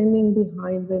are standing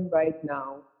behind them right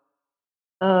now.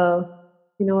 Uh,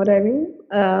 you know what I mean?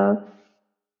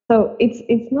 So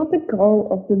it's not the goal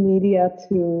of the media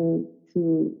to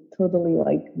totally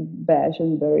like bash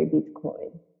and bury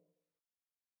Bitcoin,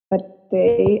 but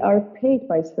they are paid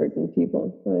by certain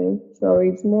people, right? So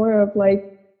it's more of like,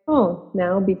 oh,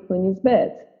 now Bitcoin is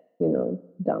bad,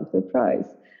 dump the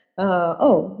price.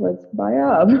 Oh, let's buy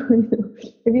up.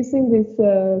 Have you seen this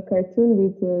cartoon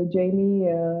with Jamie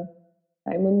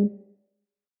Dimon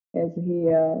as he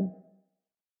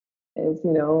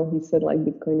said like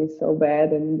Bitcoin is so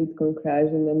bad and Bitcoin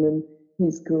crashed, and then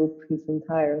his group, his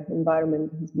entire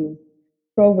environment has been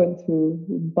proven to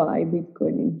buy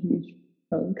Bitcoin in huge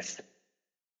chunks.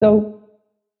 So,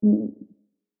 mm,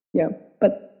 yeah,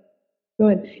 but go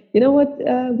ahead. You know what,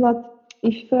 Vlad?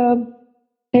 If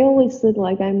I always said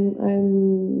like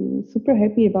I'm super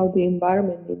happy about the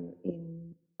environment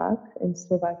in Prague and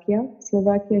Slovakia.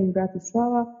 Slovakia in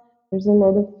Bratislava, there's a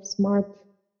lot of smart,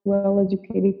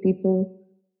 well-educated people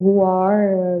who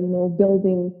are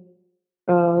building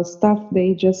stuff.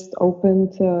 They just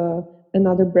opened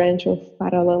another branch of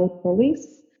parallel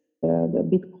police, the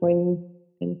Bitcoin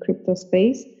and crypto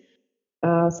space.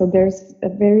 So there's a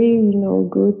very,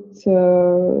 good,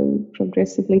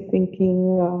 progressively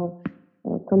thinking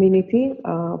community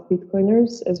of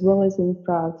Bitcoiners as well as in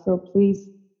Prague. So please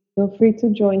feel free to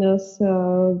join us,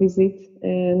 visit,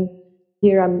 and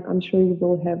here I'm sure you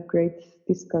will have great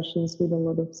discussions with a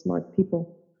lot of smart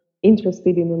people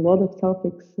interested in a lot of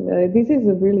topics. This is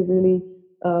a really, really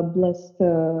blessed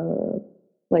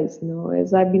place.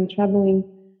 As I've been traveling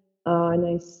and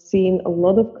I've seen a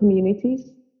lot of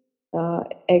communities.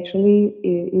 Actually,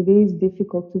 it is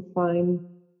difficult to find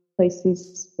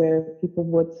places where people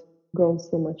would go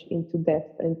so much into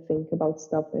depth and think about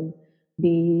stuff and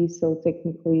be so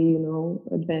technically,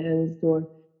 advanced or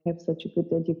have such a good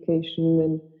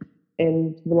education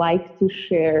and like to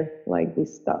share like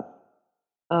this stuff.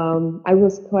 I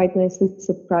was quite nicely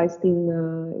surprised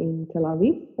in Tel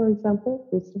Aviv, for example,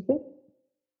 recently,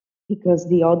 because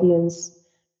the audience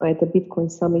at the Bitcoin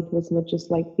Summit was not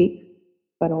just like big,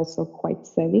 but also quite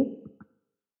savvy.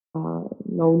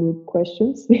 No new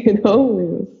questions, it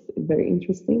was very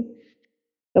interesting.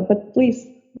 But please,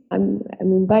 I'm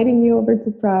inviting you over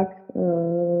to Prague.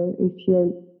 If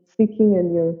you're seeking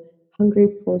and you're hungry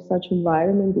for such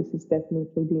environment, this is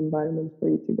definitely the environment for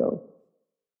you to go.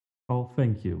 Oh,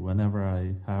 thank you. Whenever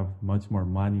I have much more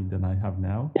money than I have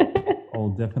now, I'll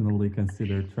definitely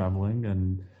consider traveling.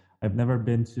 And I've never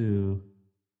been to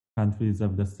countries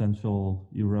of the Central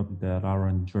Europe that are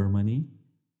in Germany.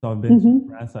 So I've been to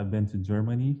France, I've been to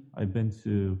Germany, I've been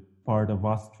to part of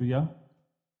Austria,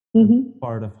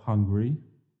 part of Hungary,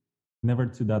 never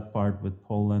to that part with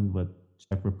Poland, with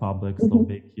Czech Republic,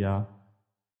 Slovakia,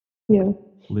 yeah.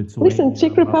 Lithuania. Listen,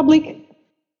 Czech Republic,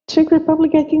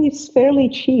 I think it's fairly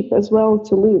cheap as well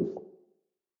to live.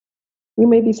 You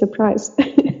may be surprised.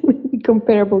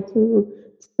 Comparable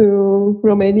to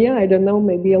Romania, I don't know,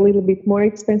 maybe a little bit more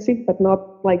expensive, but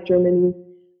not like Germany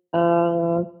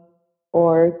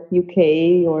or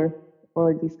UK or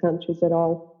these countries at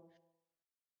all.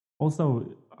 Also,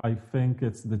 I think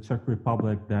it's the Czech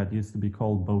Republic that used to be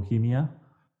called Bohemia.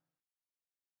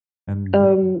 And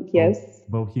yes,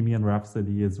 Bohemian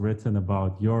Rhapsody is written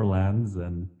about your lands,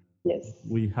 and yes,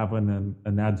 we have an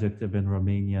adjective in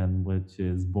Romanian which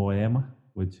is bohem,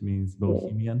 which means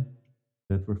bohemian.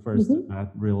 That refers to that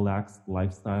relaxed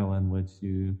lifestyle in which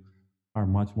you are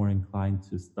much more inclined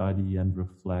to study and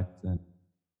reflect and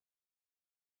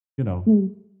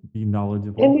be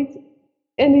knowledgeable.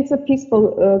 And it's a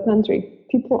peaceful country.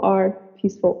 People are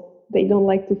peaceful. They don't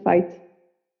like to fight.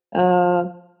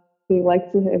 They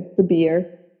like to have the beer,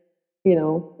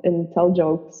 and tell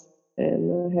jokes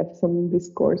and have some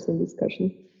discourse and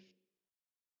discussion.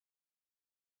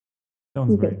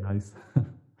 Sounds very nice.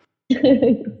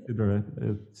 Consider it.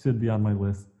 It should be on my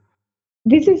list.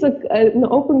 This is an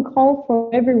open call for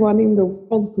everyone in the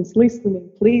world who's listening.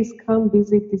 Please come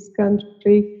visit this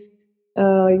country.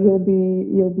 You'll be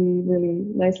really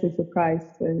nicely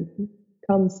surprised, and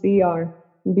come see our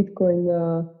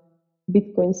Bitcoin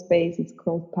space. It's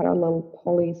called Parallel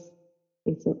Polis.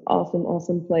 It's an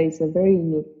awesome place, a very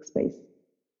unique space.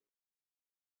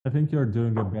 I think you're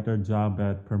doing a better job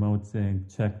at promoting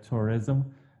Czech tourism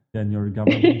than your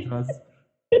government does.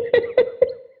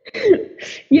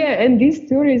 Yeah, and these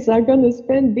tourists are going to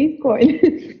spend Bitcoin.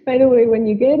 By the way, when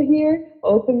you get here,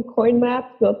 open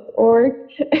coinmap.org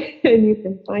and you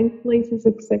can find places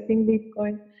accepting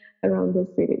Bitcoin around the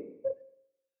city.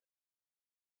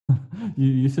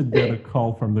 You should get a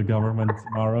call from the government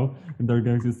tomorrow, and they're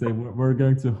going to say, we're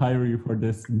going to hire you for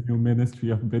this new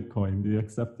ministry of Bitcoin. Do you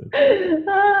accept it?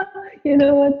 You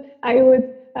know what? I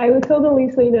would totally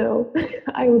say no.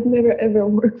 I would never ever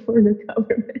work for the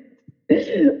government.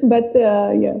 But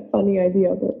yeah, funny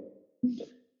idea. But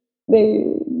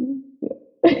yeah.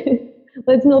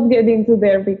 Let's not get into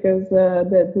there because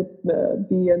that would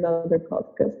be another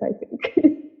podcast, I think.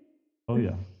 Oh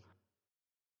yeah.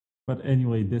 But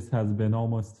anyway, this has been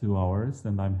almost 2 hours,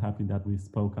 and I'm happy that we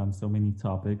spoke on so many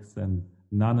topics, and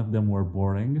none of them were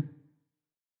boring.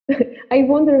 I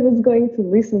wonder who's going to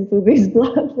listen to this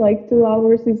blog. Like 2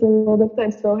 hours is a lot of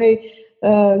time. So, hey,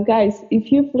 guys,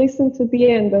 if you've listened to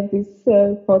the end of this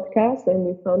podcast and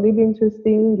you found it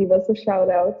interesting, give us a shout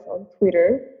out on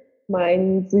Twitter.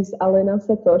 Mine is Alena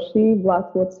Satoshi.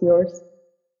 Vlad, what's yours?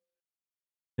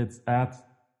 It's at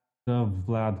the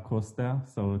Vlad Costa,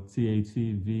 so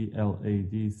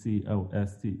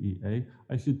TheVladCostea.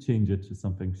 I should change it to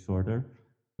something shorter.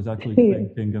 I was actually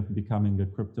thinking of becoming a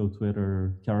crypto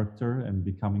Twitter character and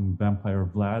becoming Vampire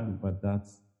Vlad, but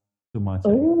that's too much.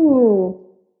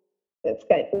 Oh, that's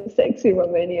kind of sexy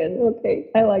Romanian. Okay,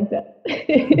 I like that.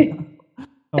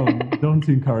 Oh, don't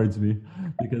encourage me,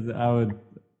 because I would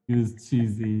use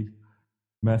cheesy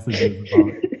messages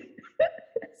about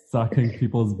sucking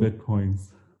people's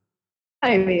bitcoins.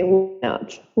 I mean, why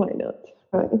not? Why not?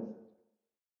 Right.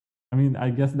 I mean, I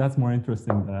guess that's more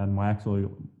interesting than my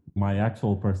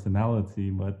actual personality,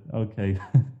 but okay.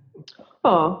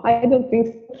 Oh, I don't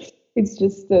think so. It's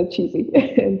just cheesy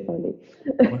and funny.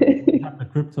 We have the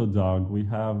crypto dog. We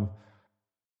have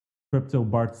crypto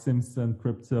Bart Simpson,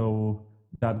 crypto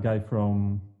that guy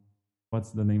from what's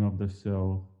the name of the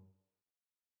show?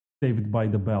 Saved by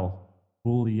the Bell,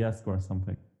 Bully-esque or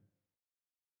something.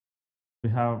 We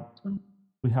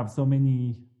have so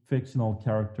many fictional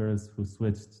characters who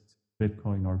switched to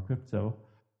Bitcoin or crypto,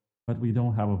 but we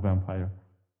don't have a vampire.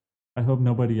 I hope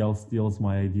nobody else steals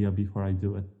my idea before I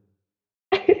do it.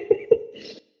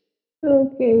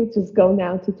 Okay, just go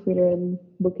now to Twitter and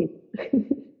book it.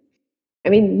 I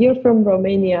mean, you're from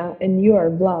Romania and you are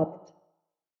Vlad.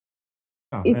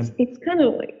 It's kind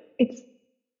of like it's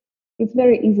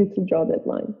very easy to draw that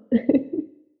line.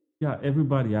 Yeah,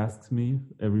 everybody asks me,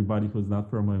 everybody who's not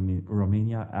from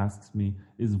Romania asks me,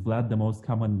 is Vlad the most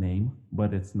common name?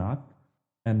 But it's not.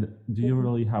 And do you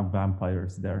really have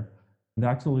vampires there? And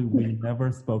actually, we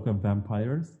never spoke of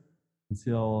vampires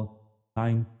until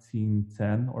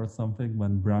 1910 or something,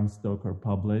 when Bram Stoker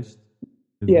published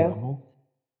his novel.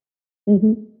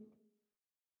 Mm-hmm.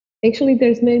 Actually,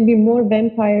 there's maybe more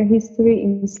vampire history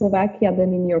in Slovakia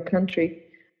than in your country.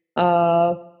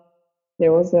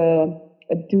 There was a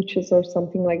duchess or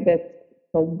something like that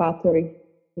called Batory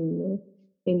in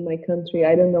my country.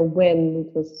 I don't know when.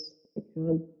 It was like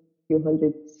a few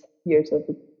hundred years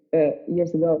ago,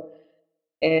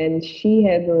 and she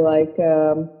had like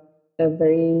a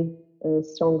very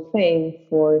strong fame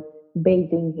for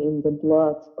bathing in the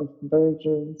blood of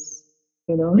virgins,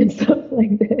 and stuff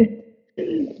like that.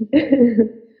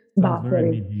 Sounds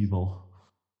very medieval.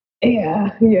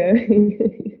 Yeah.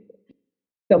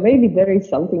 So maybe there is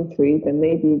something to it, and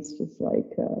maybe it's just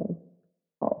like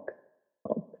talk.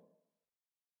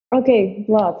 Okay,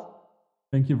 Vlad.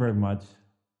 Thank you very much.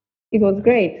 It was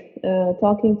great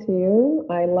talking to you.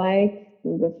 I like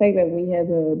the fact that we had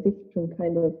a different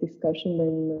kind of discussion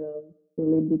than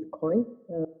really Bitcoin.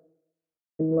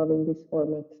 I'm loving this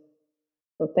format.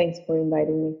 So thanks for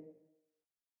inviting me.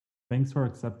 Thanks for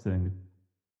accepting.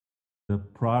 The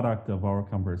product of our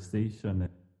conversation is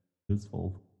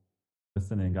useful.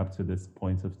 Listening up to this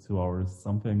point of 2 hours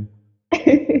something.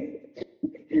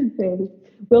 Maybe.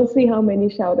 We'll see how many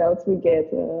shout outs we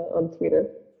get on Twitter.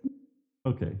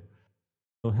 Okay.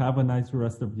 So have a nice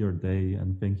rest of your day,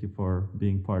 and thank you for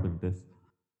being part of this.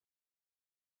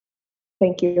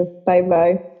 Thank you.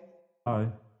 Bye-bye. Bye.